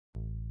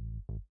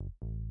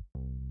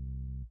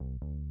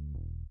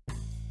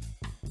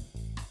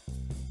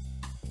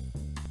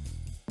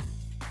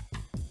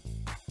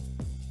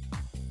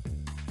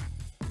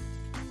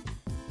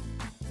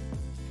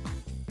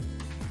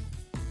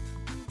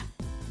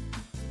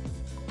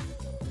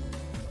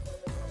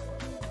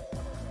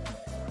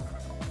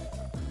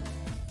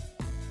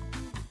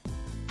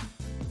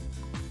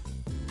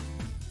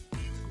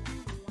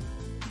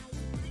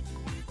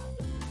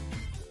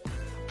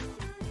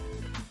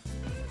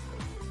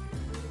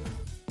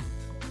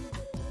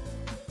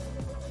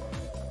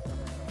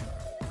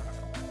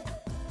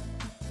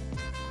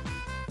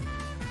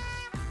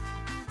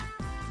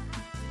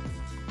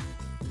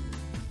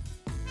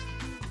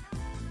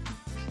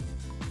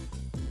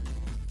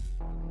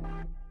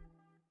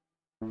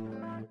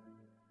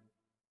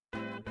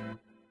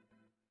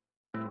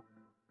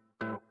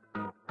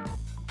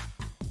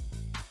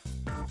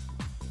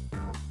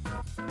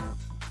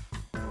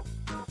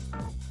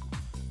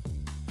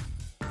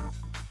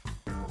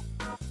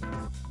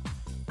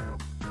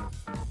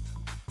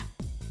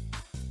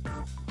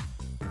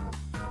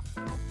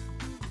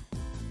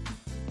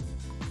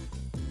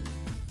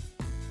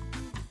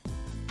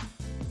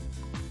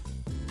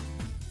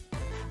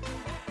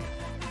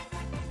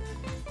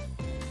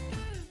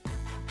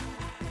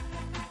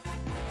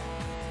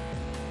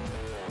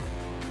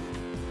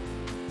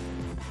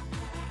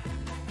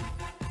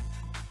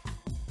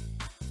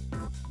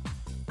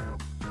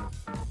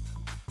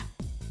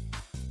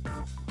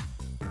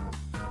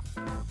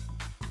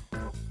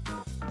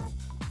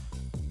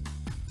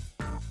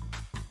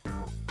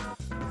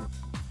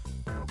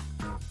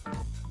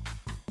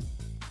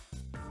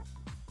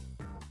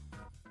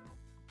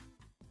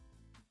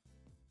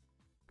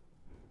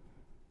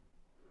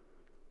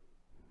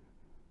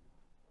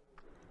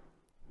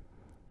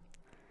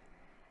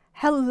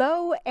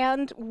Hello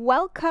and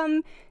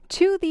welcome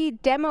to the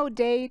Demo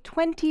Day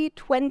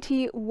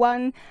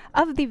 2021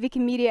 of the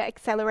Wikimedia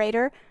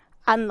Accelerator,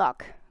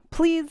 UNLOCK.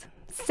 Please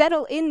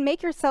settle in,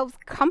 make yourselves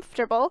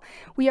comfortable.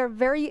 We are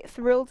very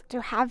thrilled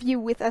to have you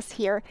with us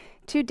here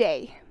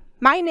today.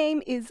 My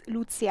name is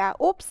Lucia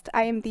Obst.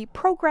 I am the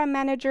Program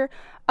Manager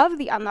of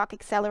the UNLOCK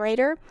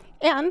Accelerator,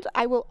 and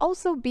I will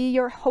also be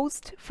your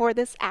host for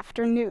this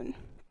afternoon.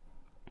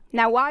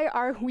 Now, why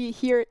are we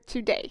here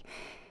today?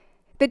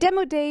 The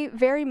Demo Day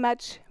very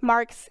much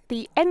marks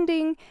the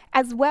ending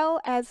as well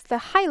as the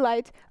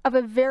highlight of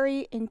a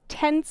very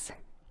intense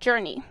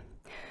journey.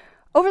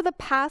 Over the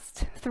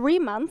past 3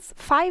 months,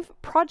 5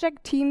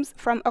 project teams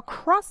from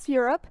across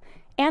Europe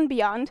and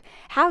beyond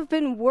have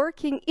been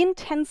working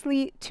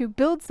intensely to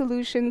build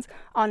solutions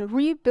on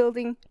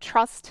rebuilding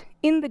trust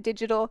in the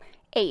digital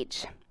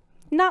age.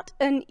 Not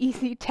an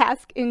easy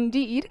task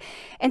indeed,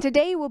 and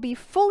today will be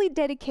fully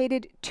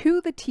dedicated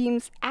to the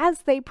teams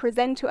as they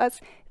present to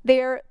us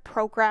their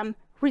program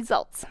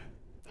results.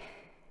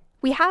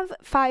 We have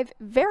 5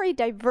 very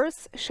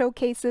diverse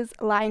showcases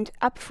lined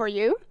up for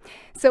you,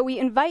 so we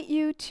invite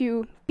you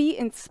to be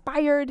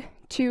inspired,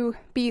 to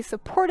be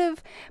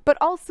supportive, but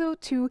also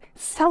to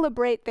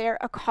celebrate their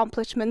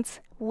accomplishments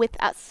with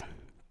us.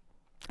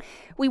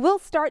 We will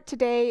start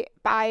today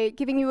by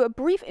giving you a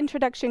brief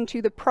introduction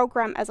to the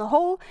program as a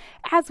whole,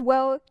 as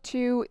well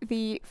to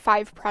the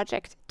 5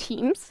 project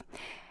teams.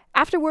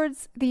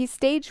 Afterwards, the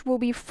stage will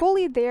be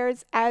fully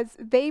theirs as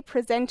they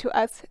present to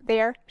us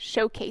their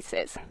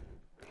showcases.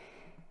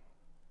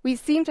 We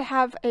seem to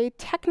have a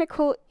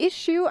technical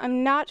issue.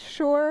 I'm not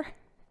sure.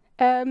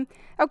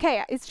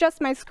 Okay, it's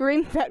just my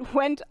screen that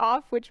went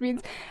off, which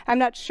means I'm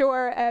not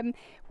sure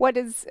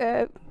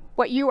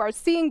what you are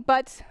seeing,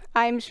 but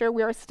I'm sure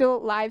we are still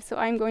live, so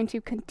I'm going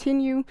to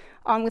continue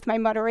on with my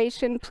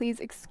moderation. Please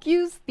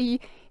excuse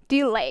the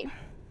delay.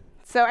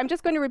 So I'm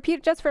just going to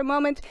repeat just for a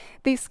moment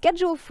the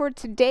schedule for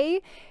today.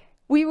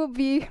 We will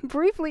be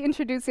briefly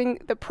introducing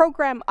the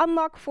program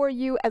UNLOCK for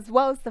you, as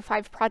well as the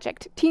 5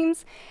 project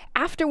teams.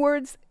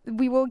 Afterwards,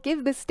 we will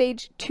give the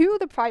stage to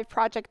the 5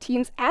 project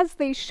teams as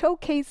they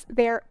showcase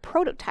their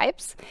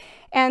prototypes.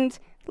 And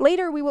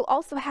later, we will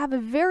also have a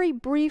very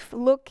brief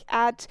look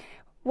at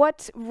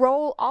what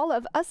role all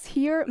of us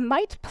here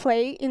might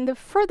play in the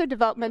further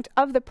development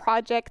of the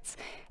projects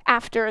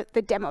after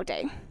the demo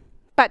day.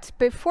 But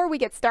before we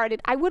get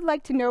started, I would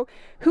like to know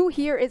who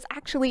here is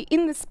actually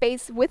in the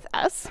space with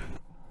us.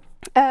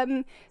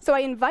 So I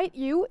invite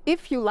you,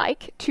 if you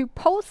like, to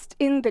post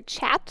in the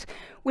chat,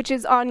 which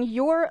is on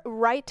your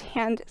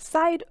right-hand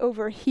side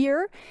over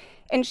here,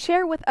 and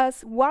share with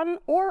us one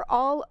or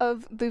all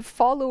of the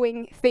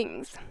following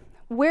things.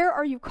 Where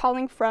are you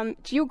calling from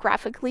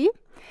geographically?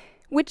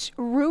 Which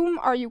room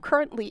are you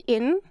currently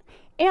in?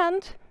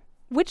 And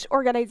which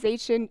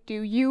organization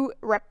do you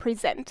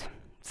represent?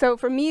 So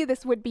for me,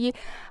 this would be,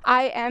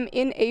 I am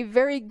in a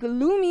very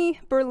gloomy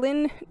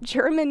Berlin,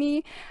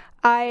 Germany.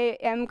 I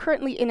am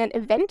currently in an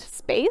event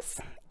space,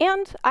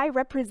 and I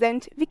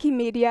represent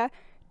Wikimedia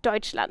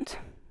Deutschland.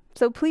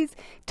 So please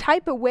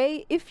type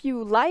away if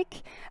you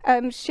like.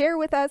 Share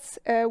with us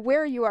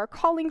where you are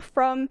calling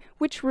from,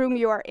 which room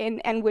you are in,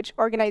 and which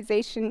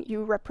organization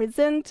you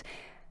represent.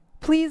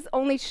 Please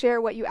only share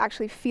what you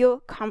actually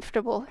feel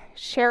comfortable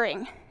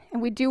sharing.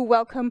 And we do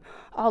welcome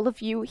all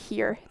of you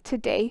here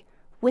today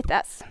with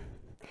us.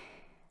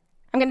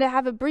 I'm going to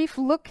have a brief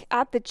look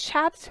at the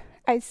chat.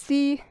 I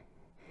see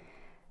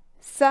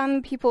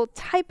some people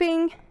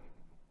typing.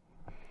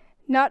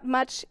 Not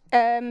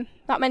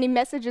many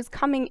messages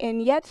coming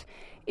in yet.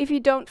 If you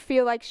don't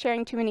feel like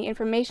sharing too many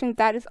information,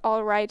 that is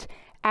all right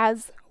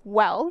as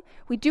well.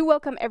 We do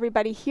welcome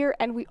everybody here,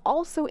 and we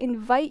also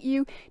invite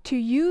you to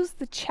use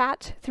the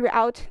chat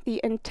throughout the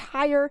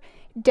entire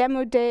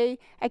demo day.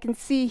 I can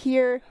see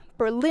here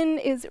Berlin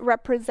is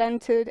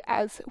represented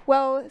as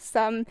well.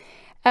 Some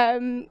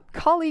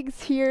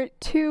colleagues here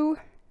too.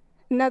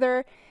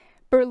 Another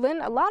Berlin,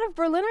 a lot of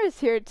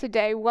Berliners here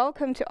today.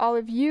 Welcome to all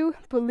of you.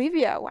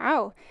 Bolivia,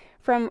 wow.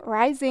 From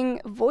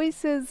Rising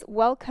Voices,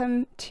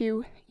 welcome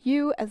to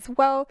you as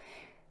well.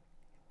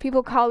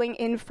 People calling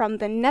in from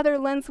the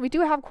Netherlands. We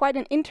do have quite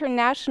an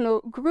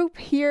international group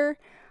here.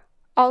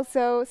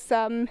 Also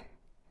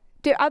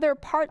the other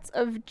parts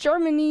of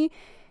Germany.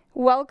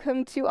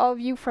 Welcome to all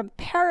of you from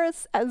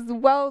Paris as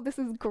well. This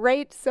is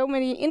great. So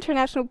many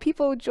international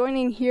people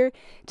joining here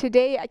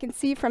today. I can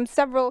see from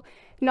several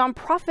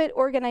nonprofit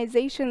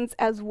organizations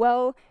as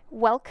well.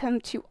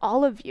 Welcome to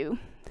all of you.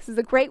 This is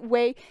a great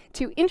way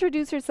to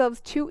introduce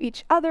yourselves to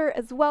each other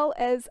as well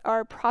as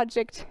our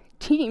project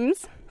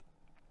teams.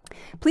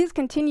 Please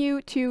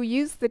continue to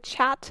use the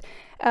chat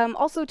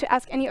also to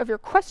ask any of your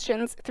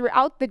questions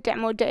throughout the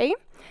demo day.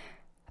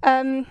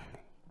 And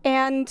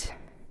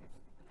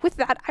with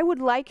that, I would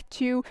like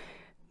to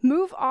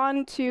move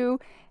on to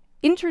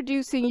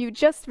introducing you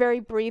just very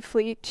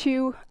briefly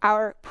to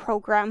our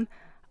program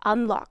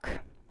UNLOCK.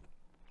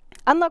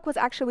 UNLOCK was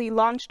actually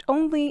launched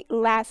only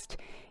last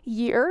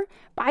year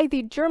by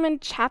the German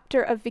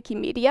chapter of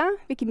Wikimedia,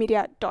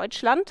 Wikimedia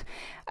Deutschland,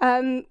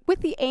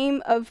 with the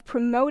aim of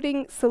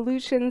promoting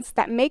solutions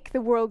that make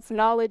the world's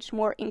knowledge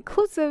more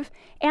inclusive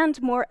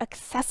and more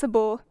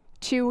accessible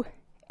to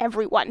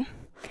everyone.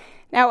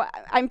 Now,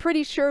 I'm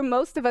pretty sure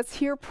most of us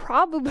here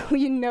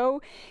probably know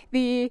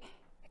the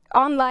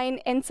online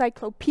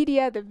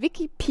encyclopedia, the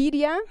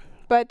Wikipedia,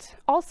 but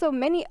also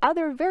many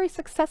other very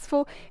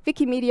successful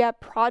Wikimedia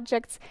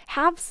projects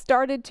have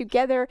started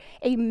together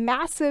a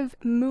massive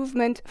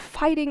movement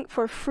fighting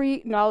for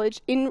free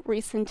knowledge in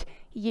recent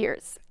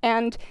years.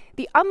 And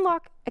the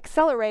UNLOCK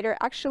Accelerator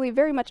actually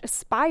very much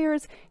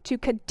aspires to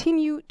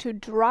continue to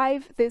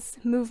drive this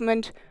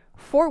movement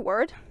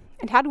forward.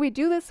 And how do we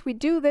do this? We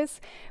do this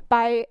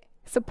by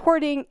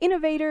supporting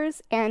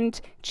innovators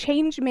and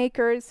change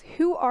makers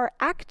who are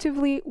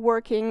actively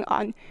working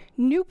on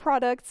new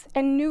products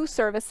and new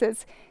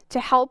services to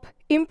help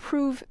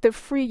improve the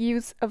free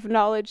use of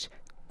knowledge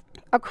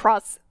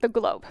across the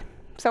globe.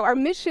 So our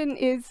mission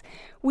is: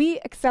 we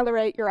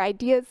accelerate your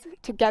ideas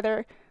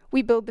together,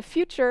 we build the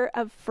future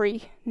of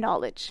free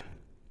knowledge.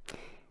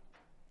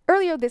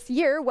 Earlier this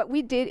year, what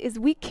we did is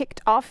we kicked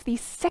off the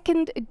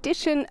second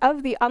edition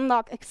of the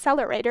UNLOCK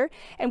Accelerator,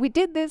 and we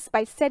did this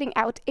by setting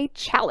out a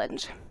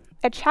challenge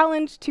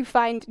to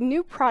find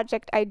new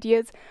project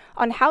ideas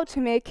on how to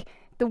make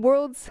the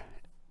world's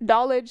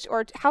knowledge,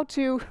 or how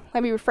to,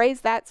 let me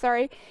rephrase that,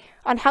 sorry,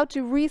 on how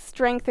to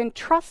re-strengthen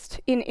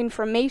trust in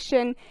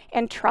information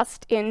and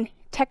trust in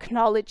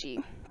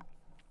technology.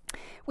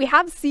 We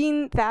have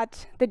seen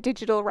that the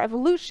digital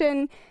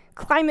revolution,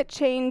 climate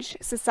change,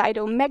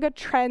 societal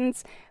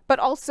megatrends, but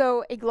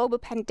also a global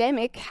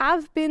pandemic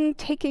have been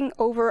taking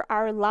over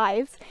our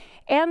lives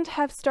and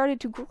have started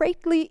to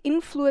greatly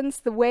influence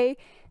the way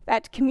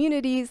that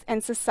communities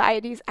and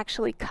societies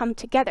actually come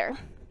together.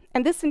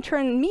 And this in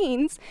turn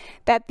means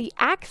that the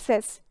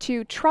access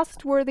to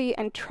trustworthy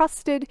and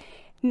trusted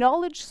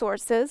knowledge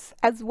sources,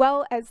 as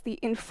well as the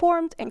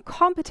informed and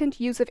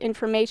competent use of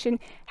information,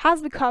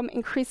 has become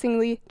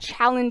increasingly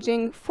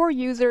challenging for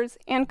users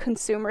and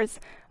consumers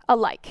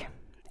alike.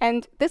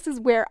 And this is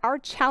where our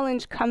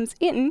challenge comes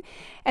in,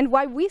 and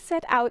why we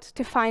set out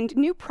to find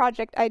new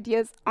project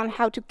ideas on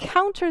how to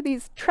counter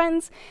these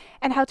trends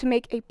and how to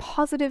make a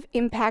positive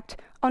impact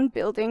on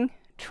building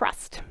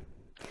trust.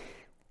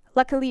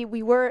 Luckily,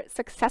 we were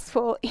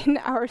successful in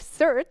our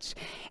search,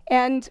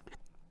 and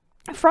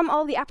from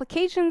all the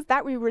applications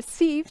that we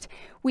received,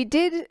 we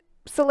did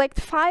select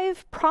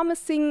 5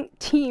 promising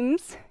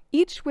teams,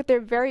 each with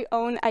their very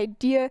own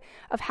idea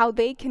of how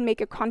they can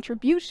make a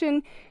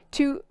contribution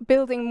to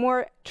building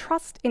more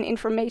trust in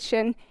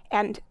information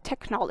and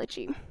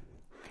technology.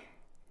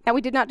 Now,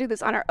 we did not do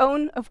this on our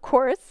own, of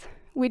course.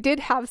 We did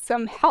have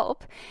some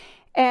help,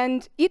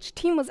 and each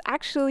team was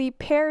actually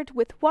paired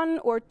with 1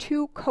 or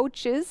 2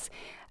 coaches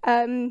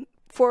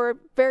for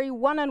very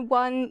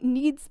one-on-one,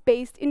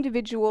 needs-based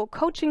individual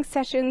coaching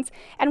sessions,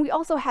 and we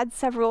also had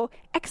several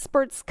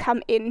experts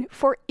come in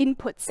for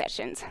input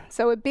sessions.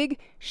 So a big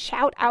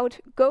shout out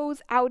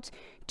goes out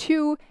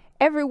to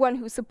everyone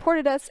who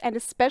supported us, and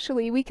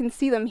especially, we can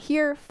see them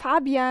here: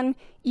 Fabian,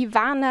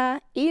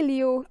 Ivana,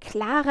 Elio,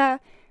 Clara,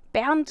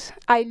 Bernd,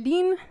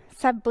 Eileen,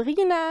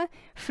 Sabrina,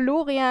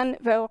 Florian,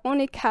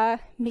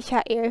 Veronika,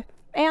 Michael,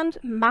 and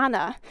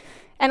Mana.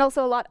 And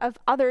also a lot of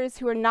others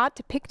who are not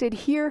depicted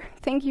here.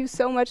 Thank you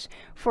so much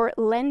for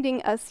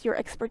lending us your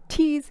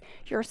expertise,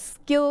 your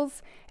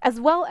skills, as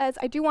well as,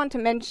 I do want to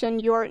mention,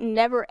 your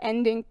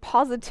never-ending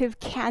positive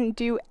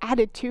can-do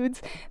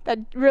attitudes that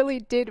really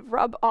did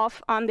rub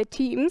off on the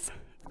teams.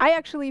 I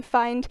actually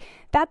find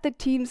that the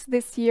teams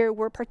this year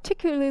were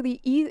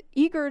particularly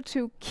eager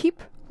to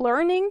keep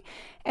learning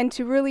and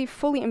to really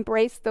fully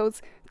embrace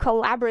those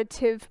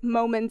collaborative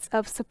moments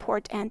of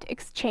support and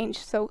exchange.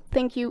 So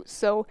thank you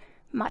so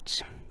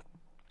much.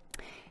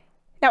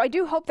 Now, I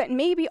do hope that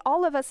maybe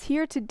all of us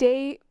here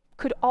today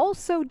could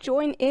also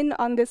join in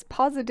on this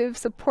positive,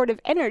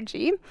 supportive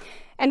energy.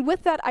 And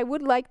with that, I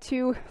would like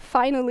to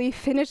finally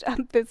finish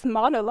up this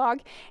monologue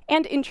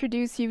and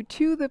introduce you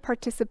to the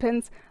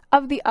participants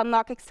of the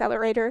UNLOCK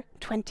Accelerator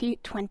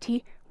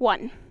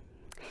 2021.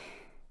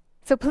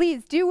 So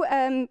please do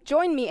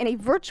join me in a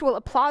virtual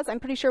applause. I'm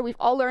pretty sure we've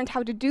all learned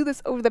how to do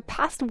this over the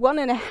past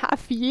 1.5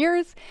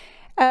 years.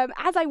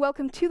 As I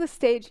welcome to the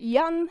stage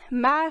Jan,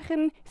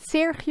 Maren,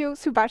 Sergio,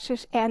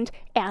 Subhasish, and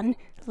Anne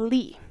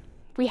Lee.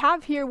 We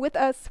have here with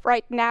us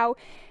right now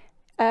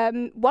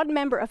 1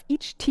 member of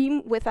each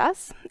team with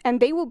us, and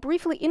they will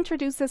briefly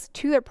introduce us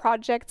to their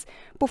projects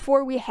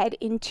before we head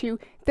into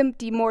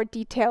the more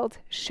detailed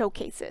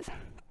showcases.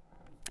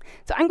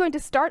 So I'm going to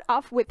start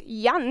off with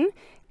Jan.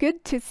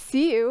 Good to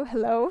see you.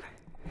 Hello.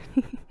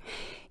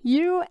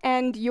 You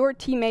and your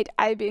teammate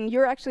Albin,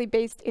 you're actually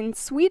based in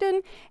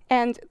Sweden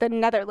and the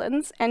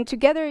Netherlands, and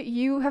together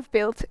you have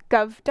built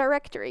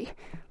GovDirectory.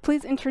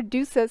 Please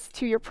introduce us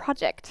to your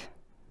project.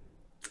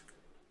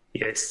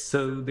 Yes,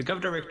 so the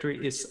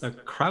GovDirectory is a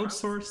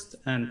crowdsourced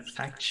and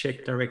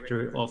fact-checked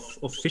directory of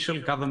official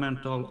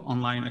governmental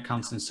online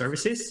accounts and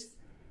services.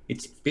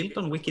 It's built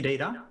on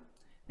Wikidata,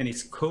 and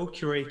it's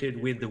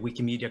co-curated with the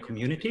Wikimedia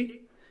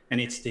community,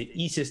 and it's the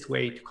easiest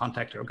way to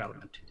contact your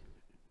government.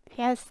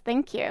 Yes,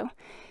 thank you.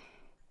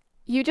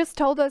 You just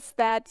told us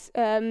that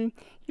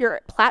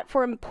your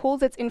platform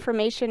pulls its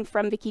information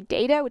from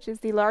Wikidata, which is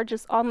the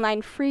largest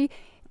online free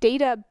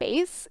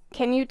database.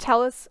 Can you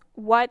tell us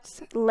what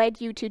led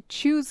you to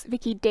choose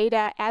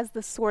Wikidata as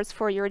the source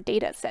for your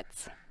data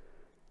sets?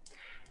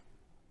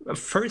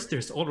 First,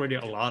 there's already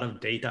a lot of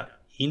data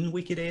in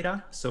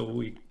Wikidata, so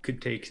we could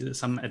take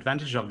some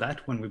advantage of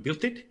that when we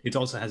built it. It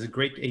also has a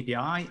great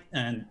API,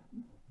 and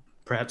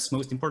perhaps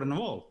most important of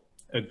all,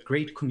 a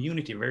great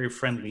community, very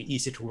friendly,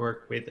 easy to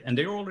work with, and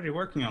they're already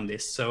working on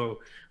this, so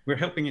we're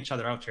helping each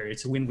other out here.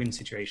 It's a win-win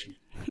situation.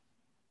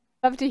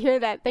 Love to hear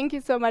that. Thank you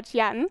so much,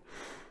 Jan.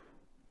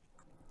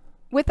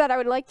 With that, I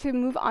would like to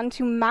move on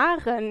to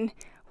Maren.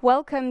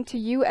 Welcome to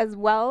you as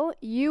well.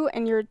 You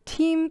and your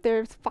team,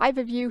 there's 5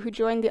 of you who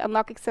joined the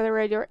UNLOCK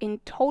Accelerator in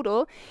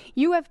total.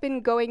 You have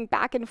been going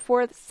back and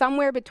forth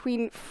somewhere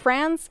between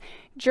France,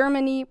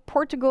 Germany,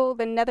 Portugal,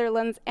 the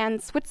Netherlands,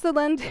 and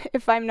Switzerland,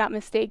 if I'm not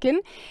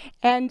mistaken.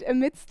 And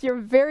amidst your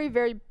very,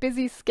 very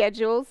busy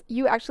schedules,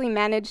 you actually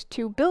managed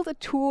to build a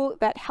tool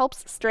that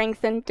helps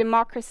strengthen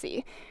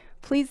democracy.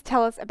 Please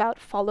tell us about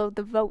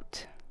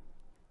FollowTheVote.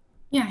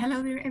 Yeah,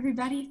 hello there,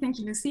 everybody. Thank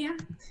you, Lucia.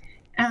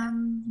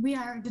 We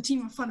are the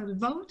team of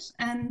FollowTheVote,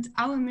 and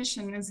our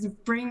mission is to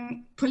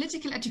bring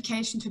political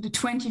education to the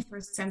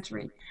 21st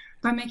century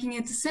by making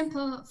it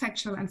simple,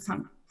 factual, and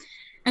fun.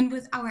 And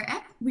with our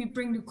app, we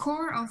bring the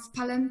core of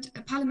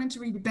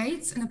parliamentary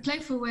debates in a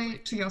playful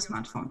way to your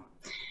smartphone.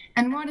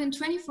 And more than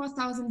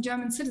 24,000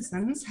 German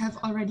citizens have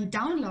already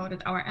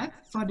downloaded our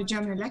app for the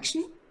German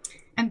election.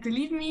 And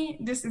believe me,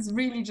 this is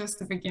really just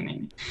the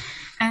beginning.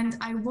 And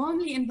I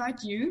warmly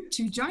invite you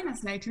to join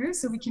us later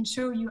so we can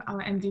show you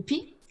our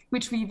MVP,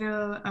 which we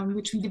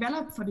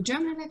developed for the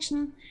German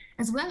election,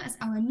 as well as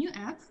our new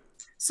app.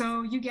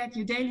 So you get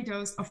your daily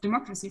dose of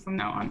democracy from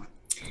now on.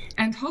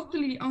 And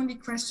hopefully the only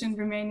question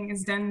remaining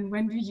is then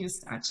when do you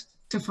start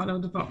to follow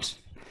the vote?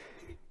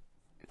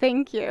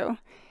 Thank you.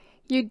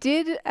 You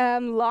did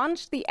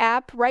launch the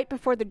app right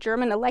before the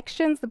German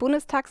elections, the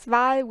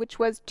Bundestagswahl, which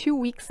was 2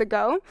 weeks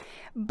ago.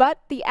 But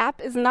the app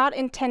is not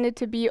intended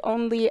to be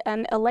only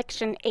an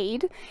election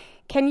aid.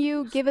 Can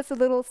you give us a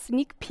little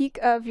sneak peek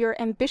of your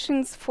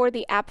ambitions for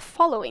the app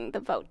following the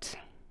vote?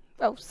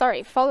 Oh,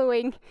 sorry,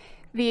 following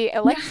the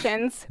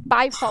elections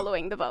by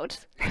following the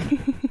vote.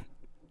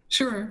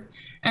 Sure,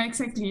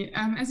 exactly.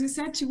 As you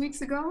said 2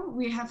 weeks ago,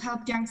 we have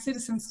helped young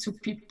citizens to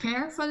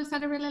prepare for the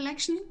federal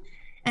election.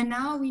 And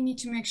now we need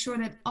to make sure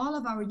that all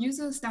of our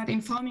users start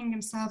informing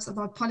themselves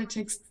about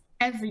politics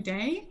every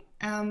day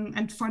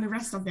and for the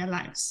rest of their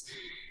lives.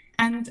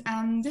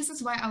 And this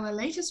is why our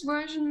latest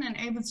version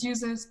enables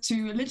users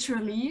to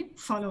literally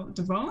follow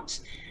the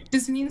vote.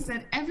 This means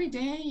that every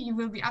day you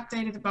will be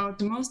updated about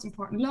the most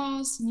important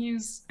laws,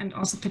 news, and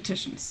also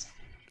petitions.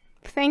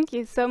 Thank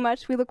you so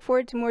much. We look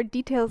forward to more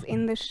details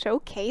in the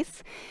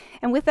showcase.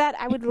 And with that,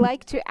 I would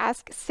like to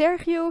ask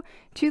Sergio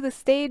to the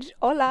stage.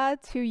 Hola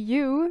to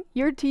you.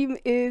 Your team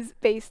is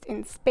based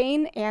in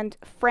Spain and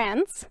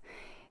France.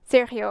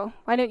 Sergio,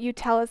 why don't you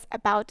tell us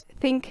about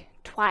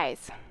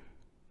ThinkTwise?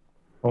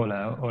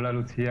 Hola, hola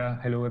Lucia.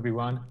 Hello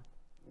everyone.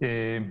 We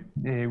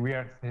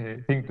are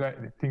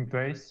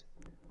ThinkTwise.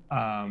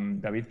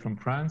 David from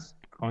France,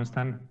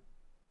 Constant,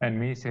 and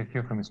me,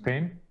 Sergio from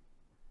Spain.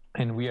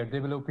 And we are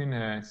developing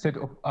a set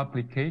of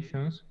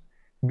applications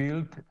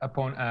built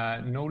upon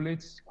a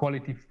knowledge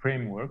quality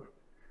framework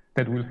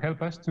that will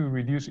help us to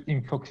reduce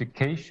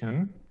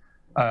intoxication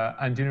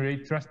and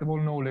generate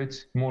trustable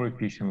knowledge more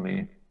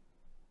efficiently.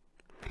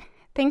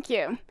 Thank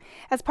you.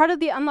 As part of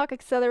the UNLOCK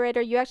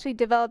Accelerator, you actually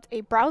developed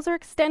a browser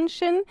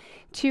extension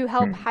to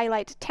help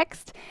highlight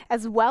text,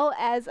 as well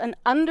as an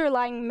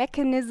underlying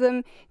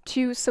mechanism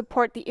to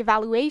support the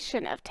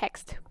evaluation of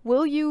text.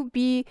 Will you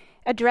be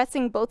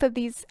addressing both of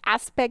these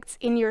aspects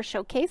in your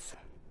showcase?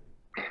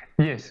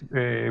 Yes,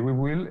 we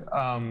will.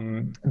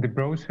 The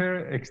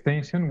browser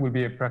extension will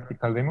be a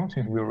practical demo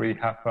since we already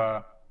have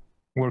a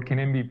working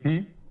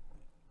MVP.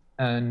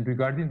 And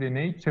regarding the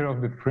nature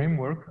of the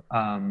framework,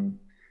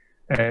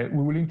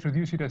 we will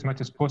introduce it as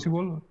much as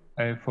possible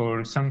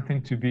for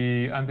something to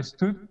be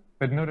understood,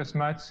 but not as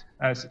much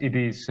as it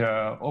is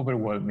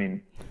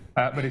overwhelming.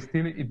 But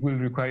still, it will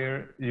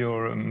require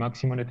your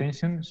maximum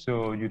attention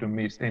so you don't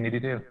miss any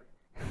detail.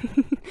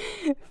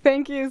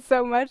 Thank you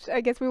so much.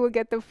 I guess we will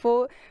get the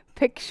full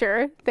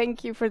picture.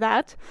 Thank you for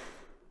that.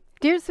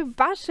 Dear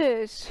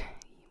Subhashish,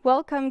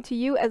 welcome to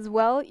you as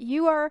well.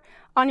 You are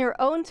on your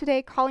own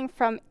today, calling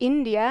from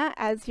India,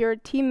 as your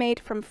teammate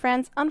from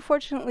France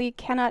unfortunately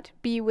cannot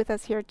be with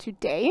us here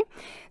today.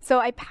 So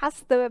I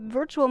pass the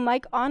virtual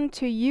mic on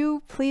to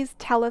you. Please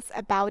tell us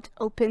about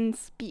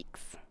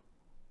OpenSpeaks.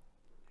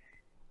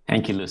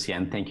 Thank you, Lucia,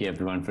 and thank you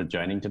everyone for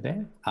joining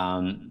today.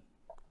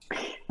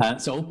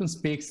 So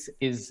OpenSpeaks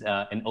is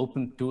an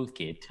open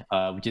toolkit,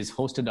 which is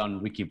hosted on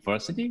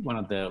Wikiversity, one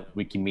of the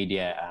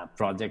Wikimedia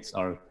projects,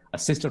 or a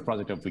sister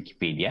project of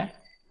Wikipedia.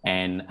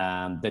 And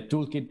the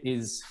toolkit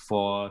is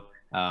for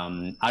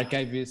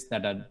archivists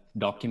that are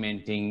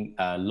documenting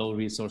low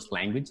resource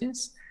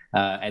languages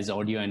as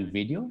audio and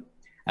video.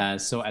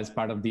 So as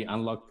part of the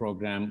UNLOCK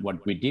program,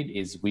 what we did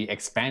is we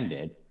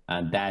expanded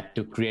that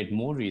to create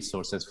more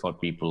resources for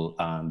people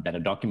that are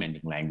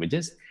documenting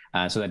languages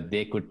so that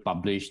they could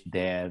publish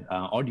their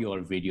audio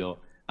or video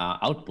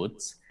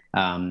outputs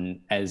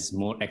as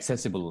more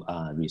accessible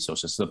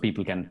resources, so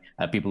people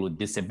with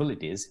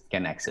disabilities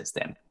can access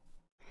them.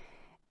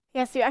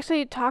 Yes, you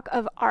actually talk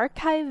of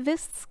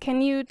archivists.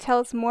 Can you tell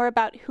us more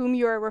about whom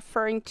you are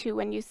referring to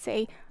when you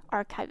say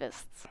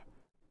archivists?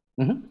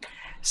 Mm-hmm.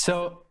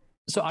 So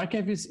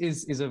archivist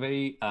is a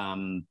very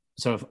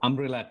sort of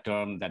umbrella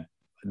term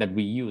that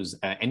we use.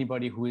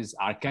 Anybody who is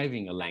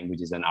archiving a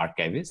language is an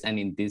archivist, and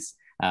in this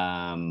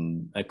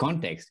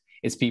context,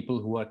 it's people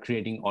who are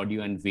creating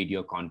audio and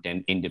video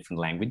content in different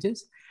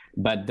languages.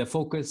 But the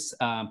focus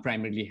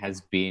primarily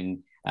has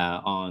been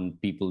on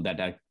people that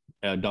are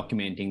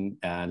documenting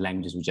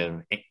languages which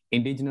are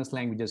indigenous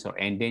languages or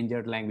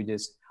endangered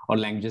languages, or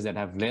languages that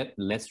have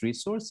less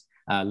resource,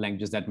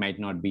 languages that might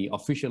not be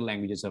official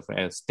languages of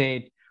a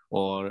state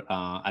or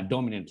a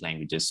dominant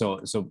languages.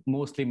 So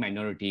mostly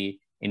minority,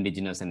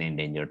 indigenous, and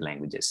endangered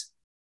languages.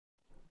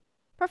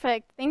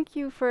 Perfect. Thank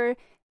you for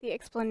the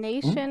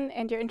explanation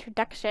and your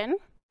introduction.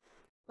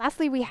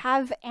 Lastly, we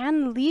have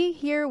Anne Lee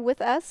here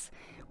with us,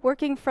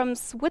 working from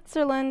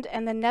Switzerland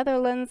and the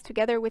Netherlands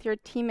together with your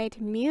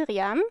teammate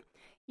Miriam.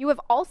 You have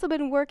also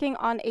been working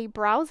on a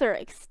browser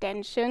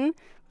extension.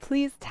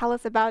 Please tell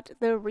us about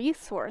the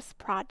resource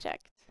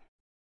project.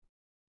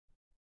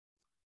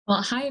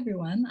 Well, hi,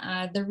 everyone.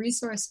 The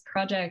resource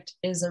project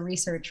is a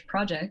research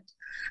project,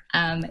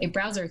 a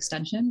browser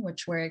extension,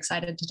 which we're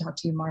excited to talk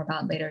to you more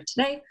about later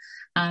today,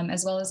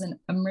 as well as an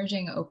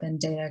emerging open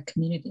data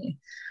community.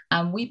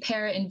 We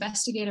pair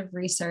investigative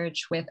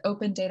research with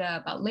open data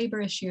about labor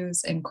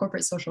issues and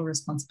corporate social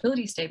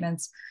responsibility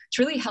statements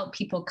to really help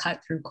people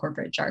cut through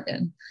corporate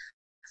jargon.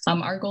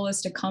 Our goal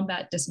is to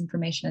combat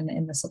disinformation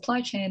in the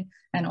supply chain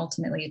and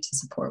ultimately to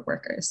support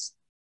workers.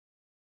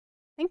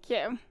 Thank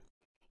you.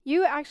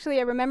 You actually,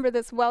 I remember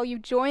this well, you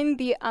joined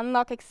the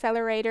UNLOCK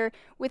Accelerator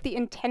with the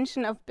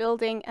intention of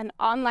building an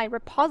online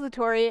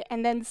repository,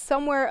 and then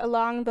somewhere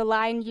along the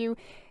line you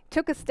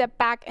took a step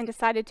back and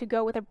decided to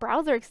go with a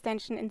browser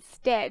extension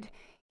instead.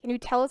 Can you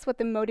tell us what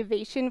the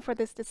motivation for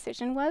this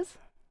decision was?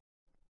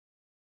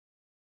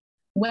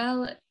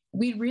 Well,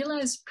 we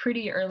realized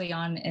pretty early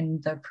on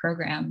in the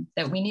program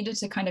that we needed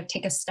to kind of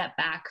take a step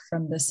back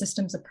from the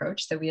systems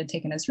approach that we had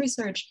taken as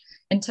research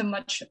into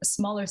much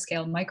smaller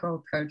scale micro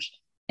approach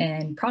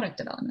in product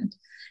development.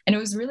 And it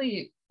was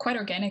really quite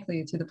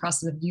organically through the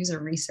process of user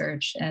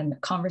research and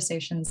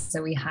conversations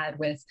that we had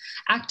with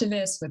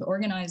activists, with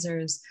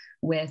organizers,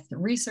 with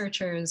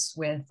researchers,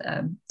 with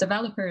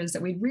developers,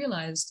 that we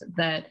realized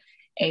that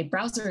a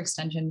browser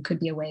extension could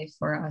be a way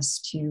for us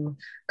to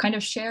kind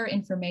of share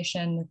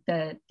information,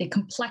 the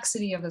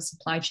complexity of the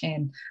supply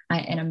chain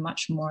in a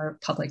much more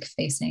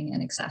public-facing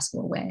and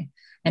accessible way.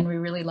 And we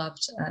really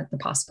loved the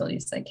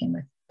possibilities that came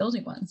with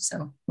building one.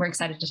 So we're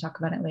excited to talk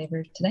about it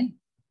later today.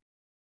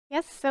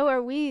 Yes, so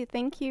are we.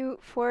 Thank you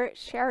for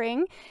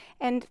sharing.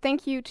 And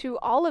thank you to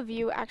all of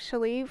you,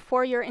 actually,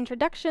 for your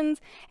introductions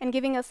and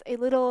giving us a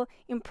little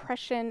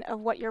impression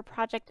of what your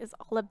project is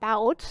all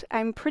about.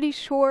 I'm pretty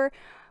sure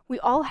we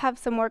all have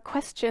some more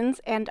questions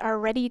and are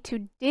ready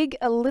to dig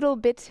a little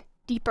bit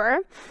deeper.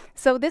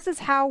 So this is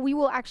how we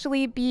will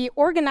actually be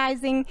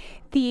organizing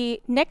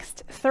the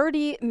next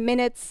 30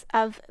 minutes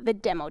of the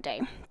demo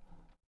day.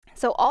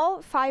 So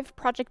all 5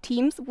 project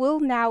teams will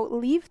now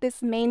leave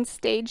this main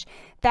stage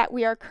that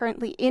we are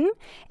currently in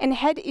and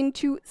head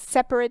into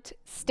separate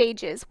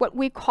stages, what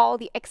we call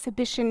the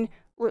exhibition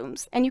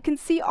rooms. And you can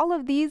see all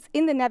of these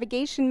in the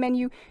navigation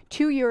menu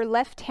to your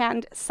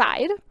left-hand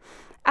side.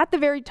 At the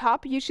very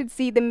top, you should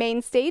see the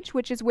main stage,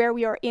 which is where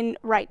we are in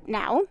right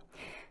now.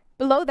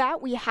 Below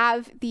that, we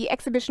have the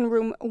exhibition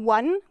room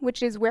 1,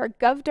 which is where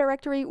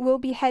GovDirectory will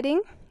be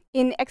heading.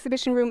 In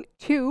exhibition room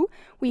 2,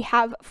 we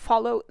have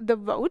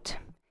FollowTheVote.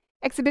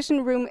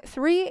 Exhibition room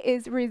 3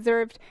 is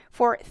reserved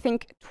for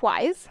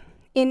ThinkTwise.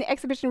 In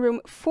exhibition room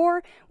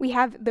 4, we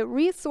have the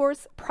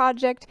resource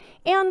project.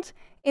 And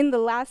in the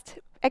last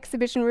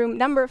exhibition room,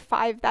 number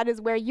 5, that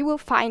is where you will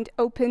find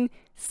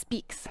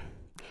OpenSpeaks.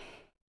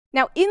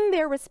 Now, in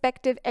their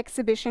respective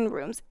exhibition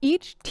rooms,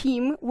 each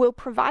team will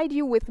provide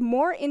you with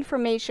more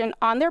information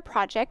on their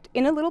project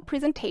in a little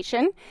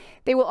presentation.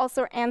 They will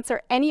also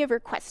answer any of your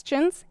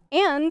questions,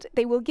 and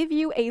they will give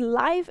you a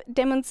live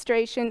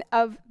demonstration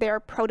of their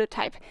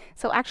prototype.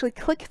 So actually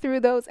click through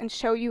those and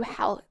show you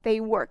how they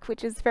work,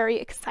 which is very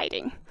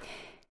exciting.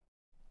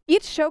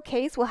 Each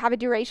showcase will have a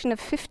duration of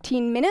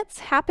 15 minutes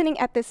happening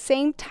at the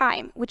same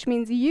time, which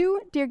means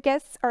you, dear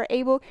guests, are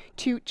able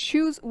to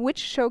choose which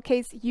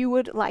showcase you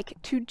would like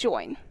to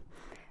join.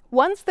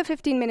 Once the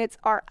 15 minutes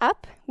are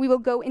up, we will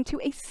go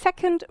into a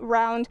second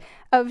round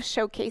of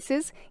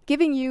showcases,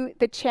 giving you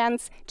the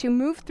chance to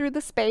move through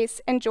the space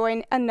and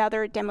join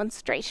another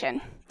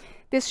demonstration.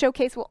 This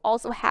showcase will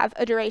also have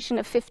a duration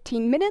of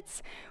 15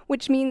 minutes,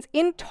 which means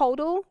in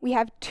total we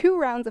have 2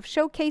 rounds of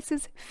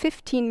showcases,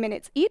 15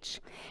 minutes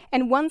each.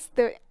 And once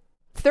the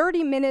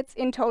 30 minutes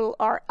in total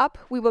are up,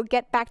 we will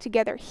get back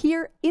together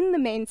here in the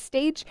main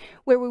stage,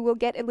 where we will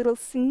get a little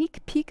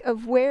sneak peek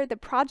of where the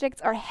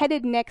projects are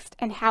headed next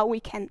and how we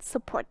can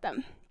support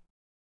them.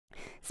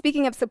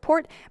 Speaking of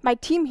support, my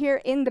team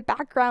here in the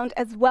background,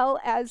 as well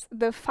as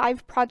the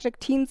 5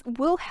 project teams,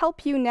 will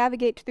help you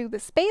navigate through the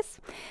space.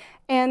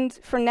 And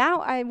for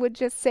now, I would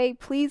just say,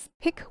 please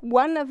pick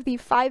one of the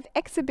 5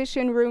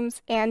 exhibition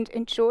rooms and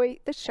enjoy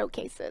the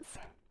showcases.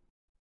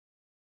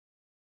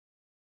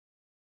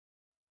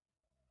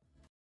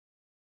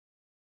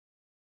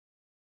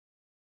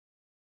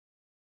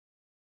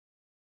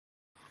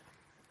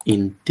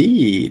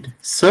 Indeed.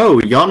 So,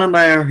 Jan and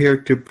I are here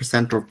to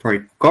present our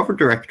project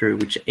GovDirectory,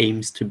 which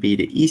aims to be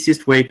the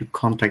easiest way to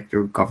contact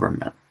your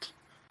government.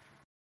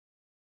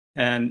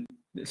 And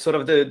sort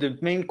of the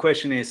main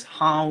question is,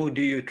 how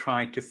do you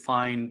try to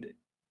find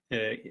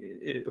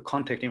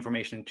contact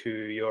information to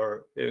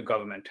your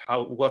government?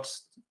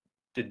 What's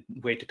the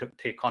way to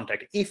take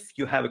contact? If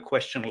you have a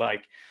question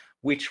like,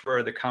 which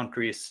were the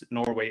countries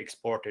Norway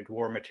exported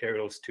war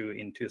materials to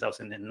in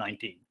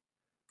 2019?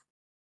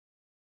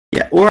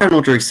 Yeah, or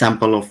another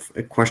example of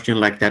a question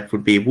like that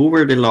would be, who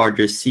were the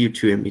largest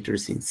CO2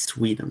 emitters in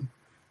Sweden?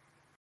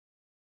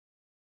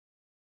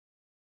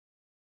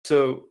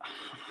 So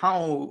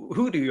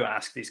who do you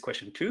ask this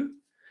question to?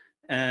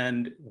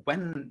 And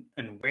when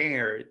and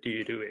where do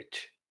you do it?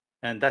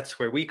 And that's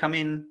where we come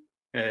in.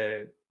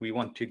 We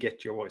want to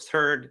get your voice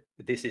heard.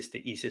 This is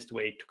the easiest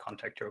way to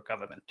contact your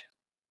government.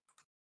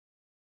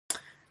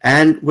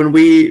 And when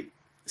we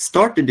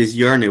started this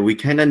journey, we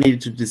kind of needed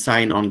to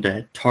design on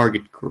the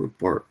target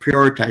group, or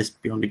prioritize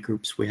beyond the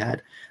groups we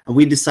had. And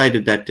we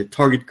decided that the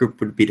target group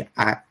would be the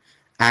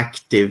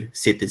active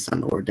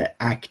citizen, or the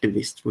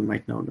activist, we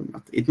might know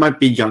them. It might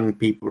be young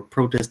people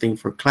protesting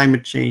for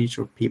climate change,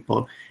 or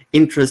people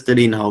interested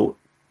in how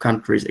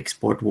countries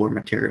export war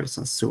materials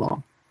and so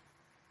on.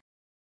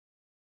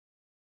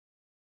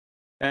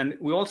 And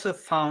we also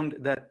found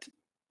that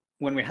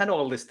when we had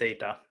all this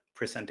data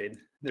presented,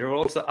 there are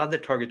also other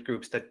target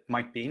groups that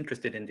might be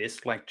interested in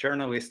this, like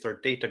journalists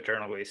or data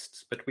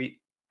journalists, but we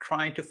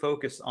try to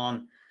focus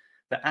on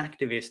the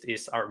activist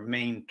is our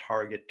main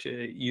target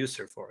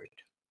user for it.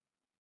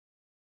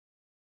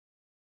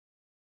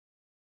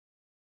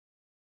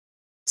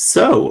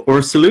 So,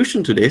 our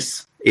solution to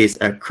this is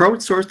a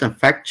crowdsourced and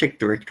fact-checked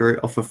directory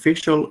of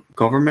official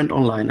government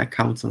online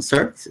accounts and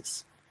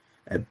services,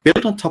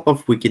 built on top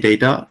of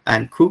Wikidata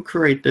and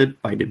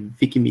co-created by the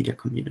Wikimedia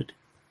community.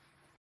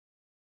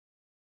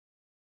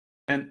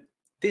 And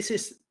this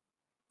is,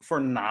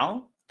 for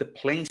now, the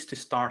place to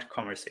start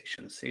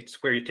conversations.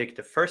 It's where you take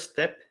the first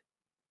step,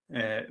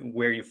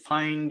 where you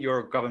find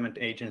your government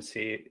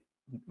agency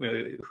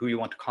who you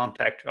want to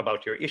contact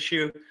about your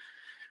issue,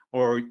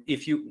 or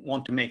if you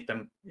want to make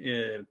them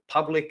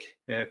public,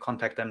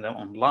 contact them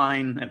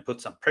online and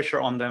put some pressure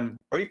on them,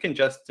 or you can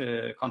just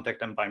contact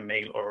them by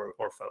mail or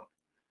phone.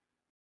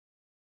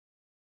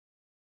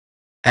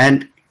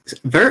 And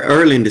very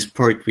early in this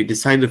project, we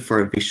decided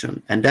for a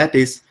vision, and that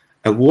is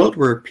a world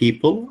where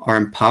people are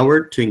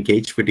empowered to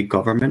engage with the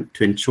government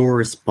to ensure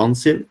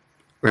responsive,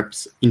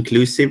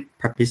 inclusive,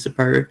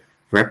 participatory,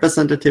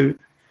 representative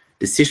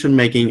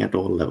decision-making at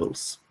all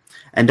levels.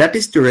 And that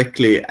is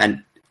directly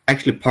and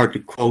actually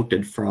partly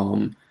quoted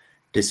from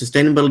the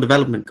Sustainable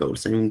Development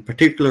Goals, and in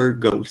particular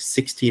Goal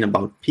 16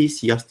 about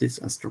peace, justice,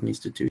 and strong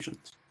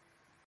institutions.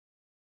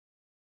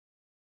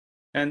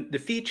 And the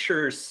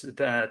features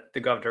that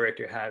the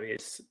GovDirectory have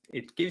is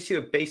it gives you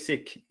a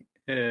basic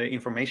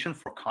information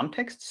for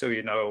context, so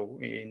you know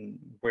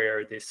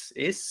where this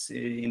is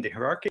in the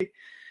hierarchy.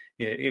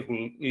 It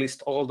will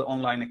list all the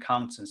online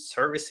accounts and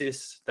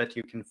services that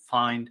you can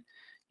find.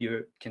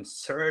 You can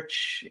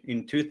search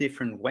in 2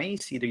 different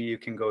ways. Either you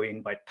can go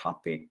in by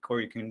topic or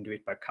you can do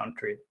it by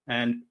country.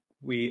 And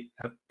we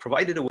have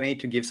provided a way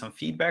to give some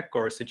feedback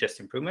or suggest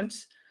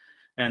improvements.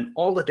 And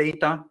all the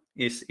data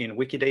is in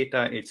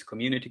Wikidata. It's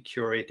community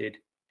curated.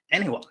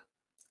 Anyone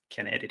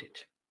can edit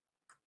it.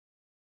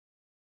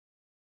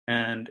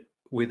 And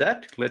with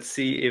that, let's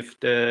see if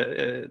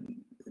the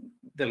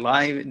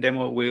live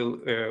demo will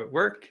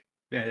work.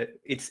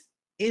 It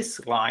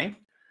is live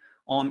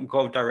on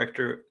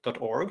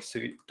govdirectory.org, so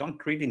you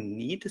don't really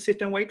need to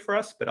sit and wait for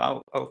us, but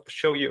I'll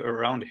show you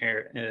around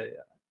here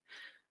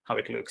how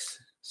it looks.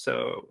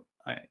 So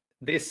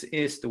this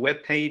is the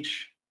web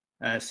page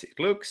as it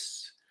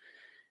looks.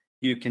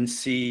 You can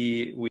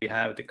see we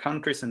have the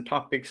countries and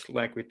topics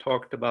like we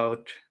talked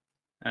about,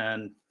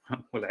 and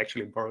we'll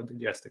actually borrow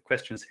just the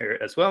questions here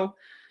as well.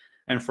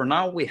 And for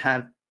now, we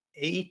have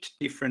 8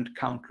 different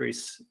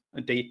countries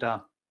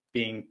data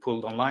being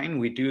pulled online.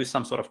 We do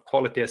some sort of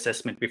quality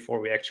assessment before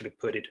we actually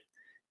put it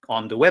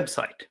on the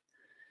website.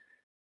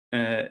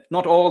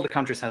 Not all the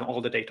countries have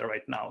all the data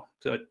right now.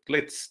 So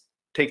let's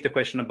take the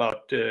question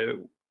about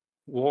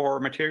war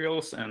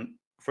materials. And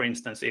for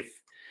instance,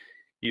 if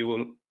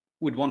you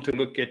would want to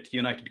look at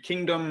United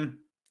Kingdom,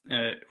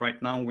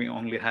 Right now, we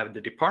only have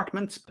the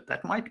departments, but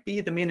that might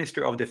be the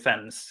Ministry of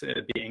Defense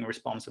being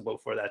responsible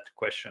for that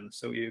question.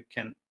 So you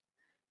can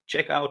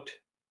check out.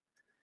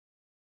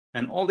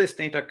 And all this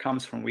data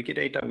comes from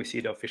Wikidata. We see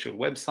the official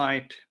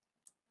website.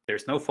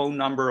 There's no phone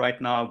number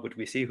right now, but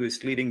we see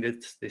who's leading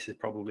this. This is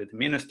probably the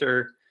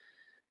minister.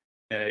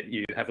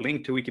 You have a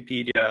link to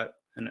Wikipedia,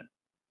 an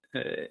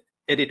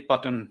edit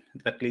button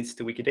that leads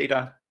to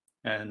Wikidata,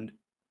 and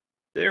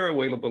they're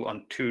available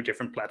on 2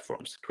 different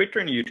platforms, Twitter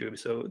and YouTube,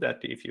 so that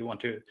if you want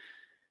to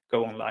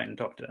go online and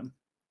talk to them.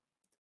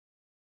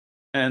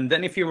 And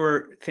then if you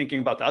were thinking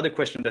about the other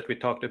question that we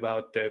talked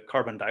about, the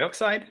carbon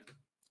dioxide,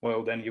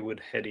 well, then you would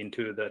head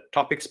into the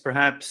topics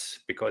perhaps,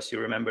 because you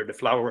remember the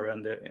flower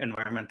and the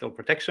environmental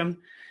protection.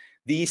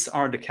 These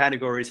are the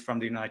categories from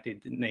the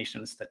United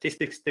Nations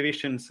Statistics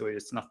Division, so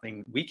it's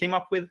nothing we came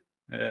up with.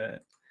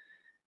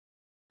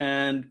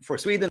 And for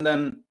Sweden,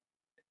 then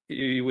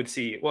you would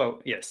see,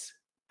 well, yes,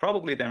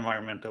 probably the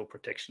Environmental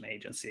Protection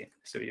Agency.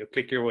 So you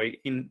click your way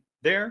in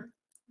there,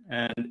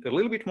 and a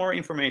little bit more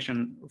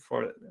information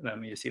for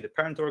them. You see the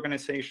parent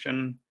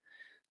organization.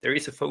 There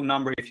is a phone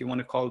number if you want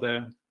to call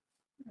the,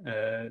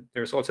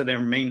 there's also their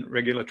main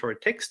regulatory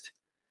text.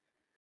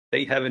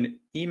 They have an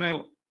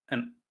email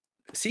and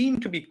seem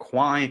to be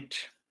quite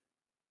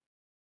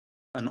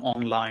an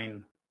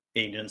online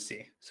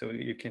agency. So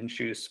you can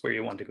choose where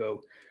you want to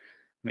go.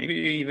 Maybe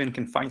you even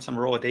can find some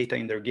raw data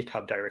in their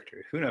GitHub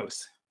directory, who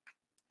knows?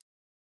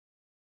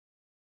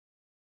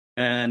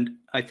 And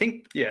I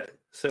think, yeah,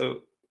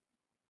 so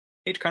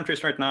 8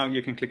 countries right now,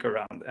 you can click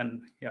around,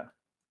 and yeah,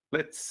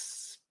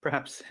 let's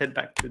perhaps head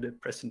back to the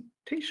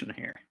presentation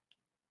here.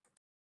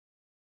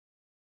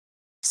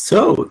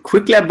 So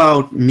quickly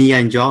about me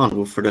and John,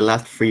 who for the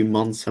last 3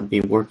 months have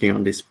been working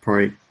on this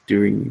project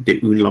during the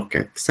UNLOCK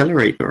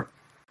Accelerator.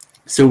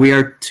 So we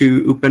are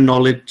 2 open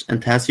knowledge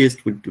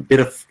enthusiasts with a bit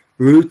of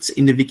roots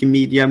in the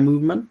Wikimedia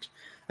movement.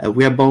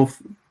 We have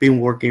both been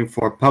working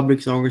for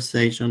public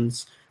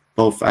organizations,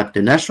 both at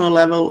the national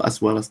level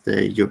as well as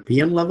the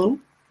European level.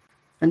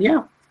 And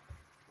yeah.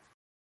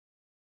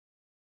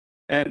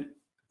 And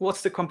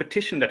what's the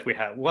competition that we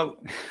have? Well,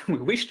 we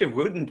wish there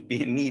wouldn't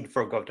be a need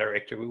for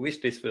GovDirectory. We wish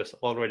this was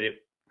already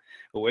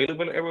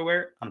available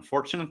everywhere.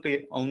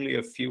 Unfortunately, only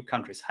a few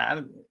countries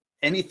have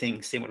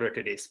anything similar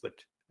to this, but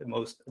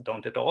most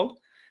don't at all.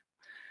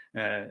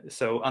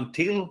 So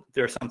until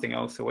there's something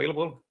else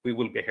available, we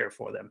will be here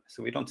for them.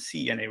 So we don't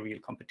see any real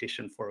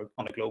competition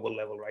on a global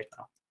level right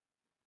now.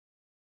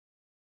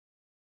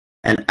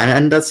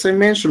 And as I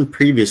mentioned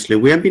previously,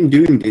 we have been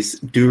doing this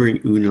during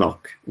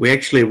UNLOCK. We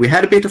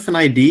had a bit of an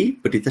idea,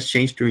 but it has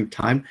changed during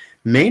time,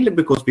 mainly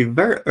because we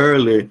very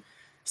early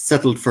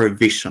settled for a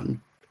vision,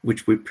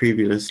 which we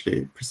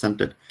previously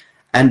presented.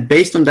 And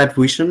based on that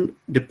vision,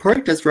 the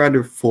project has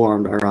rather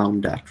formed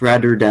around that,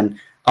 rather than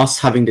us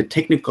having the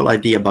technical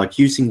idea about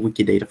using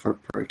Wikidata for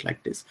a project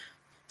like this.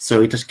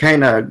 So it has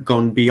kind of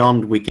gone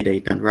beyond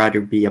Wikidata and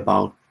rather be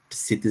about the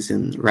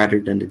citizen rather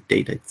than the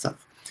data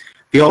itself.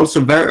 We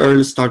also very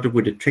early started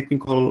with a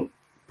technical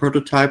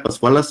prototype as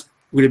well as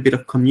with a bit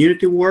of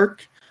community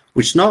work,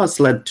 which now has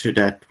led to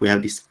that we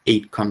have these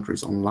 8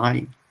 countries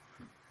online.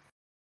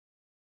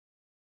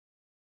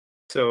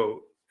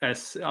 So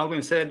as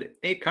Alvin said,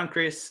 8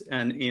 countries,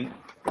 and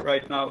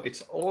right now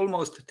it's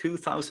almost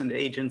 2,000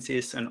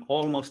 agencies and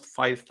almost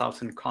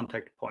 5,000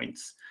 contact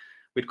points.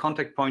 With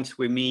contact points,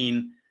 we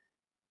mean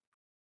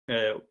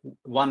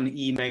 1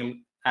 email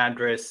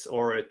address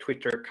or a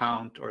Twitter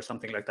account or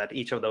something like that.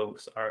 Each of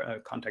those are a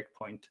contact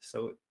point.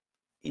 So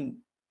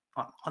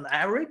on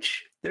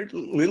average, there's a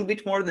little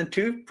bit more than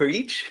 2 per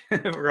each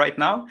right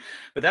now.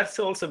 But that's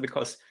also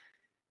because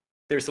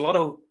there's a lot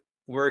of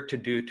work to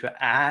do to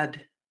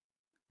add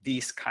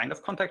these kind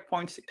of contact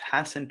points. It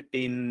hasn't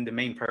been the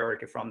main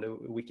priority from the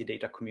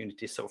Wikidata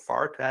community so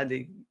far to add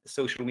the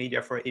social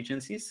media for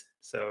agencies.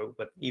 So,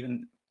 but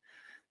even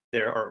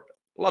there are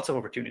lots of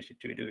opportunity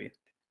to do it.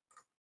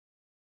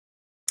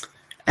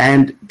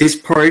 And this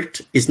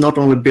project is not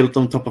only built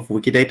on top of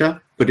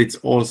Wikidata, but it's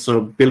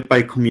also built by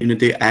a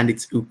community and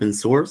it's open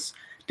source.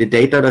 The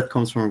data that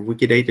comes from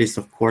Wikidata is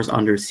of course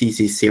under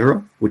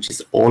CC0, which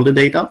is all the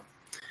data,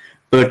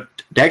 but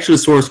the actual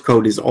source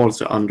code is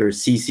also under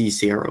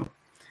CC0.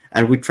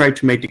 And we try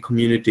to make the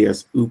community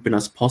as open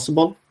as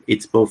possible.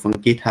 It's both on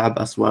GitHub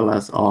as well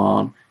as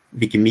on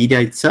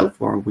Wikimedia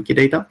itself or on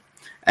Wikidata.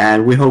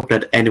 And we hope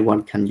that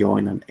anyone can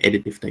join and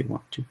edit if they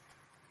want to.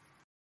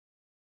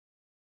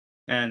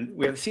 And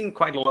we have seen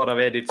quite a lot of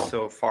edits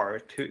so far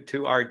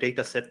to our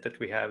data set that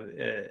we have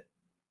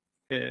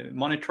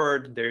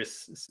monitored.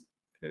 There's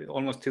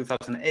almost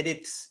 2,000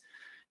 edits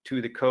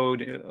to the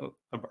code,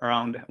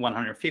 around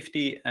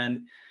 150,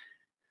 and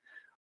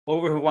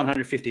over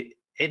 150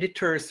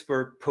 editors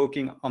were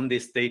poking on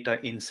this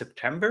data in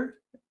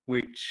September,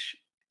 which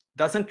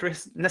doesn't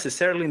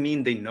necessarily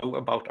mean they know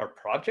about our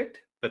project,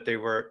 but they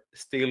were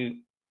still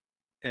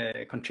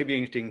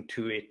contributing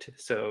to it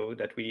so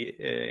that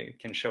we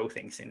can show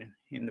things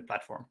in the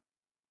platform.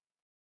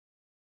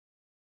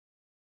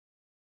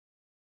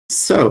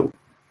 So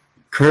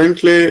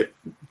currently,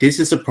 this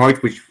is a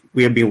project which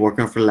we have been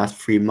working on for the last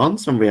 3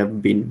 months, and we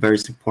have been very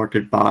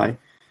supported by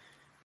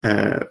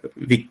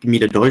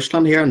Wikimedia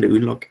Deutschland here and the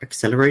UNLOCK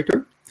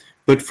Accelerator.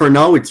 But for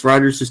now, it's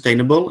rather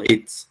sustainable.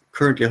 It's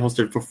currently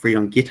hosted for free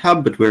on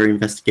GitHub, but we're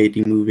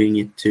investigating moving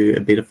it to a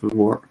bit of a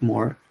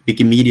more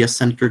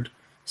Wikimedia-centered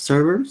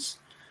servers.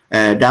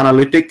 The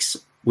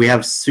analytics, we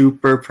have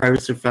super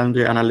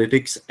privacy-friendly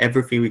analytics.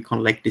 Everything we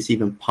collect is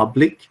even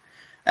public,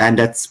 and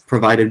that's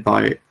provided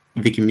by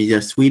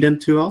Wikimedia Sweden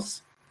to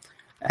us.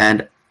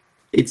 And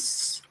it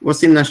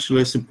was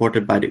initially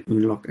supported by the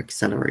UNLOCK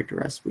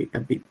Accelerator, as we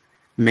have been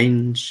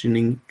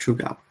mentioning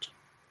throughout.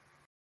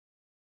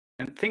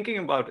 And thinking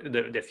about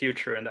the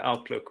future and the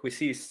outlook, we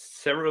see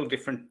several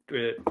different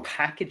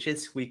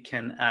packages we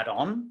can add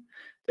on.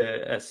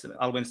 As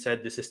Alvin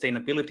said, the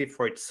sustainability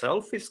for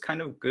itself is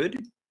kind of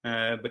good,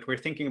 but we're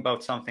thinking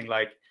about something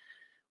like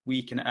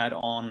we can add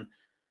on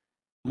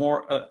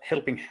more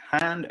helping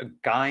hand, a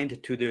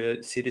guide to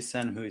the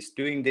citizen who is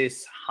doing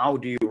this. How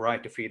do you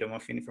write a freedom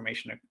of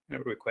information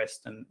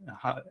request, and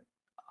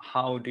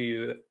how do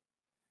you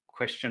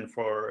question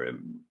for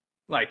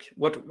like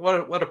what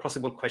are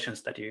possible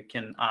questions that you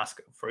can ask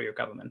for your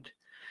government?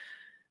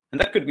 And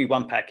that could be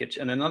one package.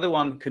 And another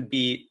one could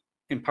be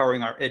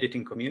empowering our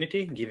editing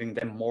community, giving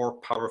them more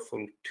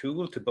powerful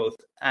tool to both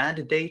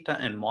add data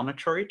and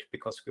monitor it,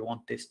 because we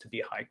want this to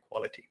be high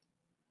quality.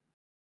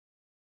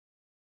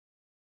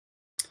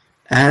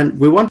 And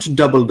we want to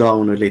double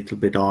down a little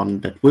bit on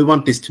that. We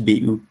want this to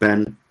be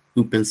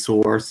open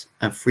source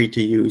and free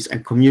to use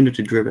and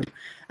community driven.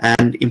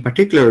 And in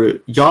particular,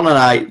 Jan and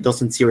I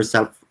doesn't see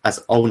ourselves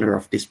as owner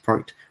of this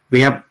project. We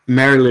have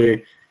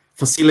merely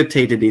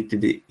facilitated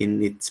it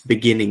in its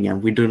beginning,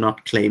 and we do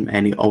not claim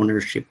any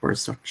ownership or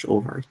such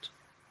over it.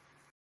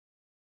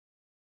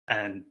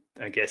 And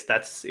I guess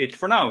that's it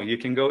for now. You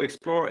can go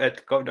explore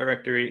at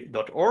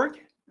govdirectory.org,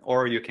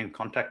 or you can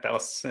contact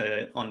us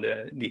on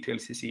the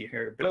details you see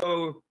here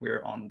below.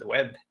 We're on the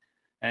web.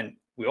 And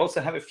we also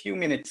have a few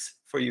minutes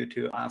for you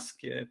to ask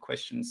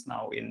questions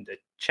now in the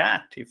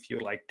chat, if you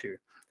like to,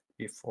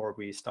 before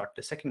we start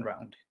the second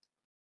round.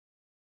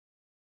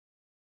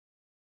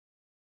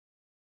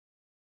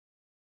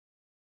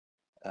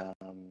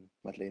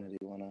 Madeleine, do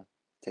you want to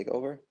take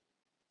over?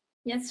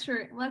 Yes,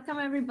 sure. Welcome,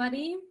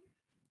 everybody.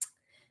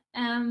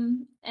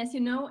 As you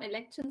know,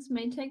 elections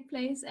may take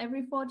place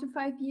every 4 to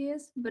 5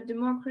 years, but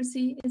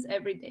democracy is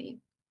every day.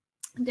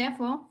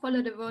 Therefore,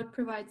 FollowTheVote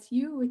provides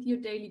you with your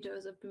daily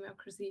dose of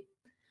democracy.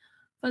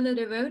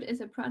 FollowTheVote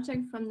is a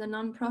project from the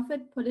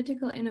nonprofit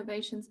Political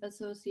Innovations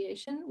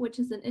Association, which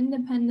is an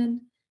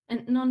independent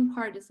and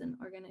non-partisan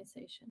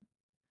organization.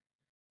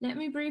 Let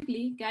me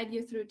briefly guide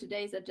you through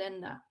today's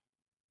agenda.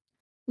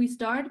 We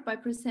start by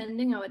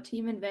presenting our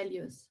team and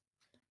values.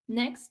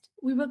 Next,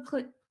 we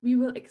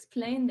will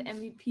explain the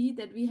MVP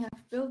that we have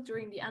built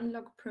during the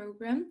UNLOCK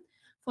program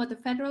for the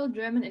federal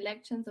German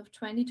elections of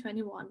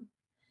 2021.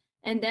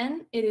 And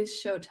then it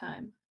is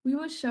showtime. We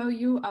will show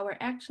you our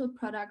actual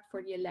product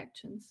for the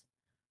elections.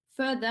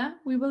 Further,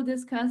 we will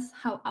discuss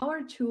how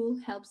our tool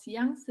helps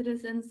young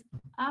citizens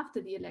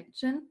after the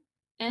election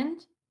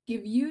and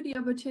give you the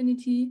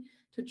opportunity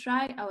to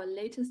try our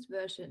latest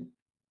version.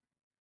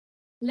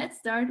 Let's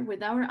start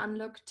with our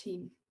UNLOCK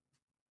team.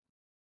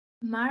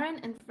 Maren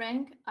and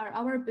Frank are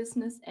our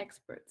business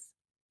experts,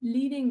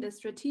 leading the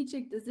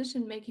strategic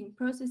decision-making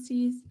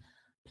processes,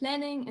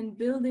 planning and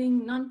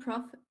building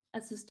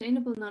a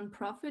sustainable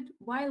nonprofit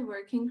while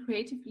working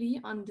creatively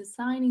on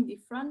designing the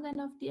front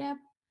end of the app,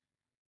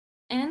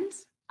 and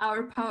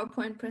our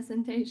PowerPoint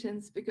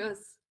presentations,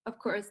 because of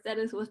course that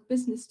is what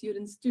business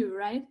students do,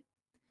 right?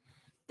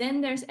 Then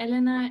there's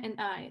Elena and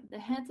I, the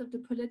heads of the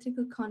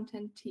political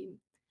content team.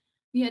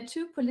 We are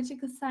two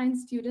political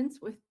science students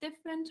with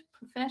different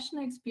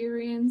professional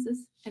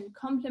experiences and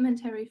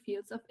complementary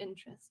fields of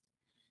interest.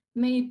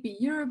 May it be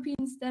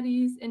European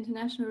studies,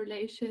 international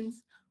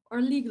relations,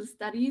 or legal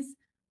studies,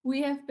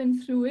 we have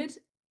been through it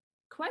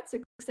quite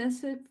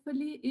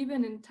successfully,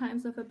 even in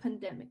times of a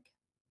pandemic.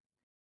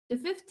 The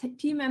fifth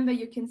team member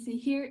you can see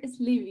here is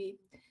Levi.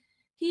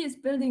 He is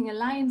building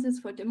alliances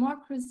for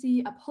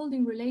democracy,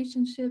 upholding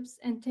relationships,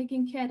 and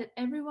taking care that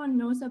everyone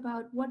knows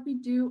about what we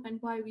do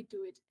and why we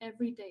do it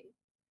every day.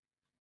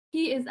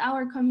 He is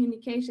our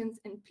communications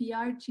and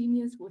PR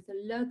genius with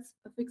lots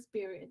of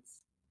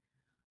experience.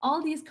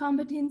 All these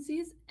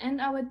competencies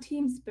and our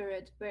team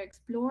spirit were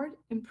explored,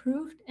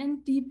 improved,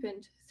 and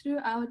deepened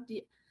throughout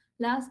the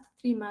last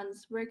 3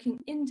 months, working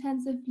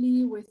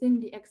intensively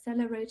within the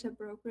accelerator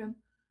program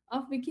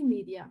of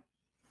Wikimedia.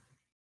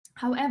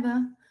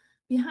 However,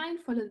 behind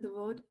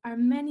FollowTheVote are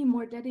many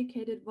more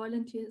dedicated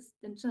volunteers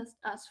than just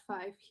us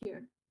 5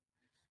 here.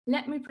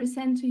 Let me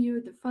present to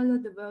you the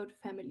FollowTheVote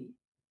family.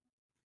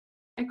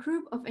 A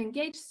group of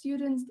engaged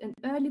students and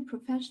early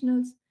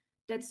professionals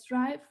that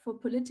strive for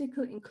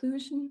political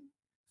inclusion,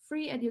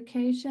 free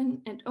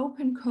education, and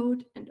open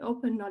code and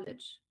open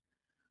knowledge.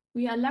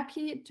 We are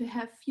lucky to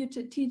have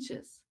future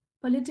teachers,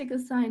 political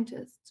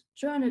scientists,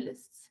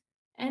 journalists,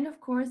 and of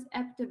course,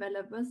 app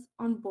developers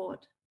on board.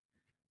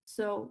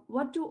 So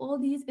what do all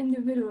these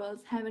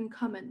individuals have in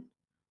common?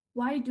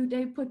 why do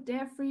they put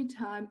their free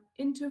time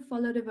into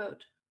Follow the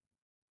Vote?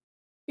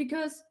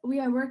 Because we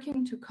are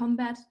working to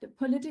combat the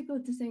political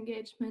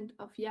disengagement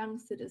of young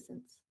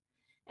citizens.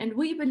 And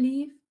we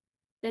believe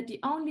that the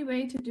only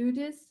way to do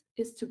this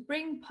is to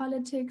bring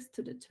politics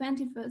to the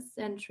 21st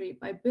century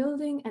by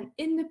building an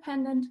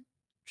independent,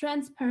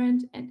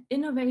 transparent, and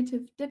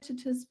innovative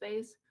digital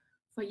space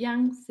for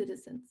young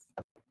citizens.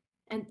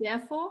 And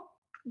therefore,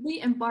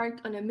 we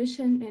embarked on a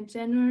mission in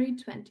January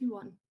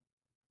 21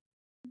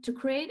 to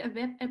create a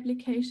web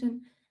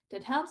application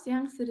that helps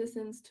young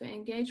citizens to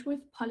engage with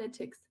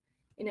politics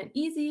in an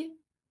easy,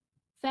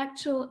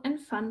 factual, and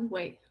fun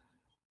way.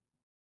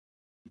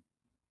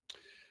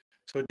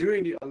 So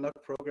during the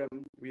UNLOCK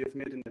program, we have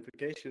made an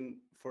application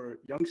for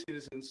young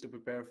citizens to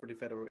prepare for the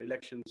federal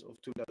elections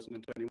of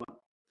 2021.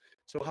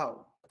 So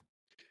how?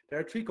 There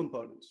are three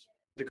components: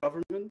 the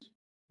government,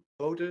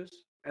 voters,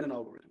 and an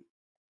algorithm.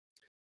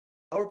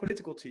 Our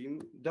political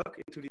team dug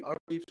into the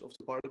archives of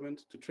the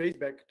parliament to trace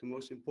back the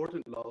most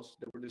important laws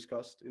that were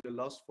discussed in the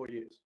last 4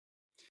 years.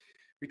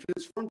 We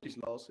transformed these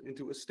laws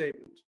into a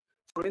statement.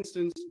 For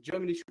instance,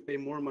 Germany should pay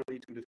more money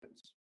to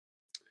defense.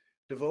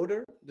 The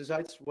voter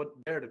decides what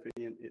their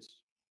opinion is.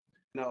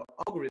 Now,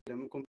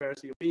 algorithm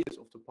compares the opinions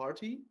of the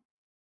party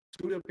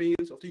to the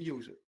opinions of the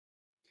user.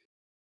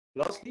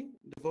 Lastly,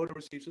 the voter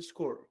receives a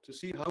score to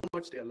see how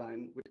much they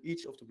align with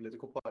each of the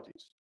political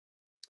parties.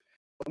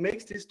 What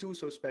makes this tool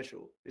so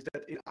special is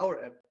that in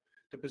our app,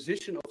 the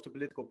position of the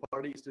political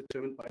party is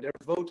determined by their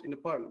vote in the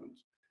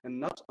parliament and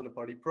not on the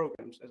party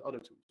programs as other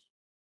tools.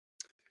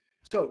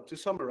 So, to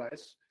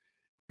summarize,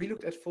 we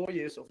looked at 4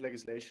 years of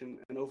legislation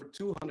and over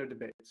 200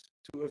 debates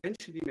to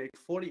eventually make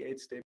 48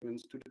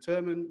 statements to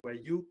determine where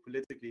you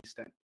politically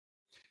stand.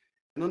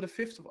 And on the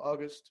 5th of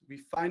August, we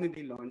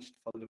finally launched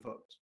Follow the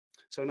Vote.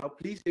 So now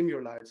please dim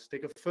your lights,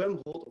 take a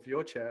firm hold of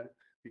your chair,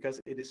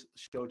 because it is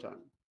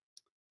showtime.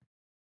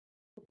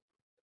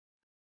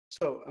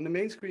 So on the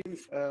main screen,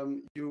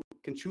 you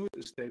can choose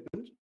a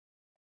statement.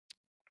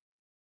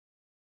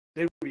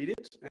 They read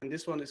it, and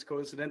this one is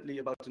coincidentally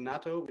about the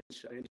NATO,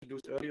 which I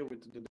introduced earlier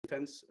with the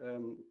defense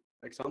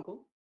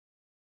example.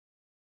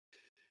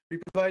 We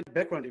provide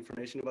background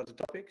information about the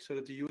topic so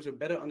that the user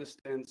better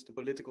understands the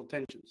political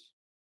tensions.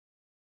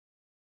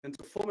 And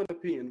to form an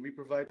opinion, we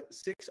provide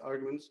 6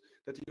 arguments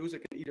that the user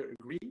can either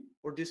agree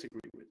or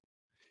disagree with.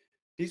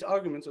 These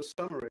arguments are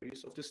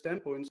summaries of the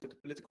standpoints that the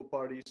political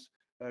parties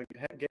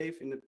gave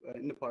in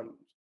the parliament.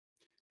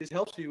 This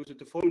helps the user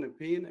to form an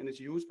opinion and is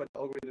used by the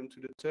algorithm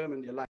to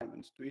determine the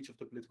alignment to each of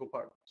the political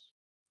parties.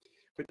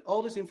 With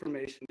all this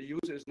information, the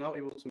user is now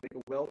able to make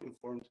a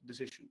well-informed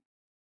decision.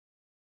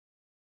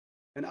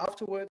 And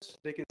afterwards,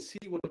 they can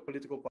see what the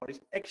political parties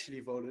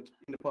actually voted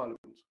in the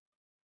parliament.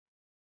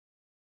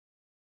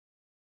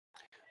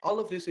 All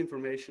of this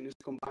information is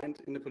combined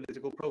in the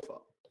political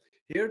profile.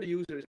 Here, the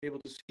user is able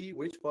to see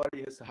which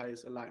party has the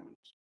highest alignment.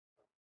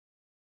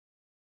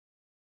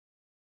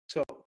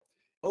 So,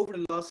 over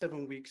the last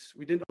 7 weeks,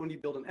 we didn't only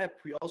build an app,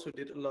 we also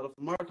did a lot of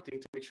marketing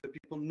to make sure that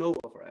people know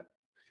of our app.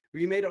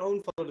 We made our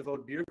own Follow the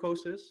Vote beer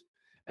coasters,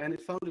 and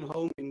it found a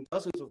home in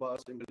dozens of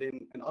bars in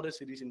Berlin and other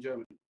cities in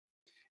Germany.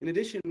 In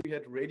addition, we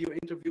had radio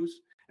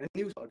interviews and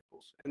news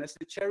articles. And as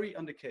the cherry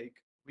on the cake,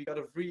 we got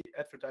a free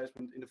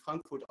advertisement in the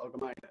Frankfurt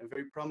Allgemeine, a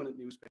very prominent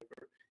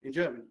newspaper in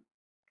Germany.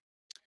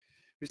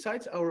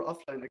 Besides our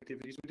offline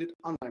activities, we did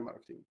online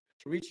marketing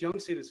to reach young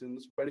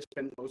citizens where they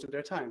spend most of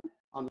their time,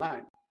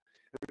 online.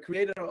 And we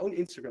created our own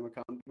Instagram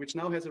account, which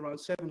now has around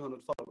 700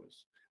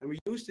 followers. And we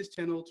use this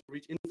channel to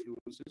reach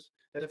influencers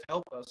that have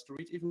helped us to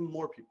reach even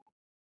more people.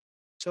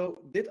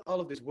 So did all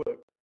of this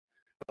work?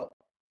 Well,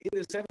 in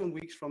the 7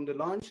 weeks from the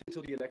launch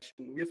until the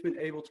election, we have been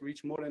able to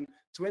reach more than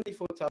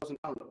 24,000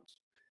 downloads.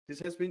 This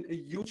has been a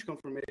huge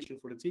confirmation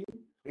for the team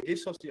and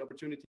gives us the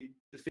opportunity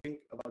to think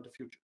about the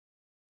future.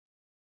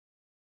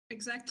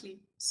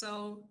 Exactly.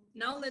 So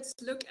now let's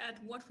look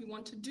at what we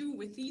want to do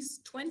with these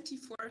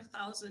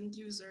 24,000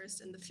 users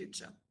in the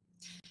future.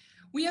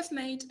 We have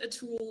made a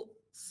tool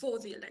for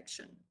the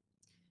election,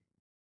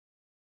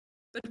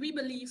 but we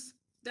believe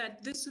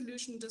that this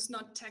solution does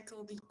not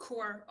tackle the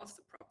core of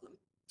the problem,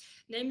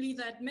 namely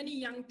that many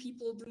young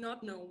people do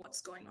not know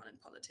what's going on in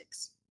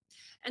politics.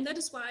 And that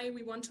is why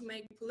we want to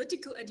make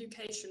political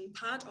education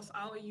part of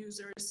our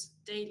users'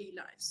 daily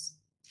lives.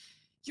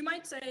 You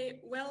might say,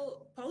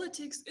 well,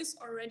 politics is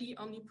already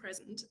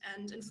omnipresent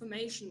and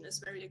information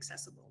is very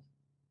accessible.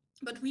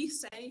 But we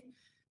say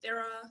there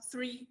are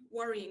 3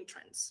 worrying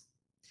trends.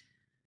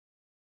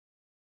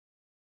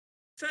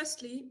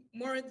 Firstly,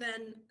 more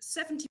than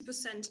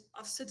 70%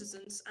 of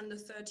citizens under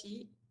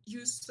 30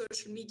 use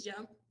social media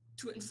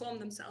to inform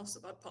themselves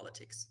about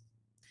politics.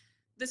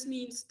 This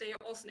means they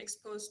are often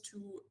exposed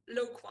to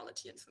low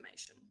quality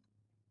information.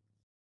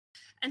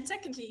 And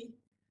secondly,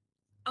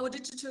 our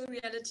digital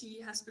reality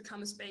has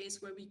become a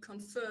space where we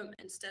confirm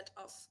instead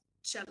of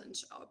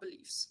challenge our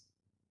beliefs.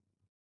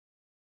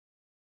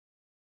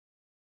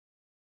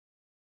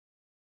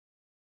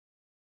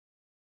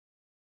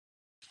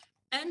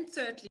 And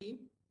thirdly,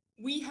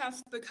 we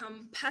have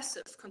become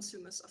passive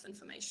consumers of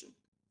information.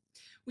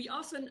 We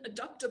often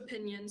adopt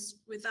opinions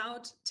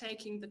without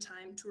taking the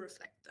time to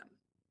reflect them.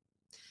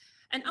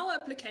 And our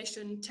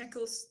application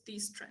tackles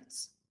these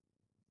trends.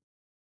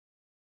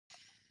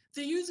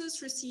 The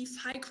users receive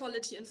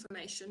high-quality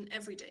information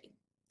every day.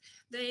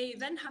 They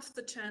then have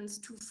the chance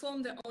to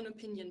form their own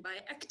opinion by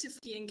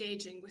actively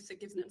engaging with the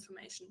given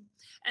information.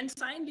 And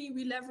finally,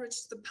 we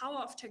leverage the power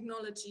of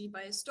technology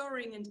by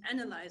storing and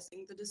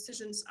analyzing the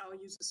decisions our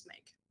users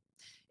make.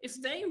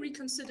 If they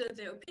reconsider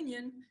their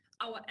opinion,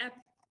 our app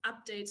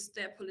updates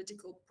their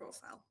political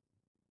profile.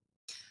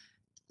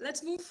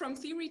 Let's move from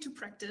theory to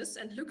practice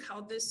and look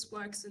how this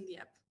works in the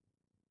app.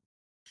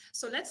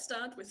 So let's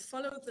start with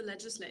follow the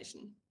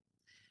legislation.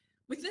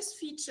 With this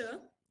feature,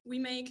 we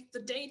make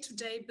the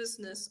day-to-day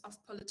business of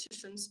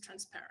politicians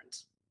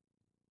transparent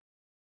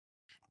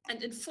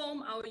and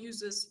inform our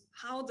users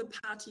how the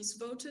parties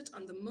voted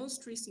on the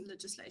most recent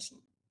legislation.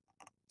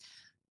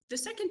 The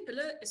second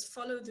pillar is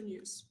follow the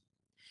news.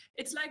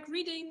 It's like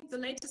reading the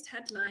latest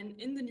headline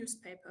in the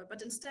newspaper,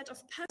 but instead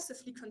of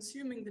passively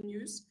consuming the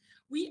news,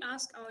 we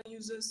ask our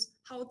users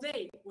how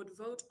they would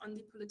vote on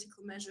the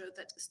political measure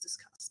that is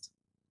discussed.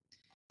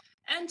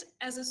 And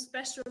as a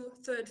special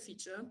third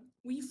feature,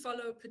 we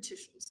follow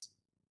petitions.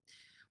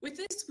 With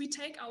this, we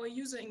take our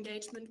user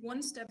engagement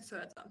one step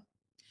further.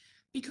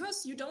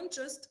 Because you don't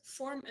just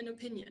form an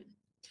opinion,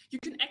 you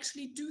can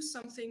actually do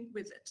something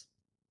with it.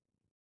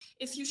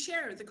 If you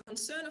share the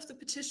concern of the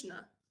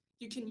petitioner,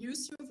 you can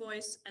use your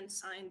voice and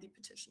sign the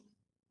petition.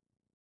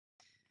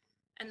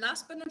 And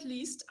last but not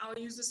least, our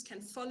users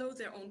can follow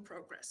their own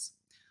progress.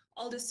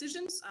 All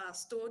decisions are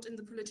stored in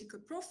the political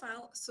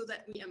profile so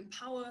that we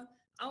empower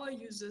our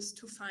users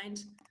to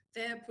find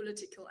their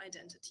political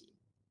identity.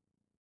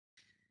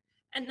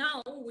 And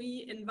now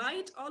we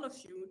invite all of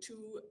you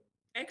to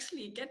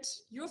actually get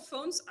your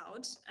phones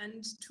out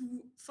and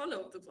to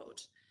follow the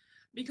vote.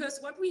 Because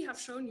what we have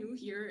shown you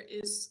here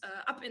is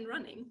up and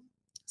running.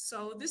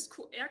 So this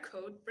QR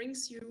code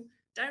brings you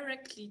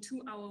directly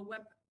to our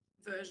web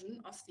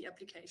version of the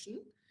application,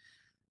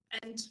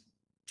 and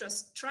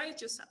just try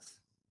it yourself.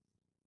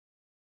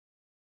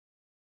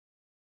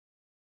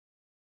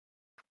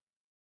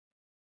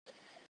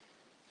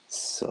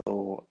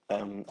 So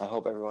I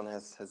hope everyone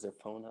has their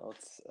phone out.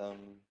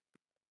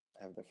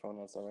 Have their phone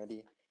outs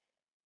already.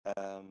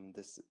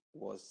 This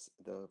was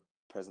the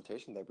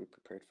presentation that we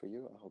prepared for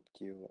you. I hope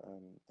you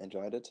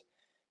enjoyed it.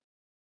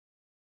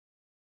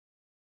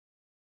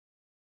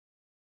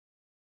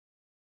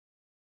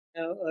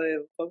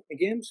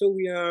 Again, so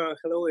we are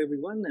hello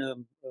everyone,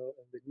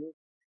 the new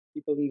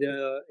people in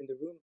the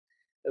room.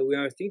 We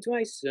are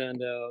ThinkTwise,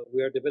 and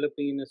we are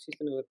developing a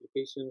system of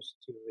applications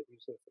to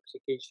reduce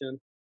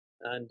intoxication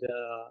and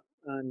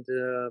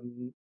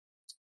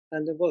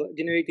well,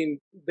 generating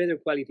better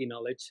quality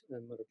knowledge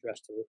and more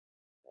trustable.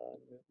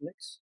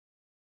 Next.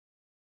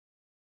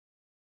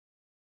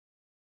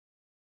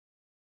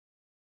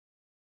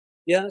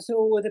 Yeah,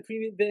 so the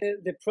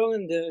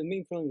problem, the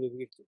main problem that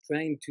we're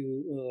trying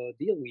to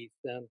deal with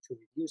to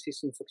reduce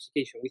is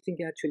intoxication. We think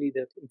actually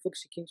that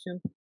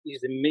intoxication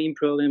is the main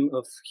problem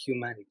of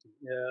humanity.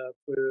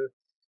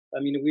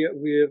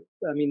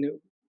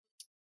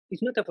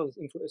 It's not about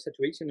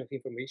saturation of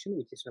information,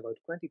 which is about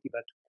quantity,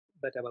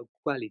 but about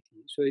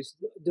quality. So it's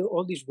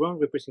all these wrong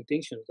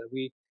representations that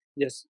we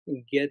just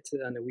get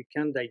and we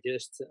can't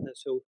digest.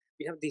 So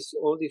we have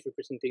all these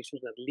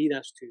representations that lead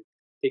us to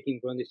taking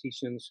wrong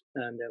decisions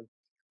and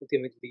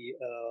ultimately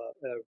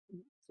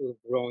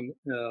wrong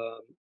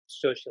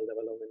social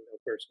development or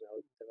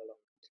personal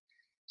development.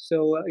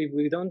 So if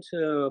we don't,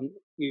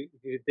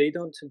 if they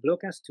don't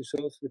block us to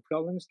solve the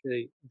problems,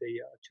 they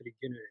actually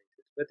generate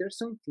it. But there's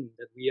something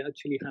that we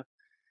actually have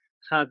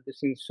had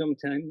since some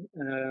time,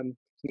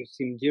 since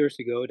some years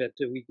ago, that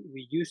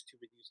we used to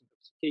reduce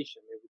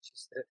intoxication, which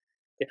is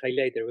the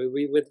highlighter.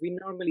 But we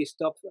normally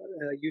stop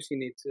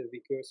using it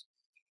because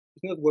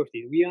it's not worth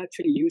it. We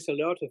actually use a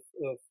lot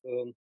of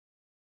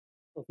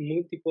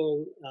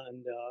multiple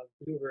and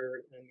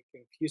blurred and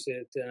confused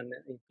and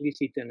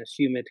implicit and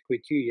assumed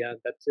criteria,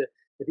 but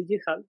the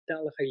digital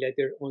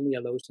highlighter only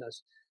allows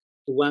us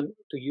to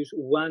use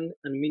one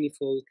and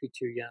meaningful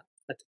criteria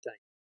at a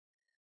time.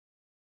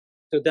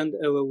 So then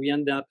we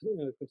end up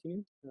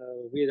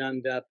we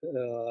end up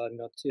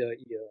not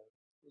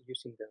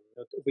using them,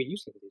 not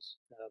reusing this.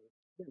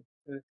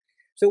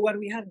 So what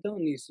we have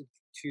done is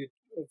to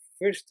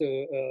first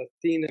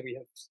thing that we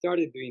have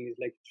started doing is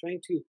like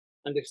trying to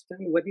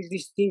understand what is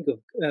this thing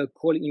of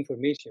quality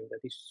information that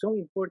is so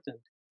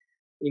important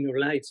in our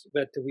lives,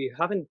 but we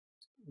haven't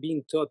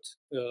been taught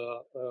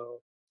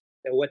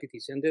what it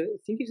is. And the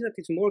thing is that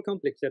it's more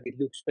complex than it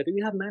looks, but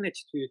we have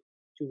managed to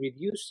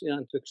reduce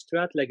and to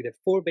extract like the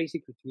 4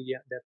 basic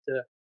criteria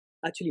that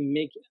actually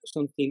make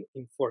something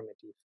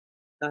informative.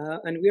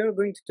 And we are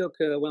going to talk,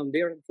 well,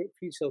 they are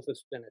pretty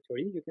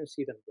self-explanatory. You can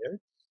see them there.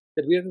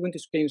 But we are going to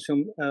explain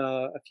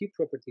a few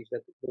properties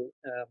that will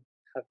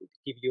have to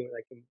give you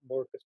like a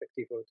more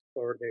perspective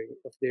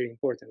of their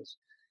importance.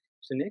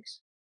 So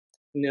next.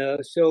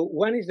 So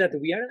one is that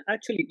we are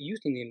actually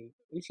using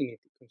it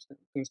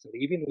constantly.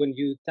 Even when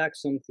you tag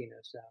something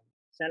as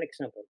an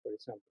example, for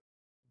example.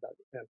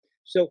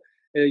 So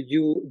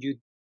you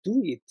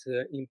do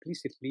it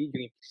implicitly.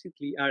 You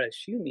implicitly are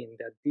assuming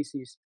that this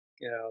is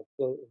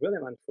well,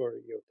 relevant for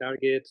your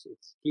targets.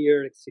 It's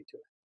here, etc.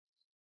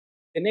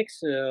 The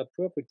next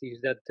property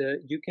is that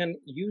you can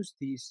use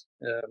these.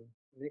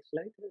 Next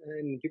slide,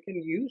 and you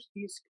can use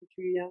these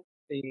criteria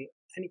in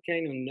any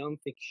kind of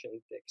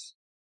non-fiction text.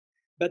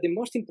 But the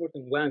most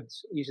important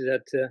ones is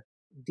that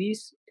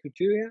these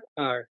criteria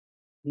are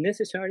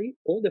necessary,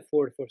 all the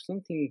four, for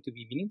something to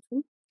be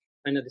meaningful,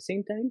 and at the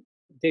same time,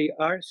 they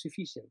are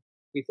sufficient.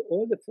 With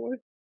all the four,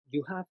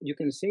 you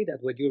can say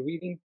that what you're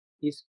reading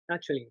is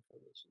actually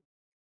information.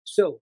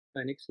 So,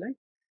 next slide.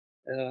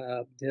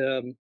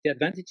 The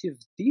advantage of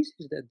this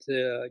is that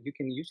you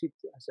can use it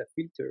as a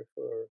filter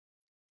for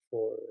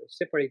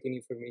separating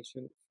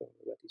information from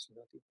what is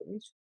not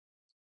information.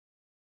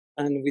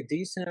 And with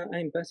this,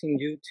 I'm passing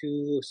you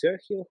to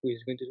Sergio, who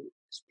is going to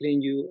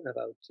explain you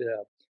about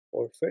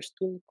our first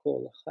tool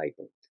called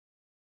HighPoint.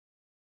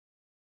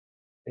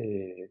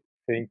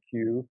 Thank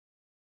you,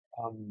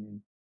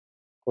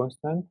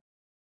 Constant.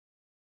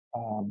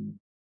 I'm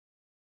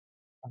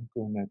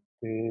gonna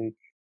take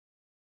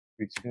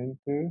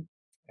presenter,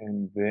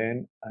 and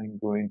then I'm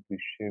going to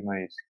share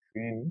my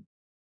screen.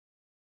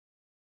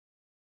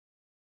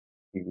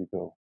 Here we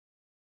go.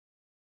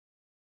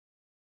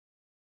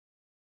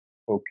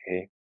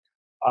 Okay.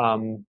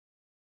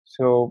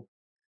 So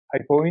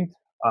HighPoint,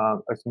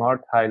 a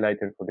smart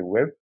highlighter for the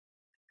web.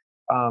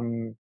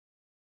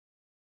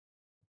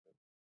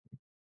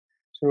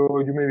 So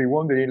you may be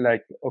wondering,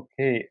 like,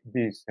 okay,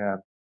 these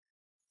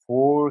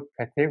 4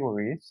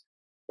 categories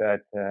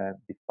that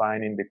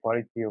defining the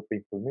quality of the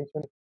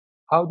information,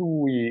 how do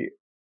we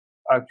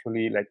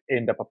actually like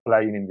end up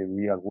applying in the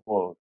real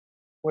world?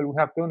 Well, we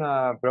have done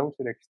a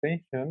browser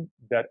extension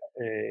that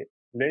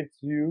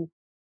lets you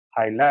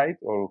highlight,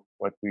 or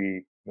what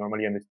we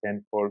normally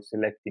understand for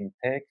selecting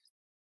text.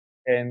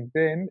 And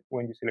then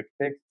when you select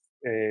text,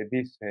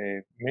 this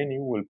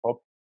menu will pop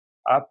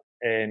up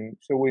and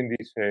showing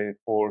these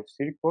 4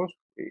 circles.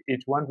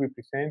 Each one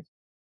represents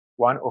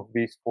one of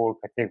these 4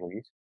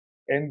 categories.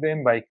 And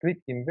then by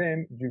clicking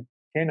them, you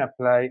can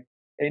apply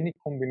any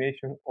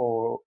combination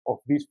of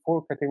these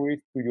 4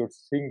 categories to your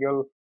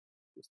single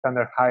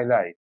standard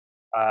highlight,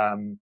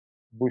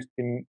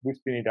 boosting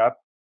it up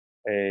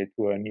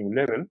to a new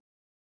level.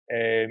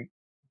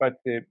 But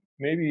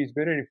maybe it's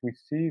better if we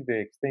see the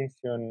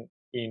extension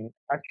in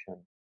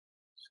action.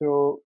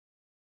 So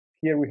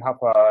here we have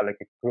like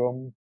a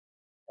Chrome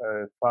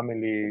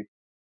family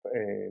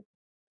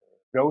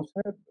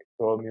browser,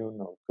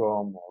 Chromium or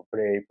Chrome or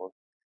Brave or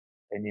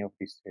any of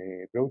these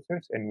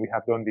browsers, and we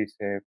have done this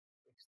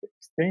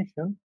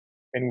extension.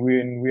 And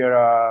when we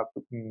are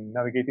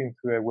navigating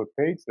through a web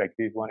page like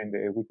this one in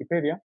the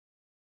Wikipedia,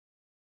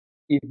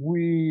 if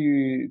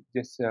we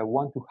just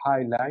want to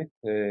highlight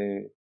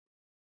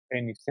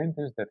any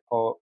sentence that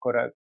caught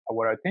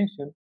our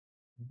attention,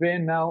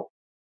 then now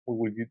we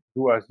will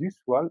do as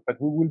usual, but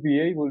we will be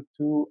able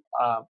to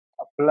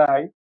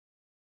apply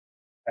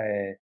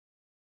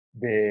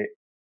the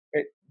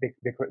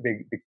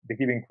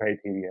given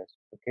criteria.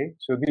 Okay,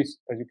 so this,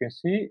 as you can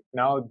see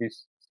now,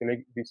 this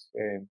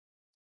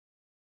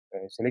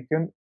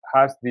selection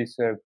has this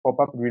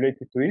pop-up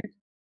related to it,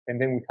 and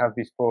then we have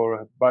these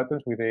 4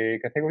 buttons with the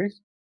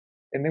categories,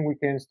 and then we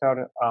can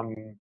start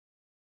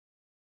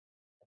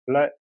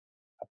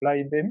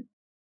applying them.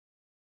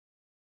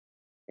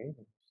 Okay,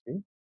 let's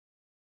see.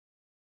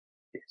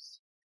 Yes,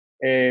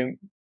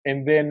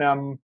 and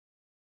then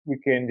we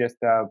can just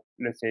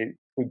let's say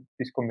put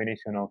this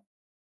combination of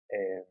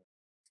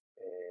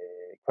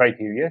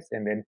criteria,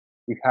 and then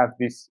we have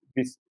this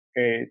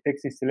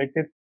text is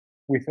selected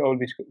with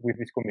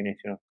this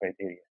combination of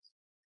criteria.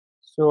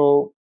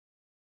 So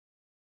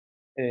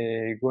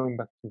going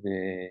back to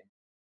the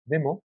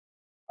demo,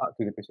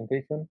 to the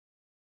presentation,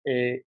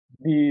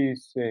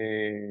 this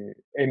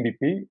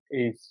MVP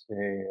is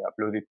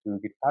uploaded to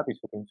GitHub. It's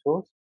open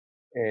source,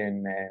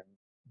 and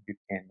you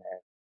can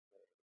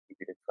give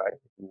it a try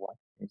if you want,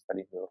 install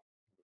it in your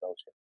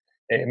browser.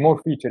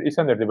 More features, it's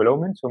under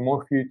development, so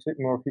more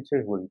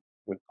features will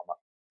come up.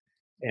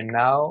 And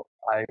now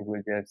I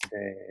will just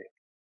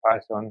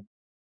pass on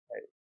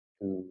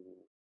to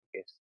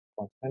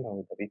Constant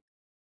or David.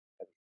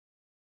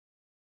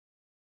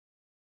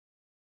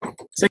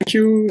 Thank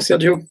you,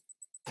 Sergio.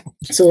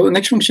 So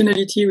next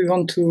functionality we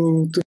want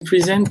to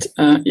present,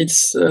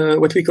 it's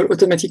what we call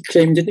automatic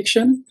claim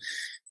detection.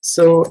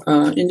 So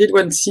indeed,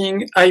 one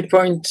thing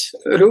HighPoint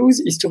allows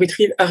is to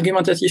retrieve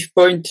argumentative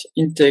point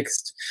in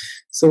text.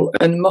 So,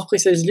 and more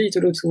precisely, it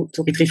allows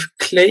to retrieve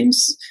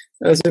claims.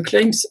 The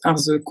claims are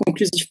the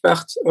conclusive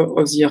part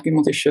of the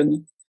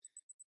argumentation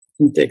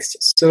in text.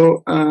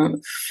 So,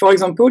 for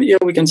example, here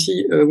we can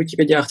see a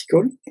Wikipedia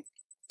article,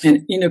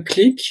 and in a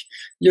click,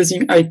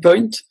 using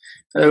HighPoint,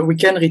 we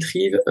can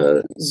retrieve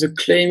the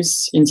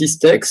claims in this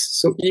text.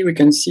 So here we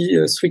can see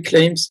 3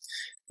 claims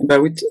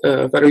about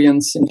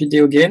variance in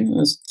video game,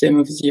 the theme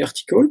of the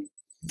article.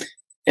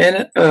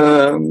 And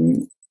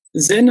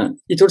Then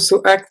it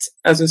also acts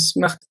as a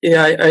smart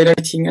AI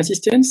highlighting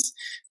assistant,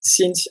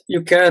 since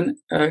you can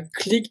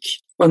click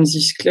on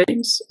these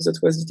claims that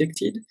was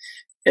detected,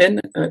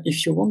 and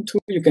if you want to,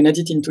 you can add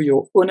it into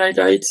your own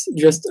highlights,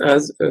 just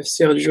as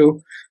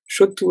Sergio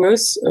showed to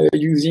us,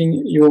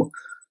 using your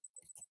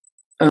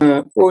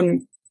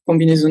own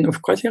combination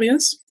of criteria.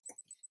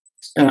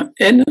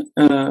 And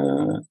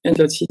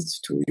that's it.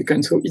 You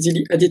can so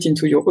easily add it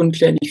into your own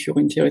claim if you're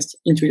interested,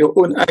 into your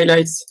own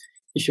highlights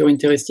if you're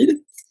interested.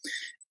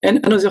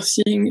 And another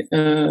thing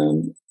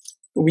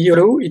we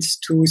allow is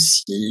to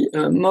see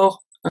more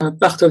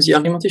part of the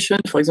argumentation.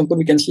 For example,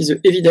 we can see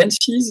the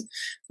evidences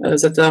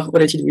that are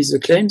related with the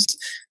claims.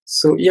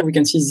 So here we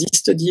can see these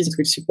studies that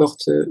will support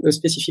a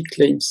specific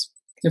claim.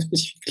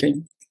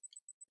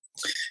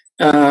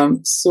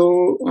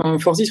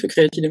 For this, we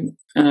created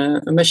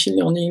a machine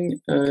learning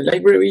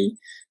library.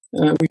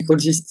 We call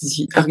this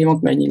the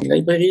argument mining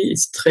library.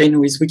 It's trained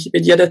with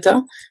Wikipedia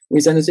data,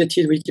 with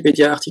annotated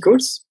Wikipedia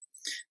articles.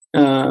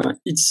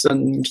 It's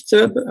on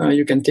GitHub.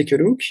 You can take a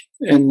look,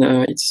 and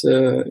it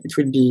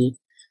will be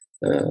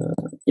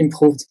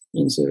improved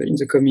in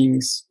the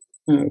coming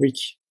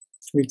weeks.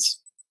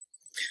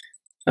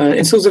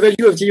 And so the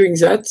value of doing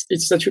that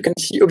is that you can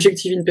see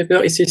objective in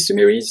paper essay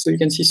summaries. So you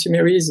can see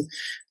summaries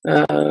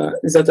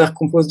that are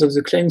composed of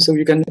the claims, so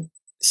you can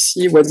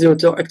see what the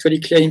author actually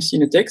claims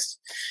in a text.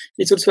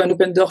 It's also an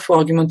open door for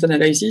argument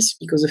analysis,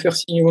 because the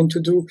first thing you want to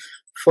do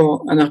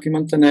for an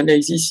argument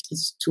analysis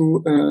is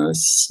to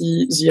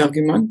see the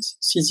argument,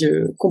 see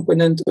the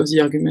component of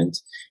the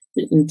argument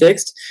in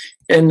text.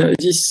 And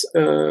this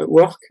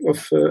work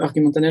of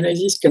argument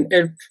analysis can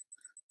help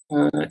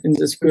in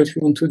the what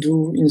we want to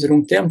do in the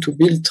long term to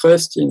build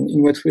trust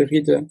in what we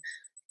read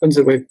on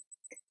the web.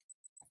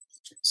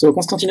 So,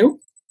 Constantino,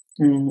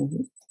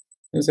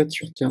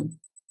 that's your turn.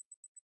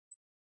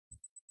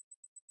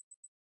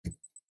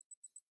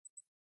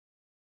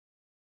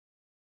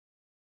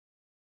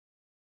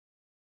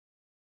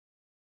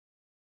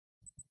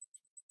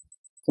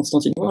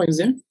 Constantino, are you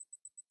there?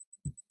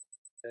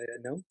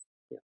 No.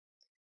 Yeah.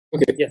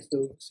 Okay. Yeah.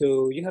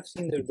 So you have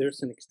seen that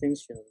there's an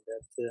extension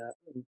that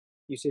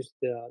uses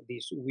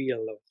this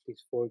wheel of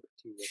these four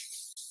criteria.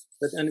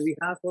 And we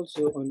have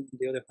also, on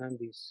the other hand,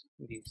 these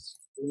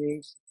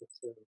links that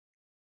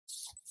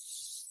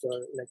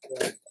are like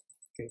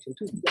extension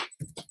too.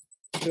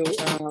 So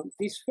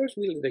this first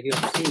wheel that you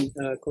have seen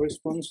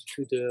corresponds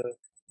to the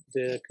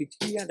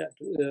criteria that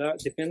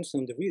depends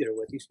on the reader.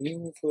 What is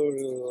new for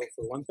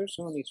one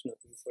person is not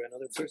new for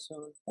another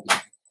person,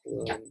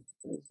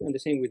 and the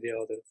same with the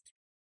other.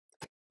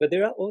 But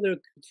there are other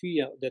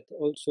criteria that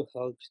also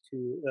help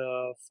to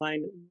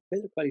find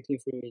better quality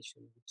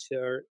information,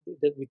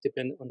 that will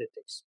depend on the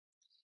text.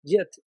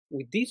 Yet,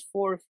 with these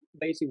four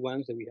basic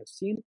ones that we have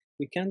seen,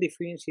 we can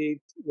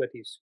differentiate what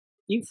is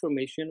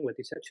information, what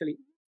is actually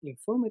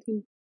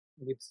informative,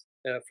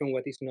 from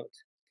what is not.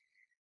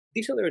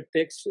 These other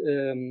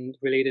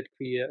text-related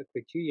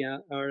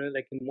criteria are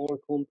like more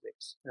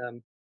complex,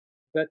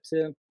 but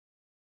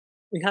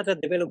we had to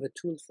develop a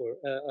tool for,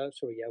 a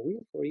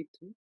wheel for it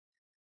too.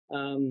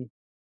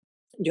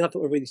 You have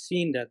already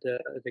seen that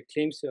the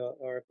claims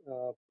are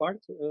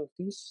part of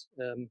this,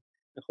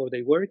 how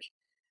they work,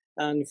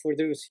 and for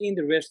those seeing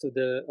the rest of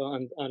the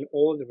and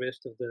all the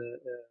rest of the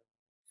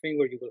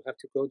framework, you will have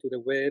to go to the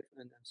web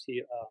and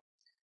see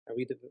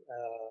read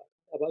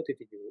about it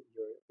if you're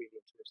really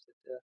interested.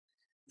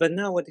 But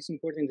now what is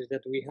important is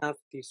that we have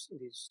these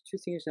two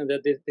things, and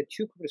that the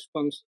two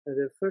corresponds,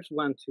 the first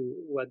one to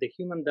what the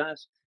human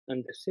does,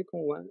 and the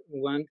second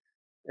one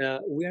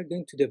we are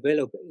going to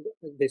develop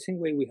the same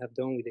way we have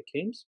done with the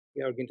claims.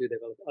 We are going to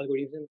develop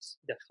algorithms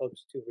that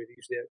helps to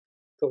reduce their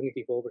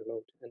cognitive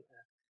overload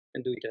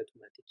and do it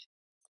automatic.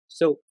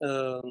 So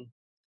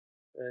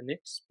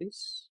next,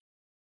 please.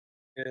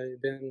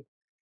 Then,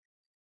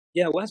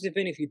 yeah, what's the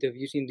benefit of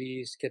using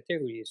these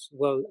categories?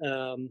 Well,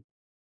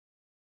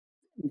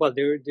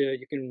 there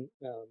you can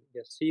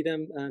just see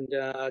them, and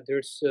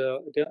there's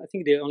I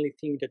think the only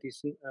thing that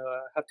is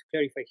have to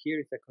clarify here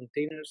is that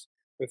containers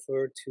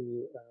refer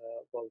to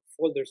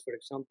folders, for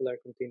example, are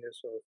containers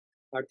of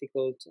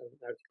articles, and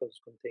articles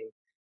contain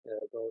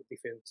about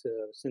different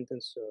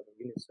sentences or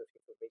units of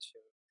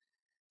information.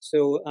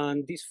 So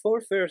these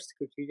four first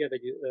criteria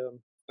that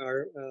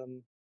are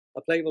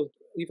applicable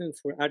even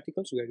for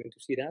articles. We are going to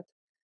see that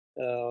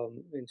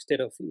instead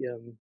of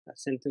a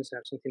sentence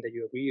or something that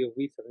you agree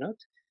with or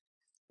not.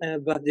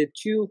 But the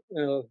two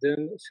of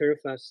them serve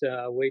as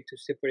a way to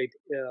separate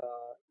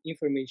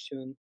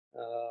information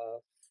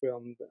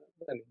from,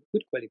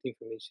 good quality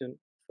information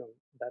from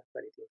bad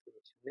quality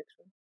information. Next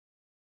one.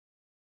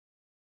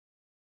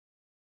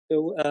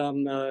 So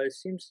it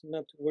seems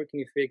not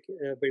working very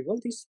well,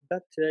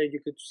 but you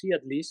could see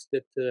at least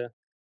that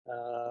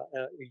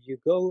you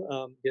go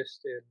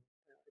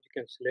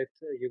you can select,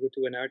 you go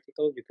to an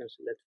article, you can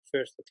select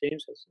first the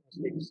claims as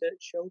they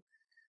show.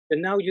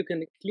 And now you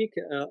can click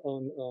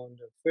on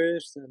the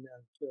first and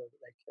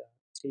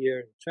clear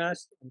and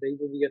trust, and they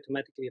will be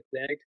automatically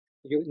applied.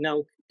 You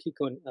now click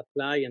on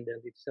apply, and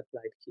then it's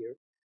applied here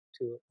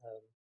to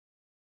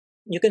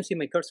you can see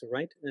my cursor,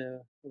 right?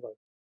 Well,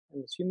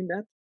 I'm assuming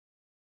that.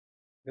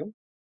 No.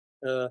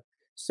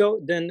 So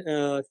then,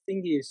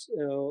 thing is,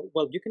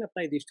 well, you can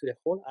apply this to the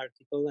whole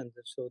article, and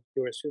so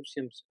your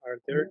assumptions are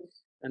there,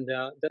 and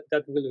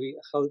that will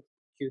help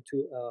you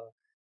to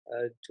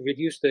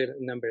reduce the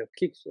number of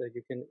clicks.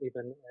 You can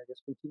even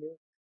just continue.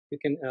 You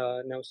can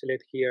now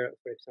select here,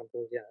 for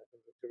example, yeah,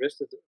 the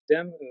rest of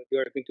them. You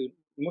are going to,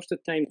 most of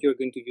the time, you're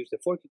going to use the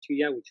 4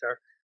 criteria, which are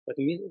what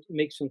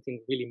makes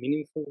something really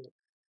meaningful.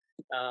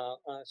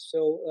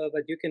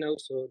 But you can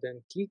also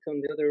then click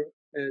on the other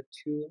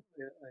two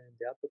in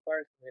the upper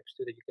part next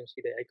to that. You can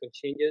see the icon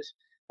changes,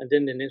 and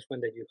then the next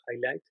one that you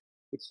highlight,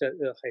 it's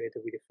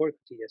highlighted with the 4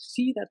 criteria.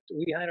 See that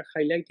we are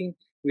highlighting.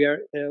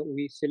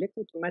 We select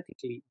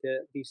automatically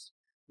this.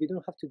 You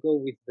don't have to go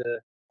with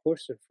the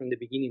cursor from the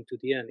beginning to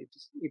the end.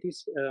 It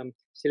is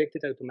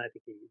selected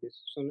automatically. This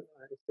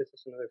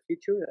is another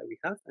feature that we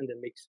have, and that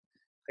makes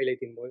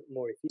highlighting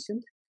more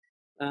efficient.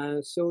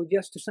 So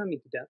just to sum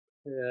it up.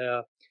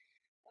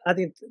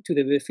 Adding to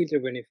the filter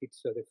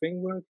benefits of the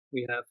framework,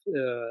 we have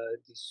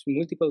this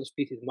multiple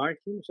species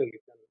marking, so you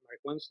can mark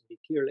once and be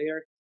clear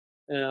layer.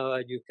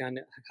 You can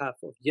have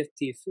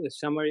objective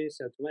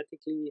summaries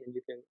automatically, and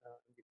you can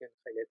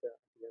highlight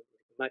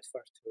much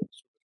faster.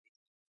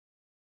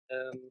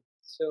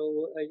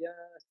 Yeah,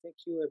 thank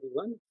you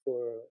everyone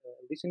for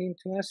listening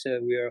to us.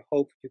 We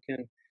hope you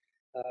can.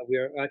 We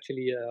are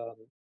actually.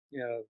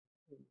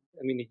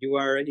 I mean, if you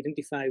are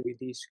identified with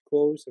these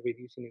goals of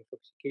reducing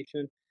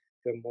intoxication,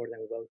 you're more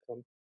than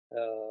welcome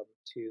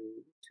to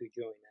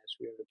join us.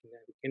 We are looking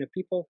at the kind of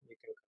people. You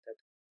can contact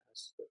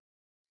us.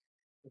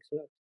 Thanks a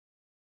lot.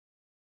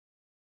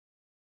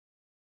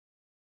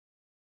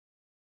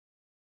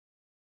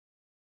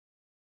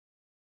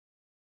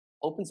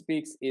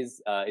 OpenSpeaks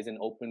is an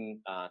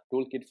open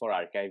toolkit for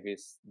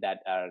archivists that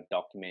are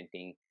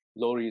documenting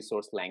low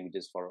resource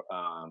languages for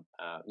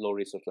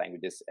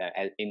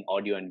in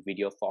audio and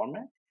video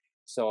format.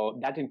 So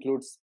that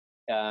includes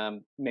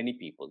many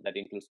people. That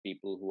includes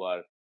people who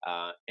are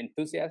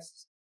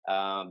enthusiasts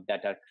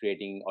that are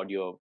creating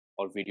audio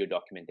or video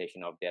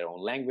documentation of their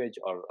own language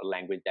or a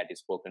language that is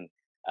spoken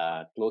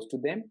close to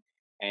them.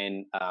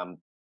 And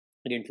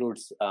it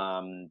includes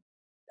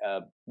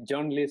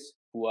journalists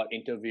who are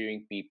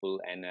interviewing people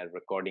and are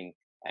recording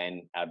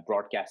and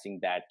broadcasting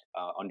that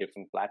on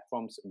different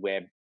platforms,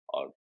 web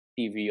or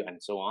TV and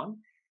so on.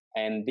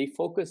 And the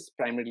focus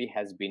primarily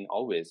has been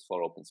always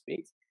for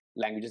OpenSpeaks,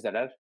 languages that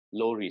are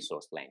low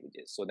resource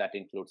languages. So that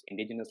includes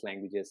indigenous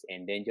languages,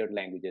 endangered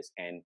languages,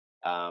 and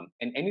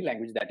any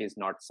language that is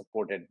not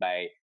supported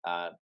by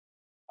a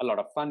lot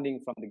of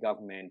funding from the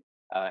government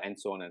and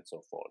so on and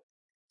so forth.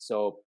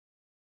 So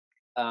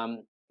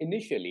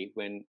initially,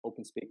 when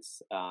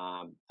OpenSpeaks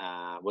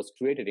was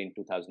created in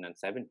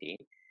 2017,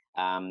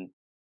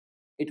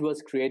 it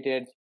was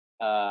created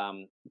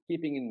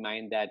keeping in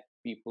mind that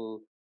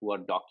people who are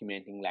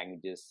documenting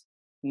languages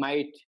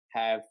might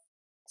have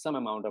some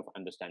amount of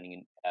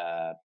understanding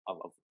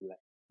of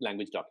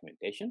language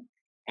documentation,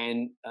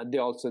 and they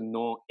also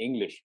know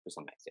English to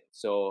some extent.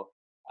 So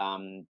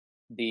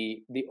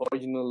the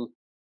original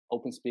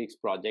OpenSpeaks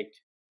project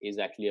is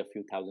actually a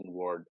few thousand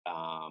word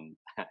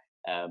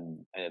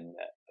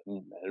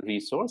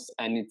resource,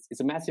 and it's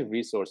a massive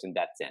resource in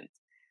that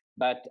sense.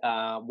 But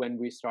when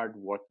we started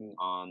working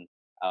on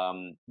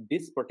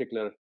this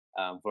particular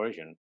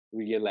version,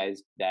 we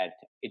realized that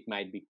it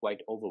might be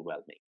quite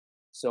overwhelming.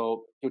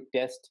 So to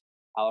test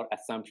our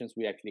assumptions,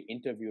 we actually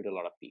interviewed a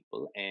lot of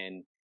people,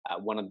 and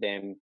one of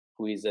them,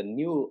 who is a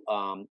new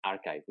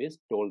archivist,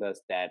 told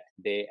us that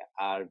they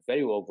are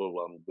very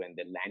overwhelmed when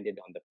they landed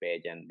on the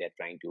page and they're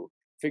trying to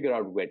figure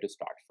out where to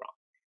start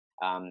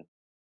from.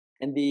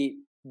 And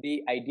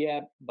the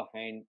idea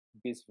behind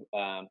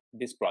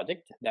this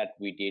project that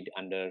we did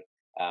under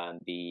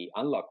the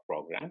UNLOCK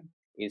program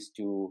is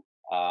to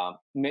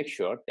make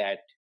sure that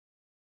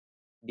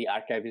the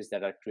archivists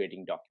that are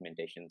creating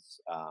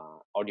documentations,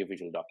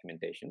 audiovisual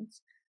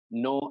documentations,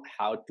 know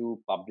how to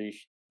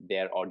publish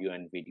their audio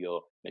and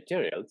video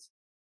materials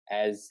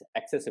as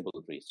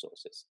accessible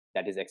resources,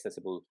 that is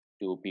accessible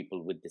to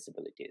people with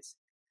disabilities,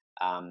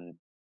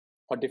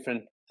 for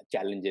different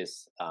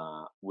challenges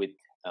with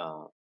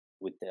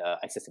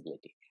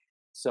accessibility.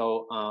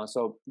 So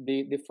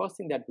the first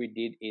thing that we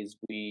did is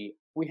we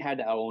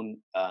had our own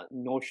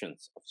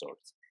notions of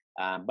sorts,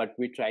 but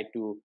we tried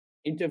to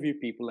interview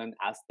people and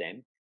ask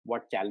them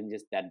what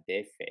challenges that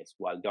they face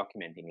while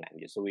documenting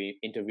languages. So we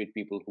interviewed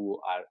people who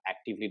are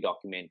actively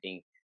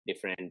documenting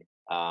different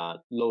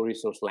low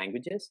resource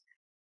languages.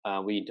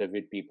 We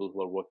interviewed people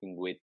who are working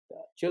with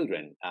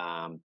children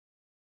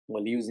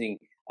while using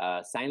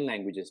sign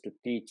languages to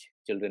teach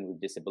children with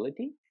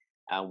disability.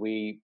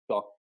 We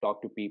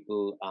talk to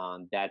people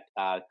that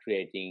are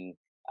creating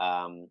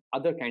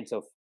other kinds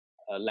of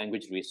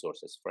language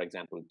resources, for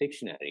example,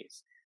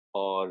 dictionaries,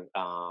 or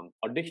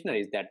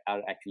dictionaries that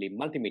are actually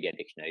multimedia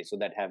dictionaries, so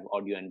that have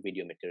audio and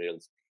video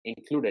materials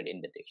included in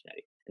the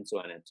dictionary, and so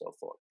on and so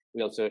forth.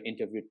 we also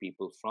interviewed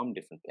people from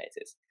different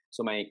places.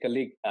 So my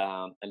colleague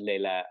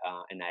Leila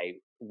and I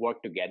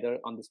worked together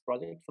on this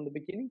project from the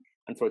beginning.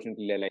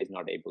 Unfortunately, Leila is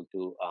not able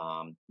to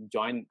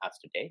join us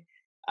today.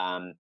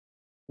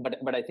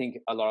 But I think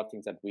a lot of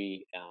things that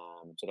we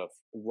sort of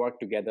work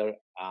together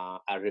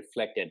are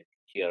reflected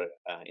here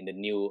in the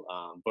new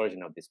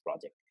version of this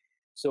project.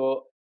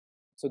 So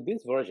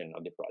this version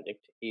of the project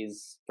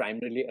is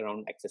primarily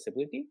around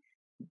accessibility.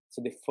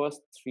 So the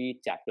first 3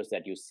 chapters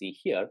that you see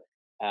here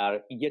are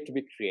yet to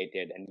be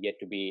created and yet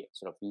to be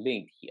sort of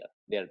linked here.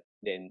 They're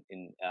then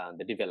in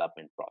the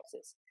development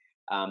process.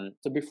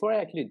 So before I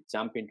actually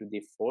jump into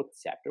the 4th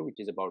chapter, which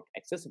is about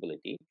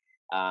accessibility,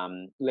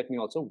 let me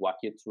also walk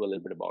you through a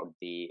little bit about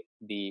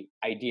the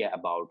idea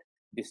about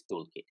this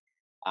toolkit.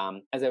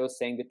 As I was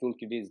saying, the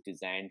toolkit is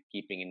designed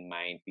keeping in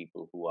mind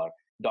people who are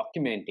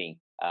documenting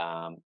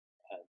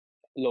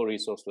low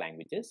resource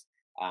languages.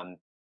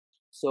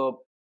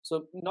 So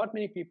not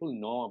many people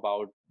know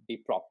about the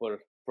proper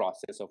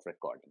process of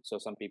recording. So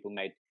some people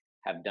might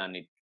have done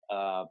it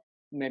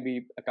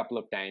maybe a couple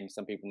of times.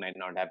 Some people might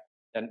not have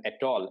done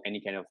at all any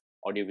kind of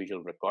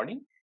audiovisual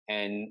recording.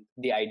 And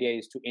the idea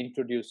is to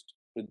introduce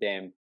to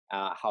them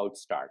how it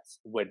starts.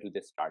 Where do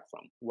they start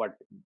from?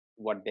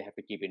 What they have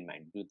to keep in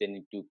mind? Do they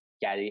need to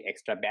carry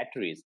extra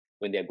batteries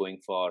when they're going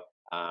for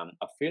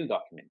a field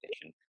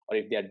documentation? Or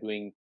if they're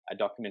doing a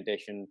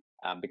documentation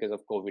because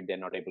of COVID, they're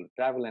not able to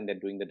travel and they're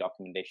doing the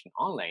documentation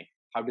online,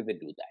 how do they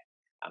do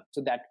that?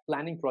 So that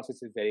planning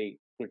process is very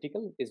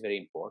critical, is very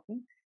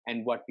important,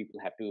 and what people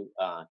have to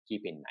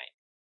keep in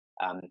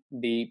mind.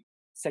 The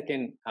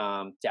second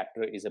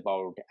chapter is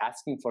about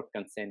asking for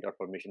consent or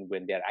permission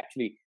when they're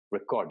actually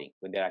recording,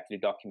 when they're actually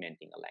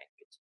documenting a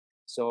language.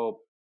 So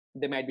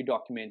they might be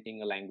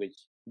documenting a language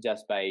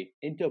just by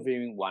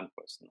interviewing one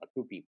person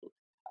or 2 people,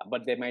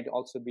 but they might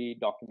also be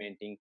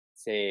documenting,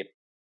 say,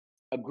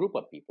 a group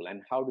of people.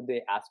 And how do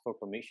they ask for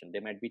permission?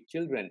 There might be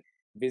children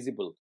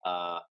visible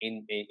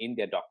in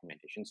their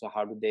documentation. So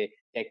how do they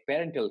take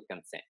parental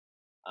consent?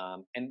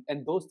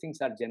 And those things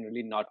are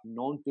generally not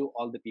known to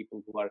all the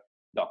people who are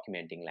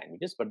documenting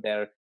languages, but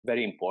they're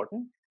very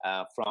important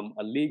from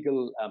a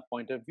legal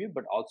point of view,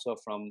 but also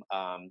from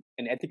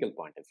an ethical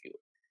point of view.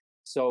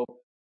 So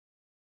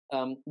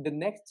the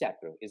next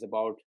chapter is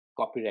about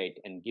copyright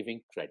and giving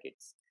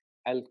credits.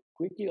 I'll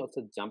quickly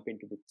also jump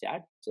into the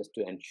chat just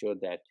to ensure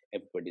that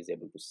everybody is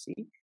able to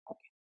see.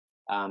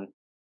 Okay.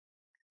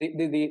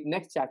 The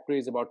next chapter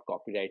is about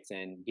copyrights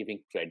and giving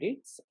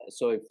credits.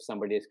 So if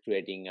somebody is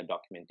creating a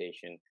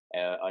documentation,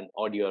 an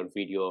audio or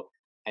video,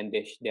 and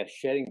they're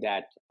sharing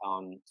that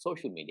on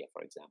social media,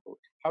 for example,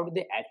 how do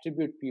they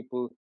attribute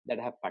people that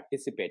have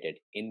participated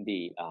in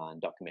the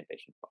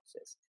documentation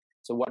process?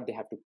 So what they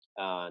have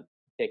to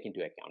take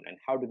into account, and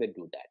how do they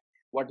do that?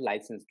 What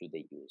license do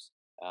they use?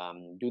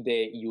 Do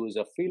they use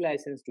a free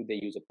license? Do they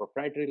use a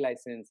proprietary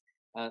license?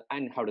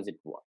 And how does it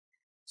work?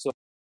 So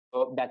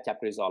that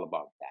chapter is all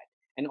about that.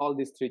 And all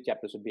these 3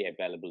 chapters will be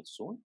available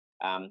soon.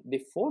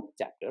 The 4th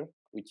chapter,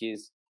 which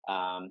is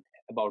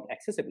about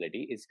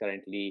accessibility, is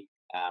currently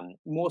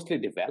mostly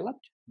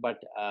developed, but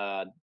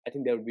I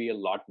think there will be a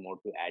lot more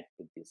to add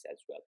to this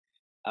as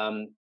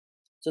well.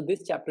 So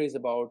this chapter is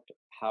about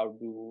how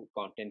do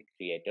content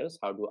creators,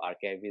 how do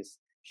archivists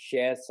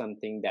share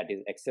something that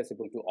is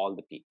accessible to all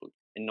the people,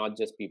 and not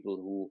just people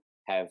who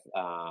have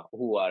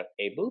who are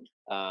able,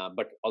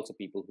 but also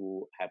people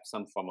who have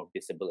some form of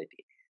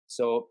disability.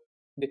 So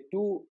the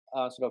 2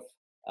 sort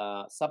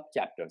of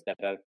sub-chapters that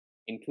are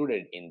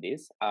included in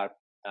this are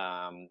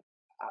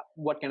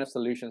what kind of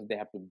solutions they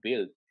have to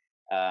build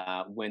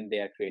when they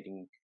are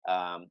creating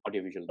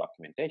audiovisual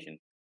documentation.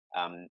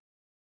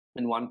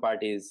 And one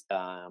part is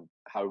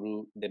how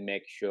do they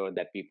make sure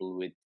that people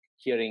with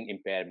hearing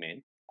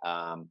impairment,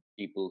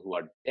 people who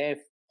are deaf,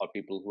 or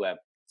people who have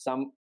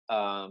some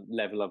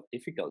level of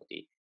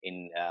difficulty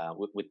in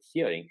with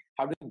hearing,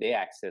 how do they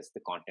access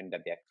the content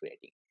that they are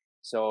creating?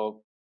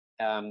 So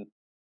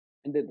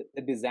and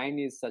the design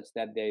is such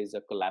that there is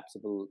a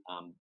collapsible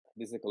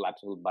this is a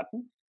collapsible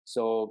button.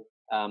 So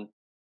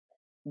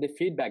the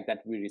feedback that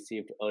we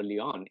received early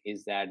on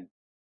is that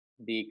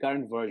the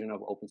current version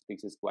of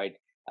OpenSpeaks is quite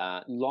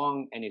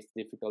long, and it's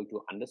difficult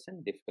to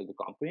understand, difficult to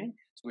comprehend.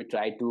 So we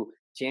try to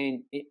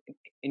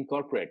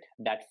incorporate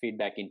that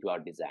feedback into our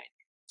design.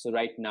 So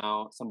right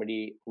now,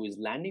 somebody who is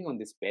landing on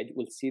this page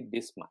will see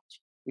this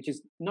much, which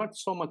is not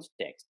so much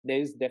text. There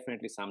is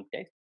definitely some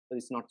text, but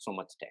it's not so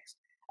much text.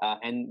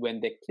 And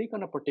when they click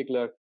on a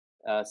particular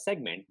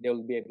segment, they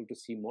will be able to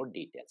see more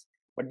details.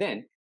 But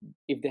then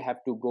if they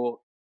have to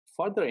go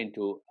further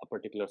into a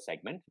particular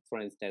segment, for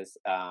instance,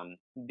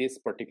 this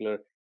particular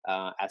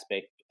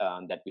aspect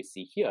that we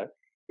see here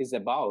is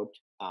about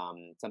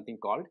something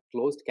called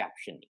closed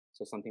captioning.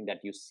 So something that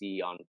you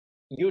see on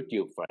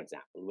YouTube, for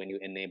example, when you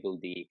enable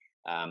the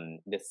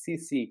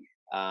CC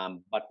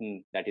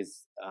button that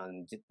is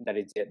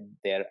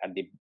there at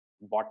the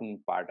bottom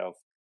part of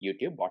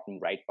YouTube, bottom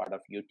right part of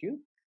YouTube.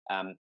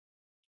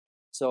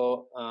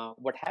 So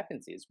what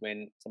happens is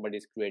when somebody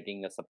is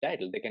creating a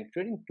subtitle, they can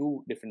create in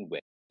 2 different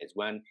ways.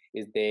 One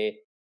is they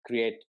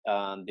create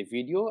the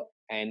video,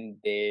 and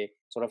they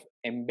sort of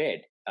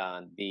embed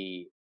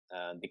the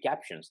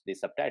captions, the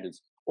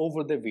subtitles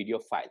over the video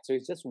file. So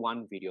it's just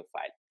one video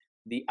file.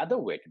 The other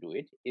way to do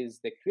it is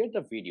they create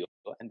a video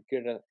and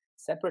create a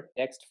separate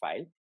text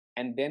file,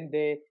 and then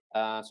they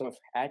sort of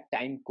add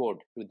time code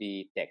to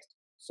the text.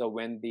 So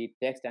when the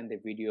text and the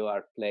video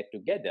are played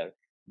together,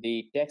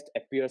 the text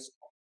appears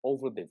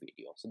over the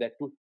video. So there are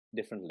two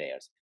different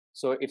layers.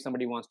 So if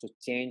somebody wants to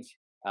change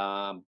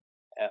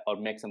or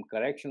make some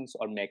corrections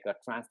or make a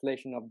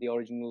translation of the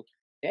original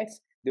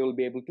text, they will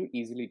be able to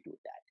easily do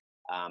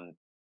that.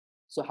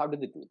 So how do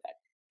they do that?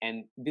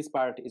 And this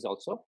part is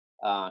also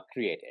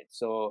created.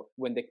 So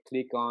when they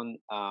click on,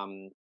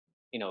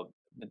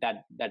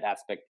 that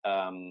aspect,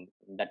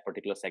 that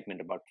particular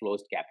segment about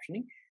closed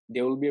captioning,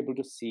 they will be able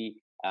to see,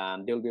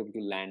 they will be able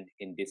to land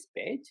in this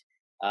page.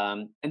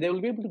 And they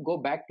will be able to go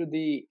back to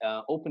the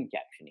open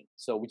captioning,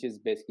 so which is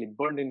basically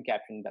burned-in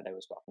captioning that I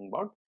was talking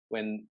about,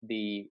 when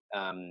the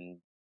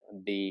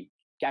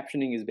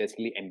captioning is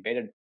basically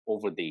embedded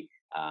over the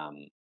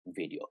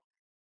video.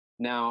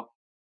 Now,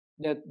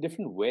 there are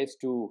different ways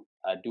to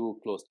do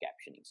closed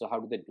captioning. So how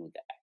do they do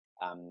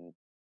that?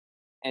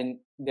 And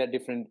there are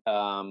different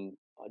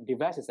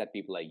devices that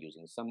people are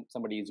using.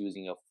 Somebody is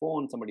using a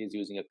phone, somebody is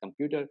using a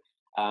computer.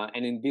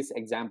 And in this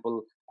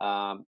example,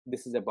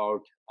 this is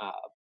about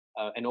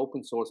an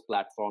open source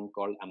platform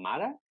called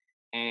Amara.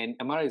 And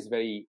Amara is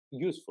very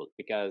useful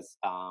because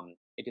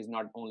it is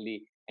not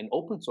only an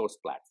open source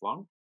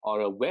platform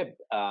or a web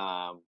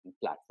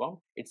platform,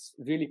 it's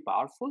really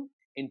powerful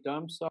in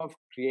terms of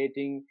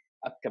creating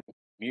a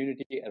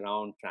community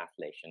around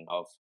translation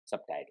of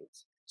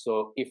subtitles.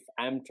 So if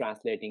I'm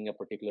translating a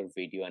particular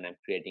video and I'm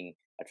creating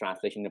a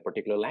translation in a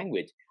particular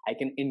language, I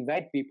can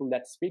invite people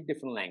that speak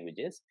different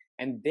languages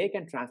and they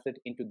can translate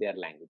into their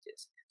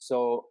languages.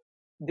 So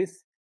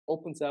this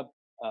opens up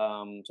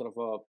sort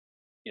of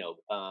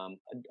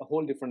a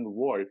whole different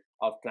world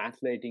of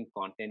translating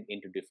content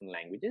into different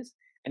languages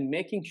and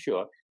making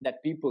sure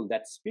that people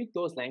that speak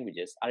those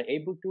languages are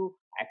able to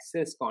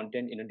access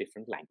content in a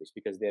different language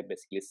because they're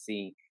basically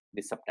seeing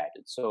the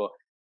subtitles. So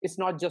it's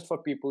not just for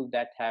people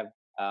that have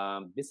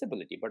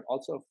disability, but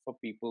also for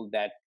people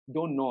that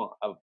don't know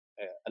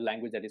a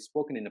language that is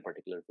spoken in a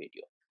particular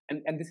video.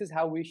 And this is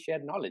how we share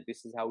knowledge.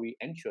 This is how we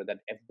ensure that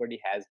everybody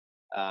has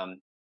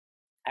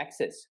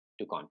access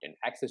to content,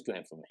 access to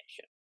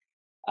information.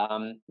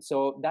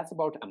 So that's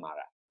about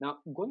Amara. Now,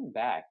 going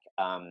back,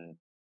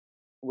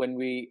 when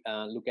we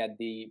look at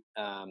the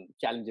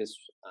challenges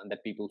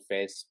that people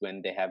face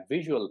when they have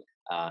visual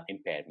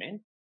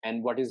impairment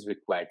and what is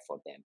required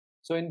for them.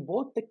 So in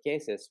both the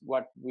cases,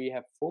 what we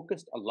have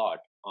focused a lot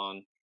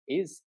on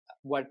is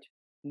what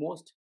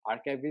most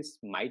archivists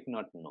might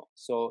not know.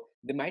 So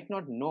they might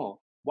not know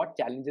what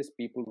challenges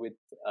people with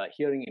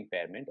hearing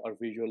impairment or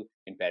visual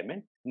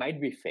impairment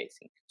might be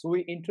facing. So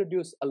we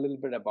introduce a little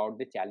bit about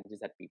the challenges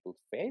that people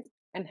face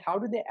and how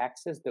do they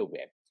access the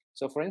web.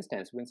 So for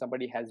instance, when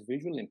somebody has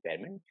visual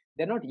impairment,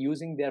 they're not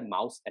using their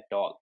mouse at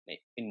all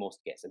in most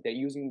cases. They're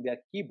using their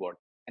keyboard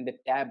and the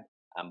tab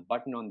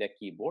button on their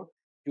keyboard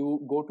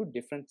to go to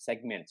different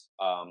segments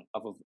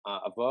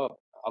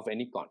of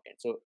any content.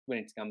 So when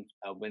it comes,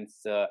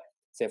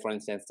 say for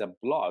instance, a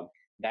blog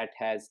that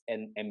has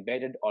an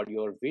embedded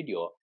audio or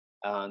video,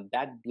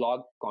 that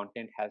blog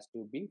content has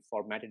to be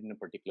formatted in a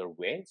particular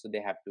way. So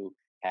they have to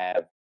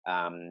have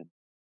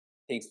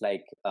things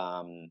like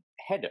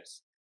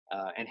headers.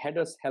 And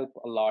headers help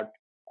a lot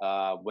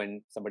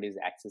when somebody is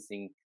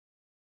accessing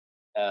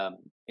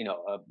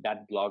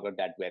that blog or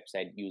that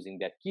website using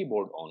their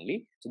keyboard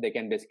only. So they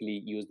can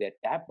basically use their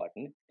tab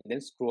button and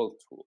then scroll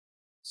through.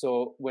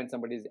 So when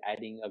somebody is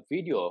adding a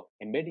video,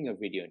 embedding a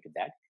video into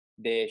that,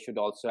 they should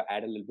also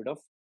add a little bit of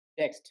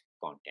text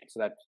content so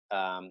that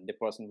the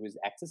person who is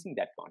accessing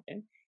that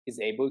content is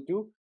able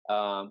to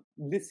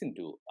listen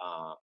to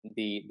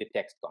the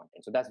text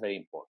content. So that's very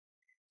important.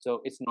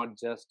 So it's not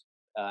just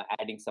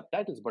adding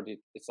subtitles, but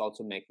it's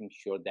also making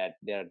sure that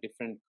there are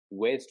different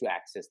ways to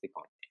access the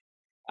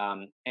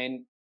content.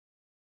 And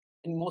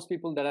most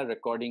people that are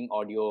recording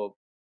audio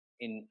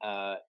in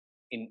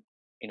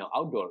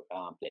outdoor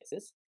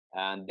places,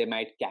 they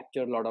might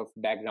capture a lot of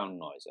background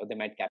noise, or they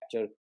might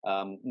capture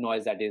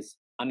noise that is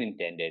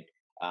unintended,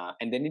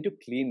 and they need to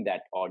clean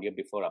that audio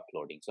before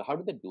uploading. So how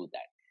do they do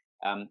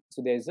that?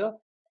 So there's a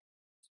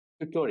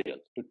tutorial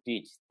to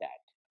teach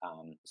that.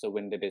 So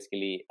when they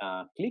basically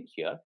click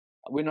here,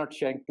 we're not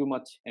sharing too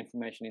much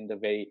information in the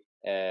very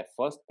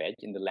first page,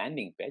 in the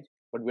landing page,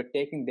 but we're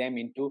taking them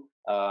into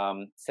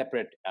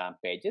separate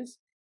pages.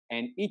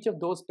 And each of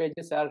those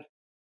pages are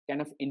kind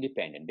of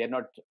independent. They're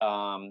not,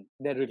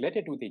 they're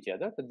related with each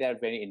other, but they're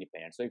very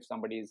independent. So if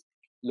somebody is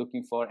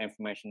looking for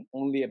information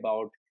only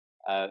about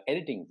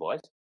editing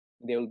voice,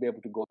 they will be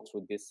able to go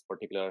through this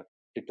particular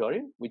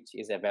tutorial, which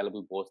is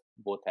available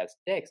both as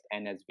text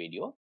and as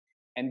video.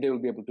 And they will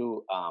be able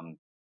to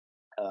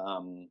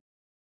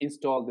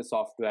install the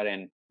software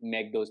and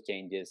make those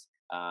changes.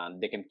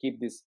 They can keep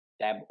this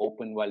tab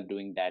open while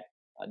doing that.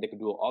 They could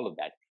do all of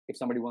that. if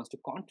somebody wants to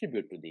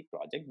contribute to the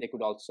project, they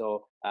could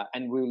also,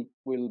 and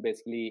we'll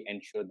basically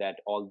ensure that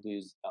all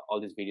these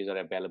videos are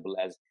available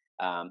as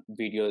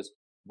videos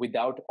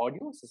without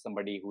audio. So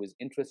somebody who is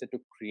interested to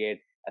create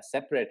a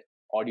separate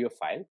audio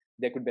file,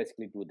 they could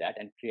basically do that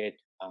and create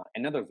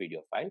another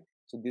video file.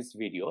 So this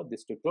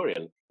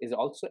tutorial is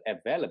also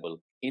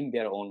available in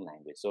their own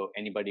language. So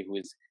anybody who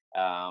is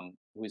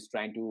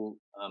trying to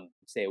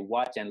say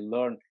watch and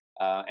learn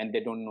and they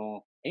don't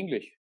know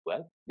English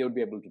well, they would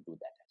be able to do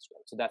that as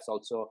well. So that's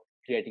also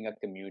creating a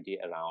community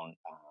around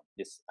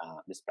this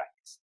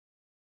practice.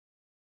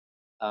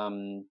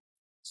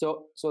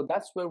 So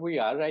that's where we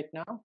are right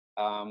now.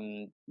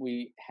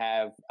 We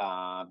have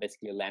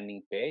basically a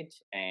landing page,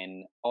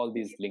 and all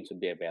these links will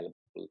be available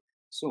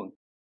soon.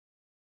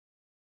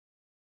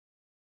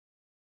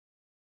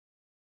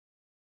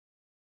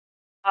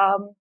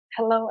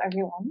 Hello,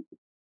 everyone.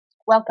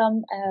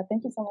 Welcome.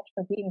 Thank you so much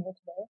for being here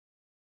today.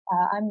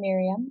 I'm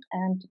Miriam,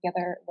 and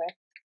together with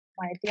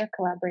my dear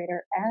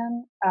collaborator,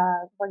 Anne,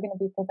 we're going to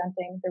be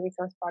presenting the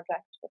resource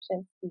project, which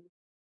is the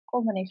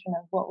culmination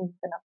of what we've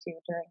been up to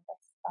during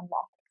this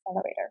UNLOCK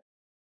Accelerator.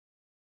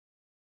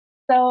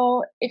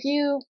 So if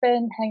you've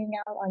been hanging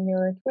out on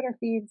your Twitter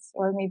feeds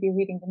or maybe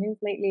reading the news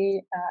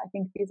lately, I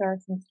think these are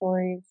some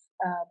stories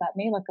that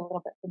may look a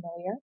little bit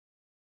familiar.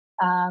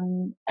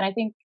 And I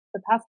think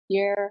the past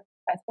year,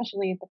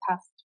 especially the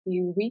past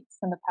few weeks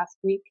and the past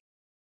week,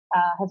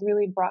 has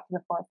really brought to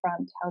the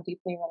forefront how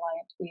deeply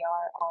reliant we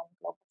are on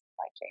global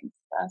supply chains,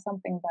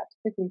 something that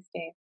typically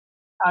stays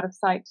out of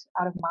sight,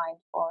 out of mind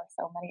for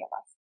so many of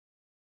us.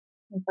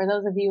 And for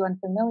those of you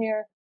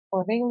unfamiliar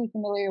or vaguely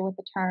familiar with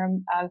the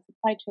term,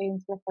 supply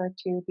chains refer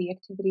to the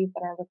activities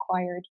that are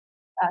required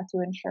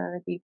to ensure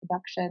the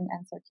production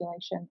and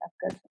circulation of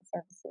goods and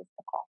services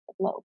across the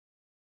globe.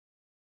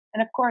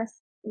 And of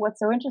course, what's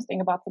so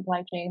interesting about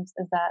supply chains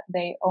is that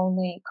they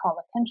only call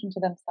attention to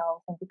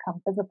themselves and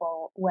become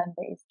visible when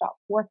they stop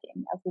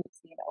working, as we've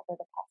seen over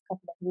the past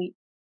couple of weeks.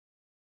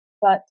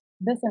 But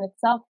this in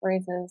itself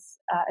raises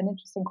an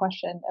interesting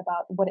question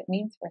about what it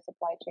means for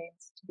supply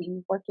chains to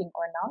be working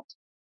or not,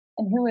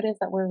 and who it is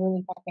that we're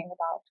really talking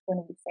about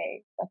when we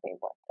say that they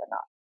work or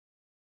not.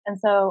 And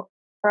so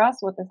for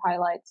us, what this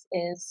highlights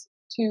is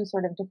two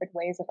sort of different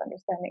ways of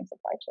understanding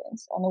supply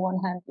chains. On the one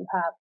hand, you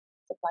have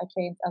supply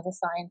chains as a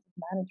science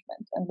of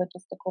management and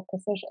logistical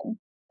precision,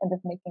 and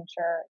of making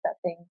sure that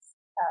things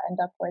end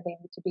up where they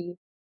need to be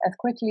as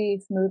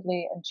quickly,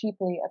 smoothly, and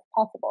cheaply as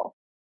possible.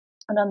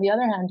 And on the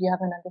other hand, you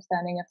have an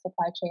understanding of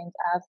supply chains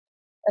as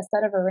a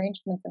set of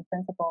arrangements and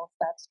principles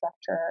that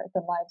structure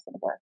the lives and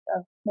work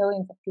of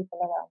millions of people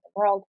around the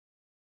world,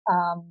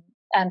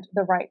 and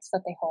the rights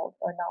that they hold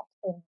or not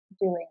in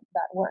doing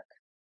that work.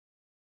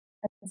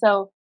 And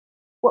so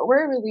what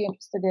we're really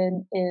interested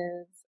in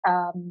is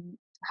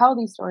how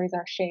these stories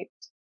are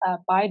shaped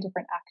by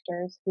different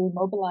actors who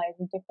mobilize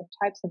different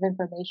types of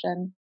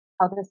information,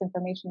 how this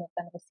information is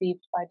then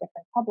received by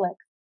different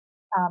publics,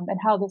 and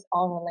how this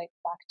all relates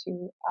back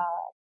to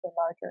the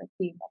larger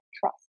theme of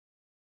trust.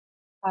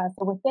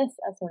 So with this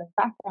as sort of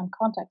background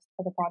context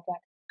for the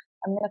project,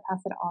 I'm going to pass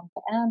it on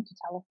to Anne to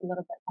tell us a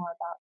little bit more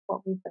about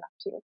what we've been up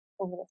to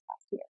over this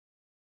past year.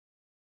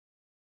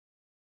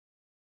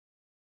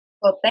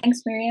 Well,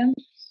 thanks, Miriam.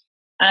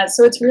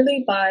 So it's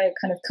really by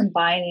kind of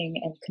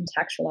combining and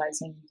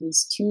contextualizing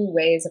these two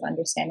ways of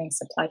understanding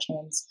supply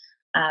chains,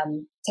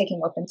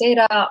 taking open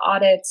data,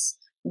 audits,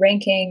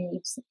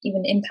 ranking,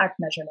 even impact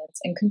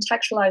measurements, and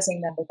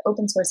contextualizing them with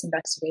open source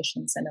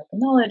investigations and open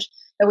knowledge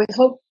that we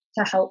hope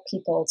to help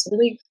people to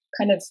really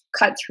kind of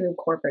cut through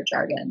corporate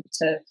jargon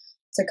to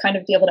kind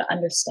of be able to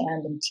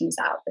understand and tease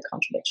out the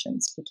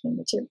contradictions between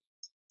the two.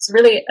 So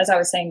really, as I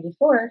was saying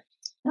before,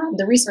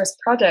 the resource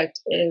project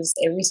is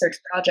a research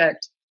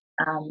project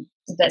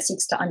that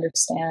seeks to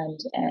understand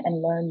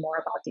and learn more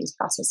about these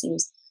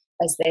processes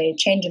as they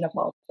change and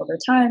evolve over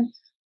time.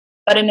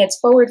 But in its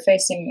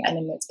forward-facing and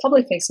in its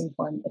public-facing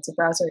form, it's a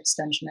browser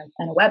extension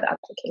and a web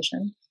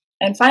application.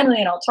 And finally,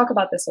 and I'll talk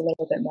about this a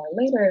little bit more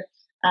later,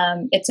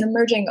 it's an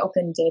emerging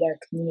open data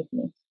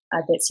community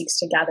that seeks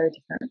to gather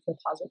different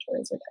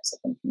repositories or types of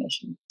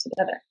information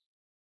together.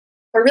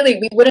 But really,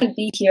 we wouldn't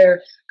be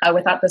here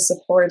without the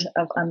support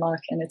of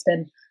UNLOCK, and it's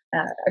been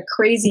a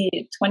crazy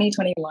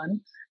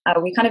 2021.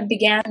 We kind of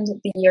began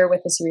the year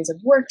with a series of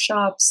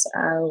workshops,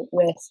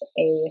 with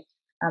a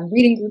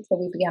reading group that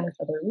we began with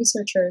other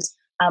researchers,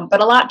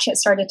 but a lot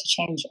started to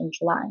change in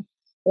July.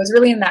 It was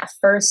really in that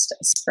first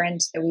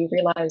sprint that we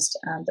realized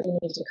that we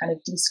needed to kind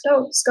of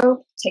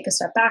de-scope, take a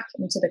step back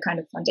into the kind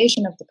of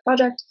foundation of the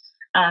project.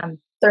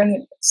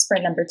 During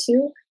sprint number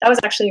 2, that was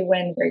actually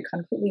when very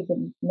concretely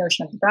the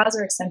notion of the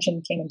browser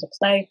extension came into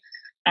play.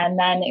 And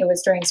then it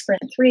was during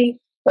sprint 3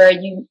 where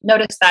you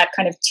noticed that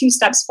kind of 2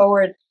 steps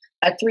forward,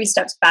 3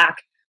 steps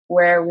back,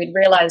 where we'd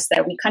realized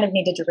that we kind of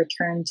needed to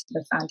return to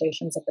the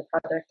foundations of the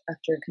project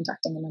after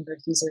conducting a number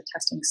of user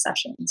testing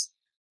sessions.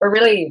 But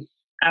really,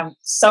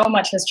 so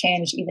much has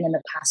changed even in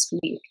the past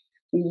week.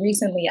 We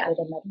recently added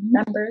another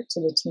member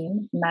to the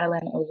team,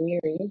 Madeline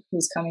O'Leary,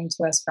 who's coming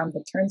to us from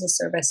the Terms of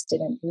Service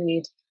Didn't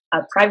Read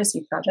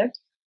privacy project,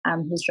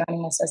 who's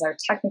joining us as our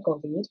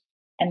technical lead.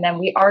 And then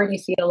we already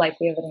feel like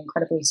we have an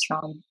incredibly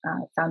strong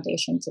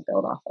foundation to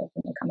build off of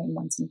in the coming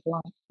months and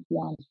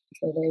beyond, which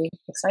we're very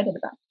excited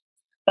about.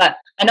 But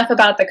enough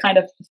about the kind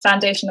of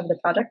foundation of the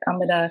project. I'm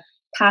going to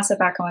pass it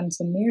back on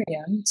to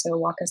Miriam to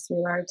walk us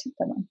through our tip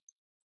demo.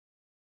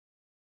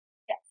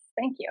 Yes,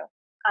 thank you.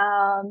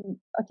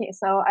 Okay,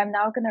 so I'm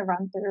now going to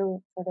run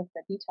through sort of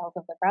the details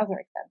of the browser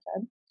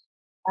extension.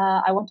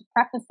 I want to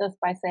preface this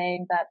by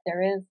saying that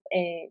there is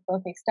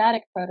both a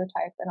static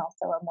prototype and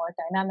also a more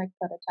dynamic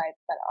prototype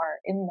that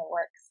are in the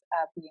works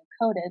being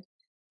coded.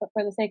 But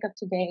for the sake of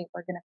today,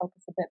 we're going to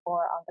focus a bit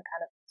more on the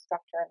kind of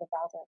structure of the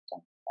browser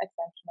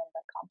extension and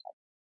the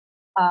context.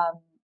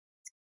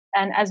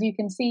 And as you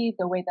can see,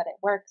 the way that it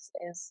works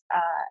is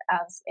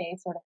as a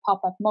sort of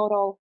pop-up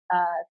modal,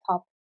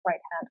 top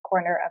right-hand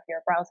corner of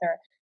your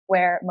browser,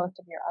 where most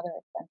of your other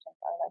extensions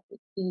are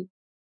likely to be.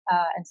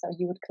 And so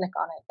you would click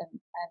on it and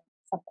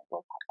something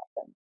will pop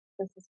up, and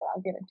this is what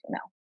I'll get into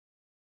now.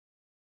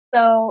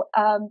 So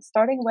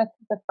starting with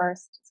the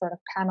first sort of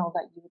panel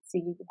that you would see,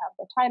 you have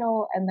the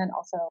title and then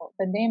also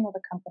the name of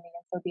the company.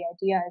 And so the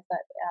idea is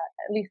that,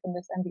 at least in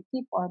this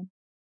MVP form,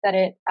 that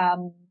it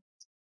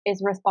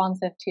is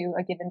responsive to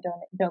a given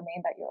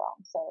domain that you're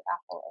on, so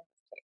Apple in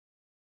this case.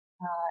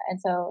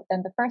 And so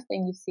then the first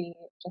thing you see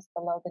just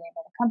below the name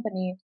of the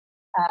company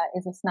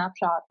is a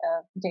snapshot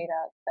of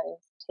data that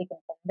is taken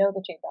from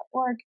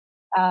knowthechain.org,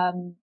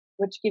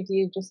 which gives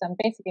you just some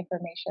basic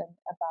information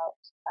about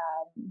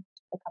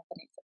the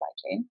company's supply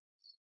chain.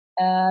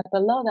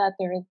 Below that,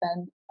 there is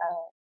then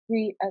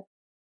a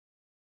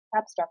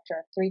tab structure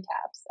of 3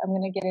 tabs. I'm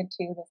going to get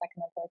into the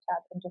second and third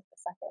tab in just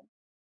a second.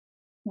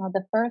 Now,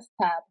 the first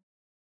tab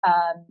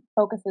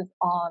focuses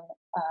on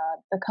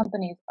the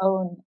company's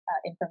own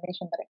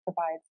information that it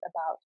provides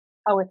about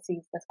how it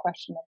sees this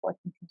question of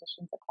working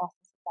conditions across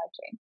the supply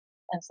chain.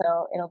 And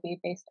so it'll be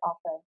based off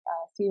of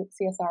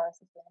CSR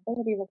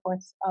sustainability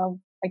reports of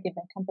a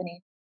given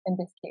company, in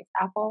this case,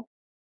 Apple.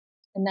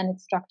 And then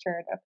it's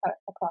structured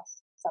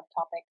across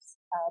subtopics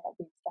that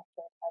we've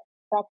structured as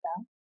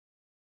drop-down.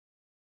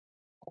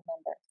 And then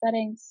there are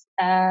settings.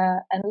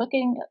 And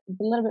looking a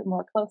little bit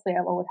more closely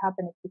at what would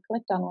happen if you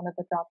clicked on one of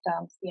the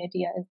drop-downs, the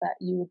idea is that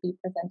you would be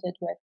presented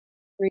with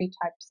 3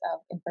 types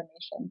of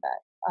information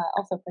that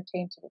also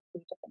pertain to the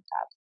 3 different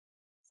tabs.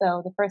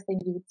 So the first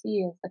thing you would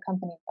see is the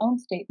company's own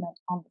statement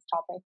on this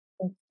topic,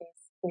 in this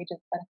case,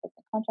 wages, benefits,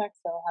 and contracts.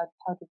 So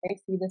how do they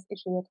see this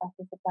issue across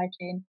the supply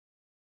chain?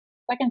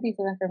 Second piece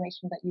of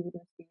information that you would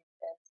receive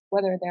is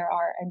whether there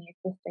are any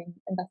existing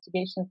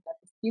investigations that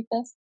dispute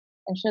this,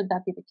 and should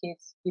that be the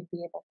case, you'd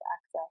be able to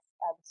access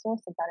the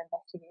source of that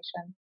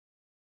investigation.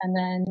 And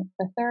then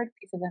the third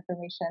piece of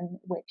information,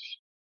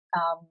 which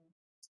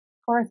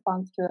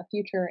corresponds to a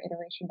future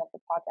iteration of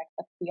the project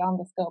that's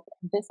beyond the scope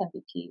of this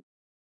MVP.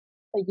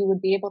 So you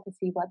would be able to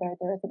see whether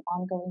there is an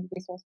ongoing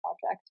resource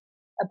project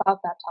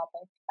about that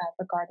topic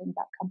regarding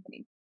that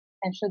company.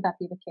 And should that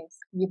be the case,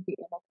 you'd be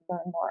able to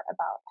learn more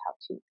about how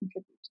to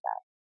contribute to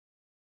that.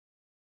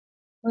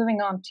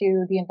 Moving on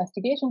to the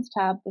investigations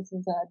tab, this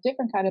is a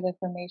different kind of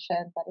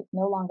information that is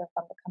no longer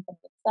from the company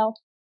itself.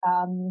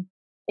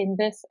 In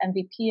this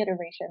MVP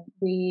iteration,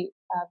 we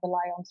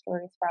rely on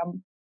stories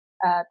from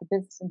the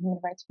Business and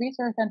Human Rights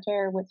Research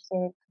Center, which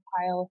sort of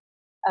compile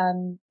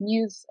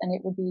news, and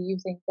it would be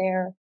using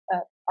their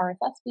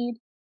RSS feed,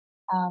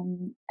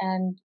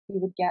 and you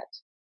would get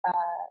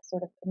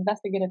sort of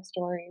investigative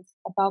stories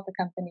about the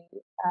company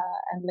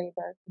and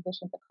labor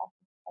conditions across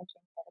the supply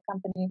chain for the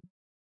company,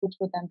 which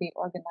would then be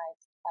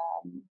organized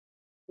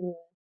through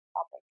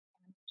topic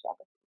and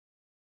geography.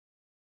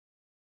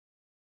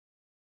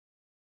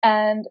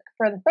 And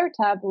for the third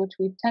tab, which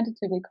we've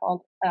tentatively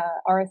called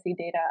RSC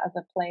data as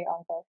a play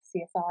on both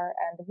CSR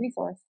and the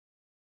resource,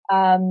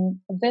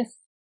 this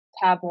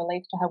tab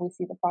relates to how we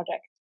see the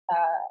project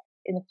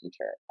in the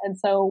future. And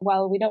so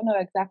while we don't know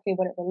exactly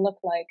what it will look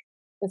like,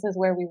 this is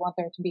where we want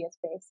there to be a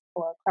space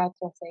for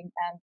crowdsourcing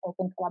and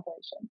open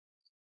collaboration.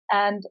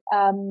 And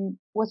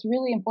what's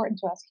really important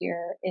to us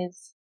here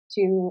is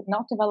to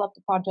not develop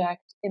the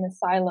project in a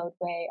siloed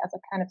way as a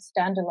kind of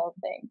standalone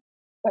thing,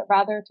 but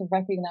rather to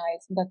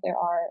recognize that there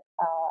are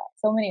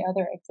so many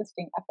other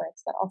existing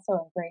efforts that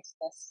also embrace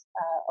this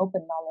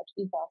open knowledge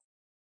ethos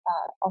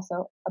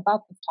also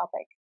about this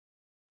topic.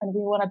 And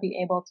we want to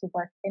be able to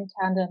work in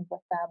tandem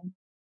with them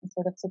and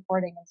sort of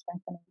supporting and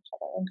strengthening each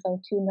other. And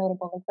so 2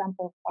 notable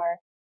examples are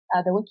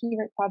the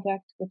Wikimedia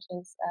project, which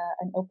is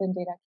an open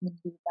data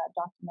community that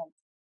documents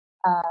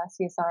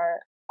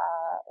CSR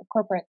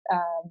corporate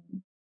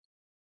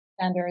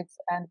standards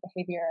and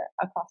behavior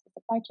across the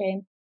supply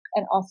chain,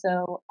 and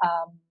also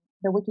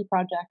the Wiki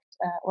project,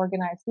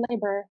 Organized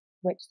Labor,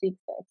 which seeks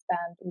to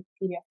expand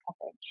Wikipedia's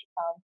coverage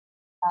of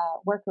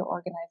worker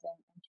organizing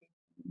and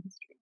changing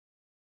history.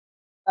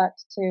 But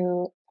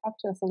to talk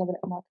to us a little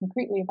bit more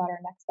concretely about our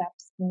next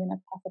steps, I'm going to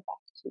pass it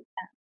back to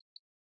Anne.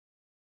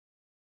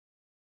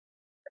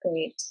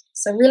 Great.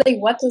 So really,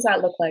 what does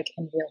that look like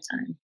in real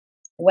time?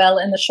 Well,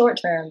 in the short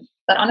term,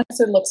 that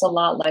honestly looks a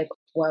lot like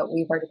what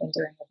we've already been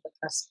doing over the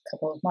past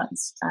couple of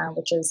months,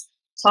 which is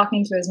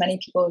talking to as many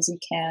people as you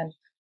can,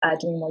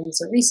 doing more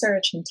user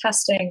research and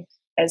testing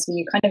as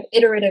we kind of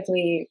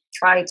iteratively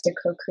try to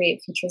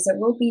co-create features that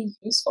will be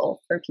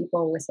useful for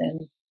people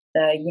within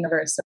the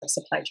universe of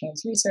supply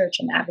chains research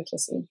and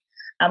advocacy.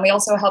 We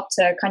also help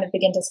to kind of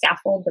begin to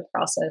scaffold the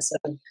process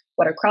of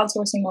what a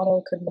crowdsourcing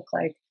model could look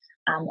like,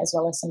 as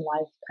well as some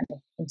live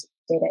kind of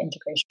data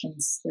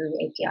integrations through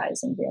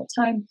APIs in real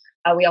time.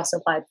 We also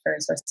applied for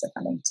sources of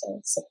funding to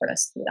support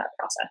us through that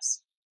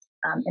process.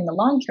 In the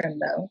long term,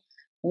 though,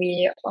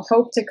 we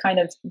hope to kind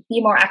of be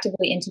more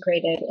actively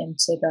integrated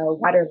into the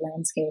wider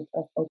landscape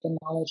of open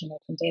knowledge and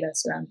open data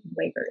surrounding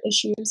labor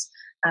issues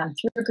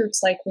through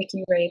groups like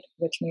WikiRate,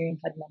 which Miriam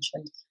had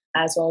mentioned,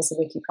 as well as the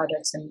Wiki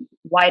projects and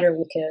wider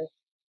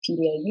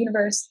Wikipedia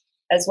universe,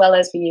 as well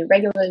as be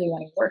regularly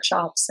running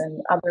workshops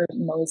and other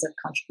modes of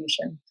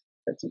contribution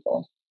for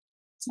people,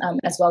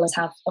 as well as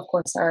have, of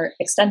course, our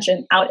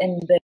extension out in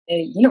the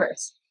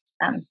universe.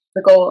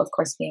 The goal, of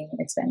course, being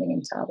expanding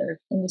into other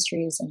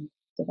industries and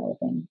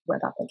developing web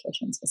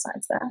applications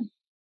besides that.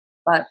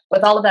 But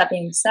with all of that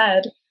being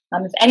said,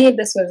 if any of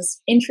this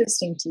was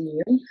interesting to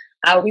you,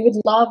 we would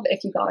love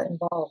if you got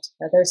involved.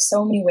 There's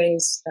so many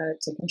ways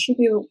to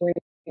contribute. We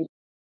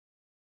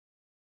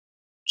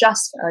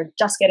are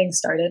just getting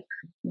started.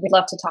 We'd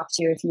love to talk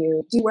to you if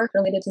you do work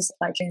related to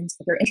supply chains,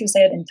 if you're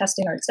interested in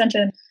testing our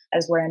extension,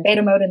 as we're in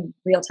beta mode and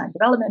real-time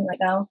development right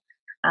now.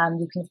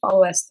 You can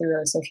follow us through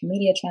our social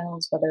media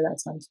channels, whether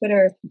that's on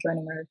Twitter,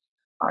 joining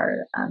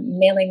our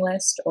mailing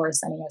list, or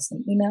sending us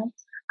an email.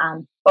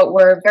 But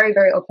we're very,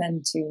 very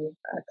open to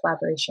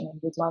collaboration, and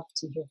we'd love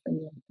to hear from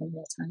you in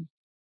real time.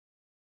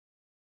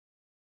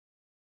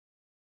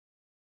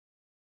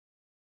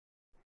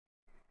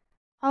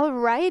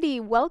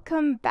 Alrighty,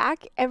 welcome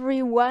back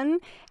everyone,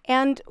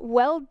 and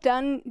well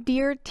done,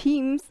 dear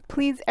teams.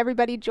 Please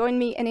everybody join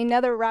me in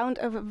another round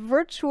of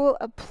virtual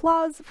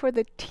applause for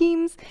the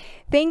teams.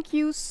 Thank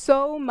you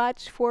so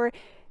much for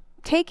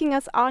taking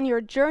us on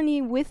your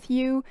journey with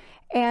you,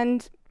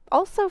 and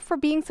also for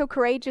being so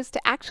courageous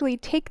to actually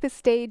take the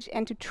stage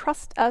and to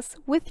trust us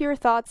with your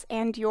thoughts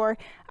and your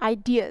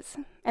ideas.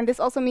 And this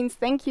also means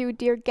thank you,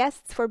 dear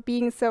guests, for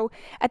being so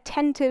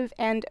attentive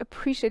and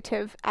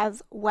appreciative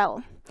as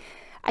well.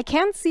 I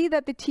can see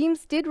that the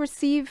teams did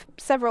receive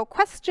several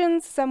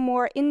questions, some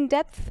more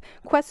in-depth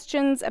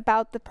questions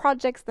about the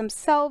projects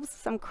themselves,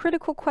 some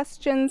critical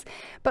questions,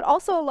 but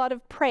also a lot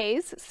of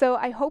praise. So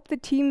I hope the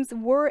teams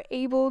were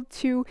able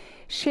to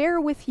share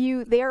with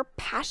you their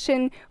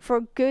passion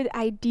for good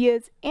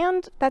ideas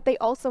and that they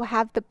also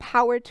have the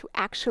power to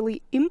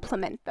actually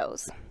implement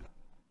those.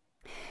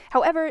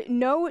 However,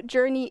 no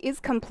journey is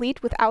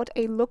complete without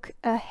a look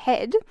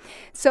ahead.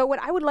 So what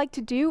I would like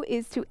to do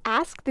is to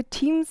ask the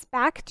teams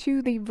back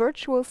to the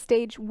virtual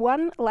stage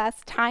one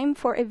last time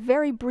for a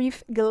very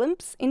brief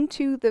glimpse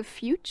into the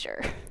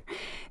future.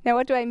 Now,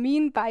 what do I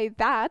mean by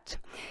that?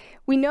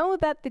 We know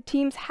that the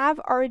teams have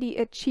already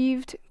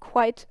achieved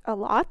quite a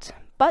lot,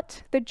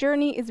 but the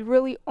journey is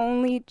really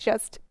only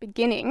just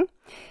beginning.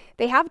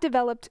 They have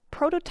developed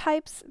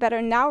prototypes that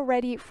are now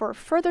ready for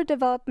further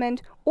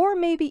development or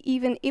maybe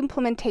even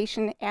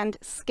implementation and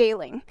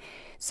scaling.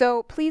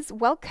 So please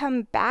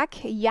welcome back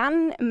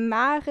Jan,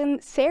 Maren,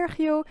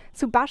 Sergio,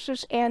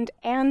 Subhasish, and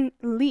Anne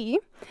Lee.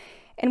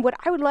 And what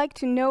I would like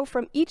to know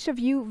from each of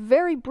you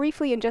very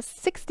briefly in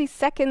just 60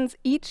 seconds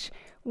each,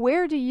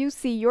 where do you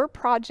see your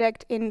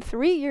project in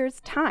 3 years'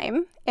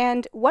 time,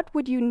 and what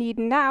would you need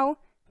now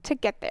to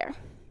get there?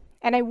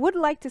 And I would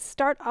like to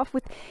start off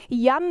with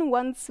Jan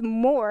once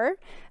more.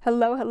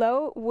 Hello,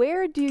 hello.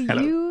 Where do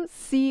you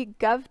see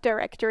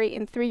GovDirectory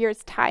in 3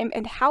 years' time,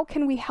 and how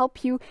can we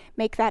help you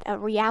make that a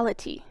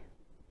reality?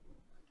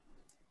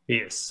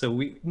 Yes, so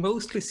we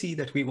mostly see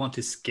that we want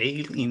to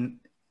scale in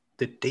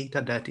the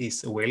data that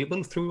is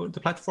available through the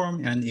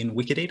platform and in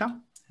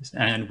Wikidata.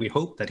 And we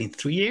hope that in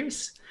 3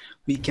 years,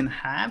 we can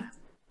have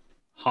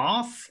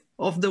half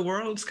of the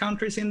world's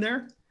countries in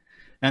there.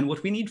 And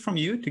what we need from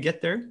you to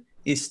get there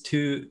is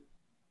to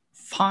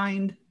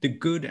find the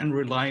good and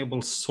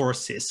reliable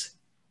sources.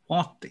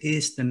 What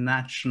is the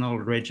national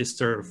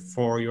register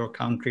for your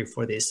country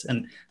for this?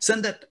 And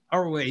send that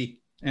our way,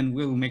 and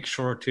we'll make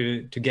sure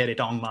to get it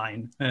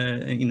online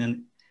in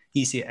an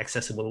easy,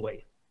 accessible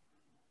way.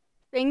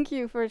 Thank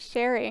you for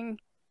sharing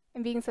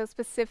and being so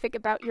specific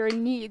about your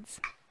needs.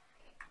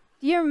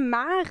 Dear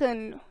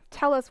Maren,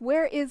 tell us,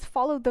 where is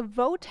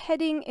FollowTheVote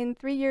heading in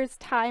 3 years'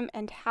 time,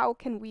 and how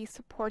can we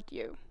support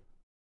you?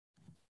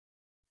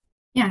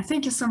 Yeah,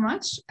 thank you so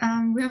much.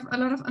 We have a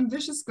lot of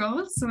ambitious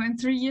goals. So in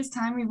 3 years'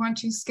 time, we want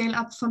to scale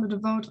up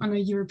FollowTheVote on a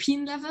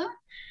European level.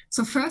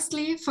 So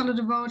firstly,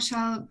 FollowTheVote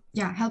shall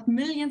help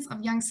millions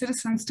of young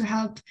citizens to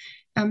help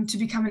to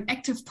become an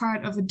active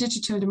part of a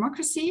digital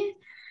democracy.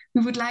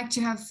 We would like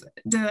to have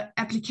the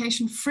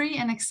application free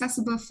and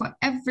accessible for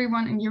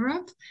everyone in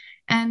Europe.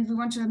 And we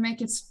want to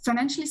make it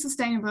financially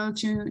sustainable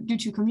due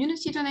to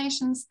community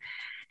donations.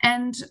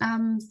 And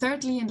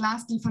thirdly and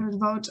lastly,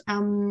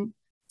 FollowTheVote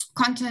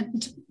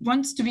content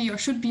wants to be or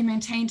should be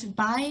maintained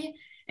by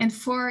and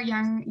for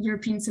young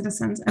European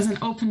citizens as an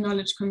open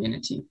knowledge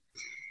community.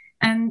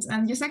 And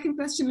your second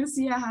question,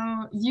 Lucia,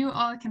 how you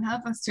all can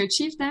help us to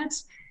achieve that.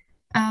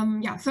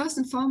 Yeah, first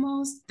and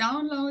foremost,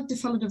 download the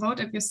Follow the Vote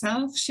app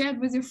yourself, share it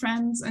with your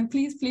friends, and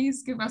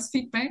please give us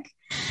feedback.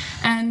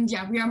 And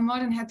yeah, we are more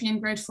than happy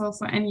and grateful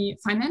for any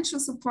financial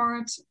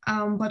support.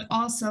 But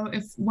also,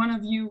 if one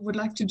of you would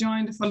like to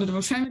join the Follow the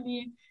Vote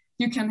family,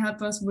 you can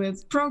help us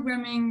with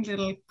programming,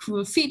 little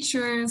cool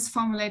features,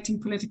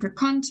 formulating political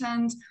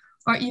content,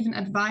 or even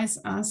advise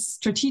us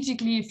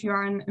strategically if you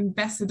are an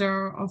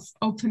ambassador of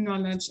open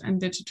knowledge and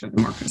digital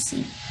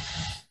democracy.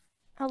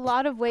 A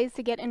lot of ways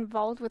to get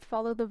involved with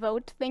Follow the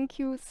Vote. Thank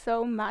you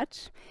so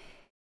much.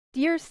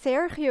 Dear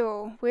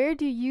Sergio, where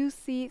do you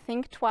see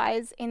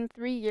ThinkTwise in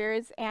 3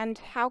 years, and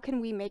how can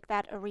we make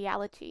that a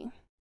reality?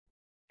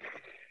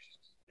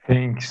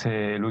 Thanks,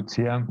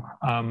 Lucia.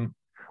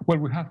 Well,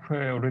 we have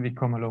already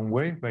come a long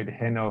way by the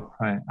end of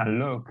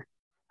UNLOCK,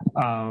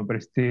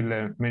 but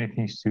still many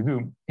things to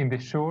do. In the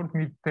short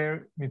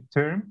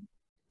midterm,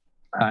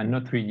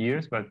 not 3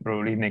 years, but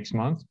probably next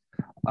month,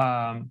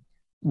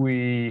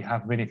 we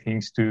have many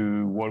things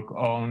to work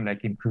on,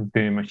 like improve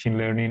the machine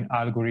learning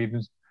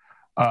algorithms,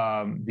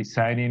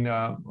 designing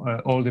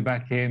all the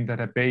backend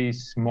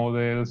database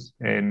models,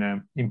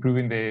 and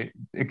improving the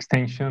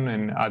extension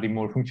and adding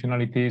more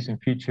functionalities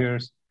and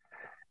features,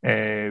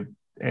 and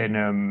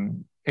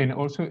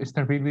also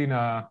start building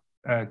a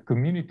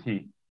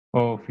community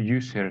of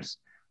users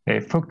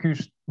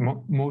focused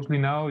mostly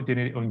now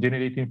on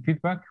generating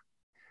feedback.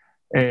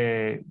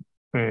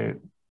 Well,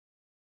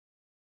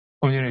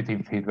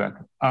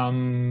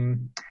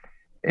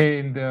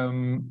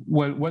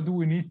 what do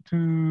we need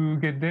to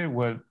get there?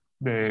 Well,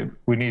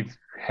 we need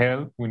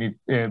help. We need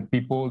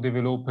people,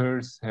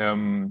 developers,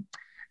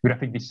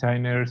 graphic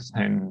designers,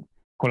 and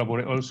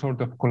all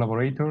sorts of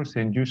collaborators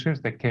and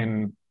users that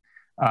can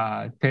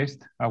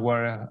test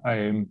our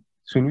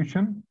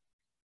solution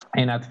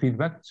and add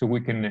feedback, so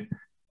we can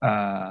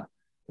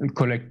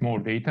collect more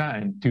data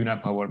and tune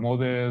up our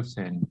models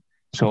and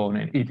so on,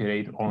 and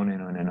iterate on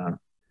and on and on.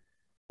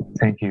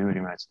 Thank you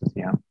very much,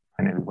 Lucia,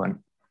 and everyone.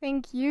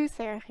 Thank you,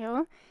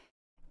 Sergio.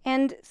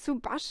 And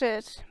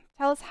Subhashit,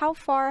 tell us, how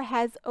far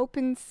has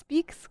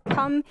OpenSpeaks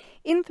come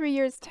in 3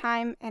 years'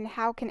 time, and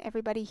how can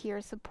everybody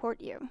here support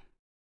you?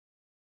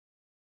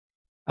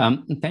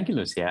 Thank you,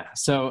 Lucia.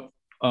 So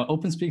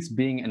OpenSpeaks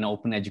being an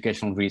open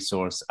educational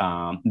resource,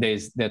 there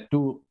are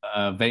two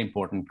very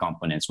important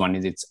components. One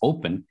is it's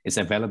open, it's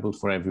available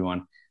for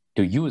everyone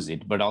to use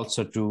it, but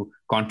also to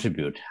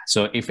contribute.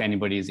 So if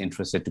anybody is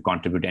interested to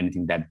contribute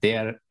anything that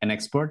they're an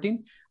expert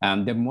in,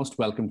 they're most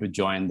welcome to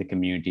join the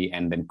community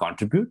and then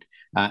contribute.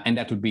 And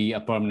that will be a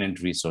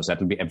permanent resource that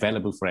will be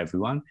available for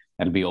everyone.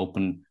 That will be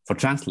open for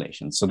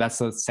translation. So that's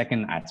the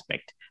second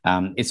aspect.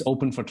 It's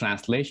open for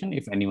translation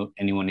if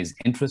anyone is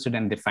interested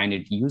and they find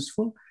it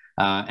useful,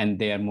 and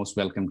they are most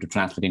welcome to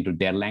translate into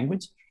their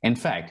language. In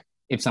fact,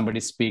 if somebody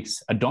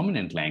speaks a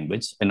dominant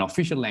language, an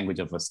official language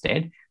of a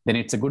state, then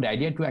it's a good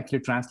idea to actually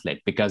translate,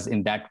 because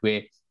in that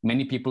way,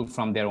 many people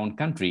from their own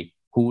country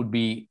who would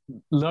be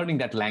learning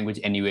that language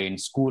anyway in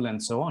school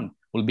and so on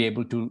will be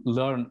able to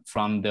learn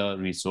from the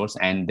resource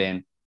and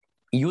then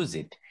use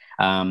it.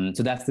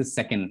 So that's the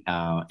second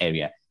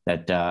area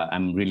that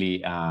I'm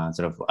really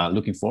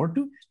looking forward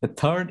to. The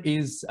third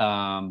is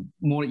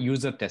more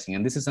user testing.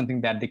 And this is something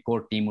that the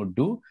core team would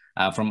do.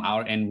 From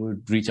our end, we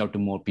would reach out to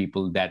more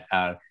people that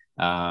are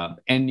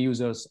end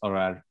users or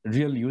are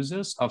real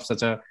users of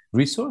such a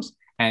resource,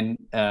 and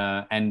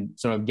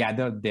sort of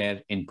gather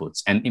their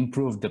inputs and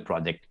improve the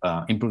project,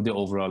 improve the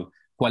overall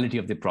quality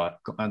of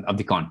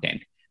the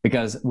content.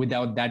 Because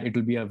without that, it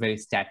will be a very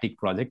static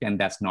project, and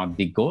that's not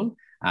the goal.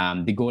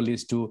 The goal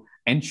is to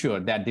ensure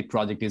that the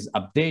project is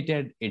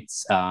updated,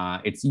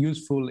 it's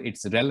useful,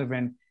 it's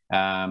relevant,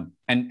 and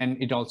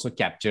it also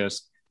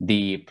captures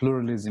the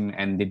pluralism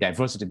and the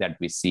diversity that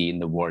we see in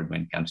the world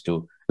when it comes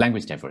to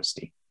language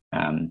diversity.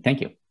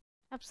 Thank you.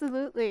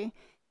 Absolutely.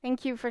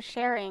 Thank you for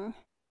sharing.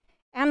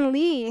 Anne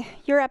Lee,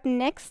 you're up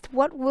next.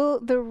 What will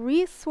the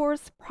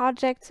resource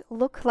project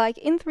look like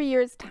in 3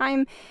 years'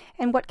 time,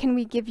 and what can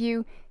we give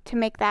you to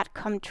make that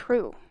come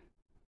true?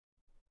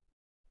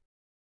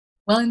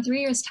 Well, in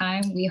 3 years'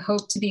 time, we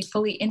hope to be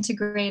fully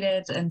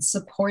integrated and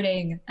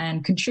supporting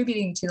and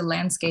contributing to the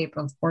landscape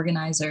of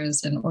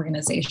organizers and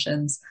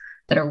organizations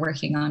that are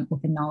working on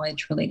open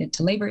knowledge related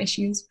to labor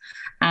issues.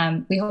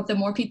 We hope that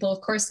more people,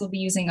 of course, will be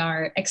using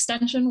our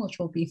extension, which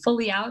will be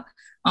fully out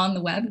on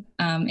the web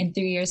in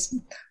 3 years,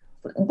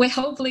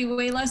 hopefully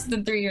way less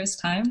than 3 years'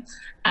 time.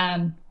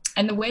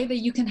 And the way that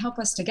you can help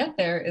us to get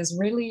there is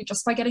really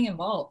just by getting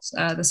involved.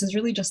 This is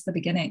really just the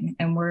beginning,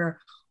 and we're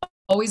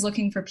always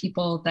looking for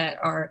people that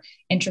are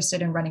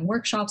interested in running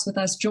workshops with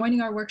us,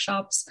 joining our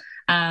workshops,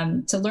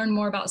 to learn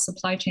more about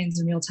supply chains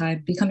in real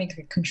time, becoming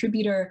a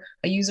contributor,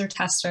 a user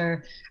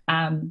tester,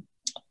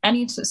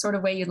 any sort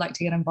of way you'd like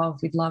to get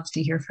involved, we'd love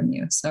to hear from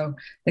you. So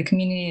the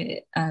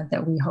community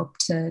that we hope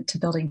to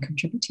build and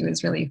contribute to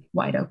is really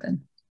wide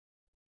open.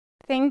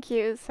 Thank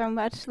you so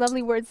much.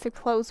 Lovely words to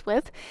close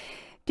with.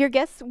 Dear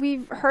guests,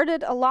 we've heard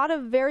it, a lot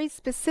of very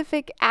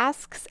specific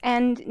asks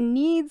and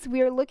needs.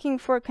 We are looking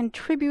for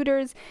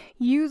contributors,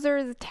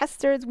 users,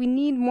 testers. We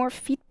need more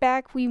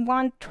feedback. We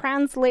want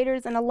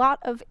translators and a lot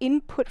of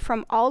input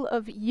from all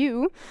of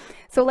you.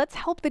 So let's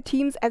help the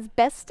teams as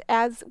best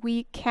as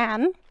we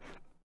can.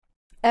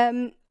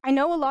 I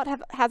know a lot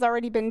has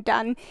already been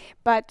done,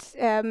 but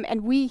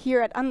and we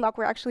here at UNLOCK,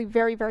 we're actually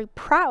very, very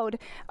proud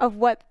of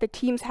what the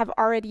teams have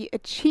already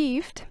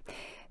achieved.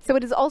 So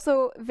it is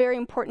also very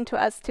important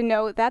to us to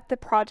know that the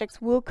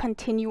projects will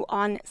continue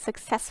on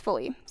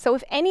successfully. So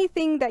if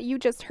anything that you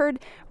just heard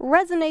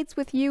resonates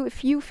with you,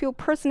 if you feel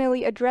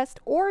personally addressed,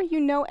 or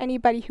you know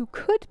anybody who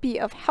could be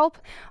of help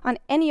on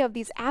any of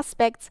these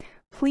aspects,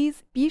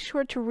 please be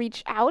sure to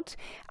reach out.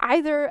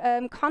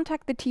 Either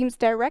contact the teams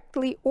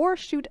directly or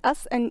shoot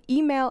us an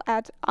email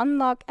at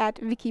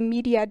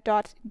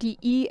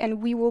unlock@wikimedia.de,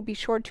 and we will be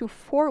sure to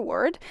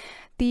forward.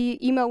 The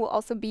email will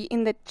also be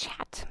in the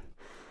chat.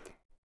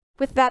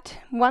 With that,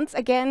 once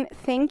again,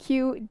 thank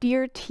you,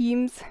 dear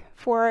teams,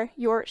 for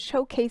your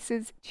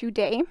showcases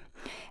today.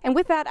 And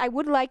with that, I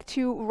would like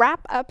to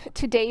wrap up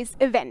today's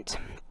event.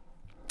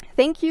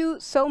 Thank you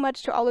so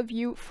much to all of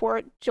you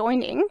for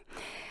joining.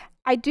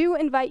 I do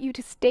invite you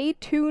to stay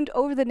tuned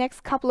over the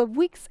next couple of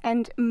weeks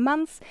and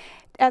months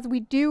as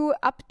we do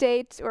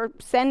update or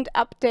send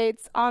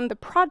updates on the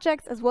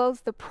projects as well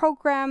as the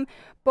program,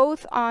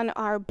 both on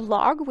our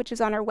blog, which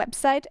is on our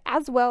website,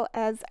 as well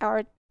as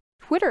our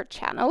Twitter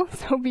channel,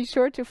 so be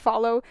sure to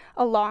follow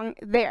along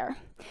there.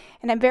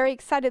 And I'm very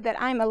excited that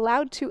I'm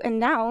allowed to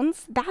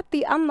announce that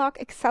the UNLOCK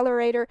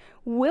Accelerator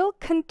will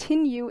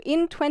continue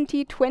in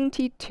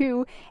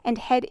 2022 and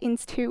head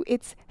into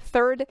its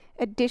 3rd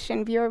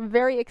edition. We are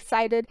very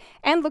excited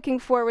and looking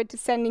forward to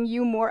sending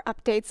you more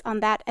updates on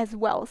that as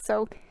well,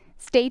 so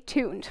stay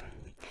tuned.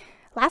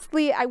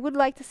 Lastly, I would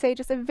like to say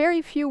just a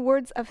very few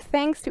words of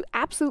thanks to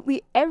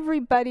absolutely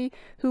everybody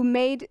who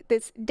made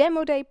this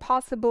demo day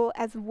possible,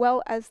 as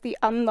well as the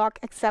UNLOCK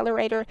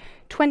Accelerator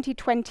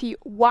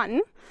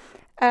 2021.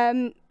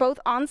 Both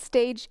on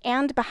stage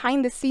and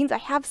behind the scenes. I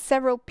have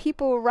several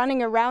people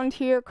running around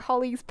here,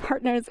 colleagues,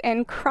 partners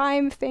in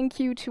crime. Thank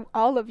you to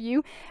all of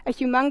you. A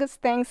humongous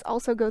thanks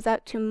also goes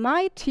out to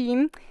my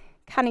team,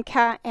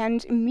 Kanika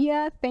and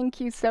Mia, thank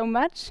you so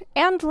much.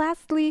 And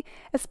lastly,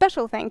 a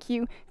special thank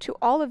you to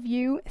all of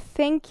you.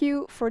 Thank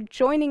you for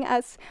joining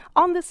us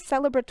on this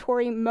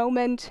celebratory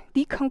moment,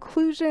 the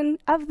conclusion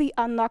of the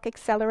UNLOCK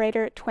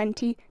Accelerator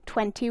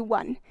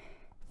 2021.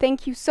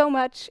 Thank you so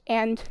much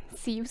and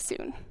see you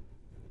soon.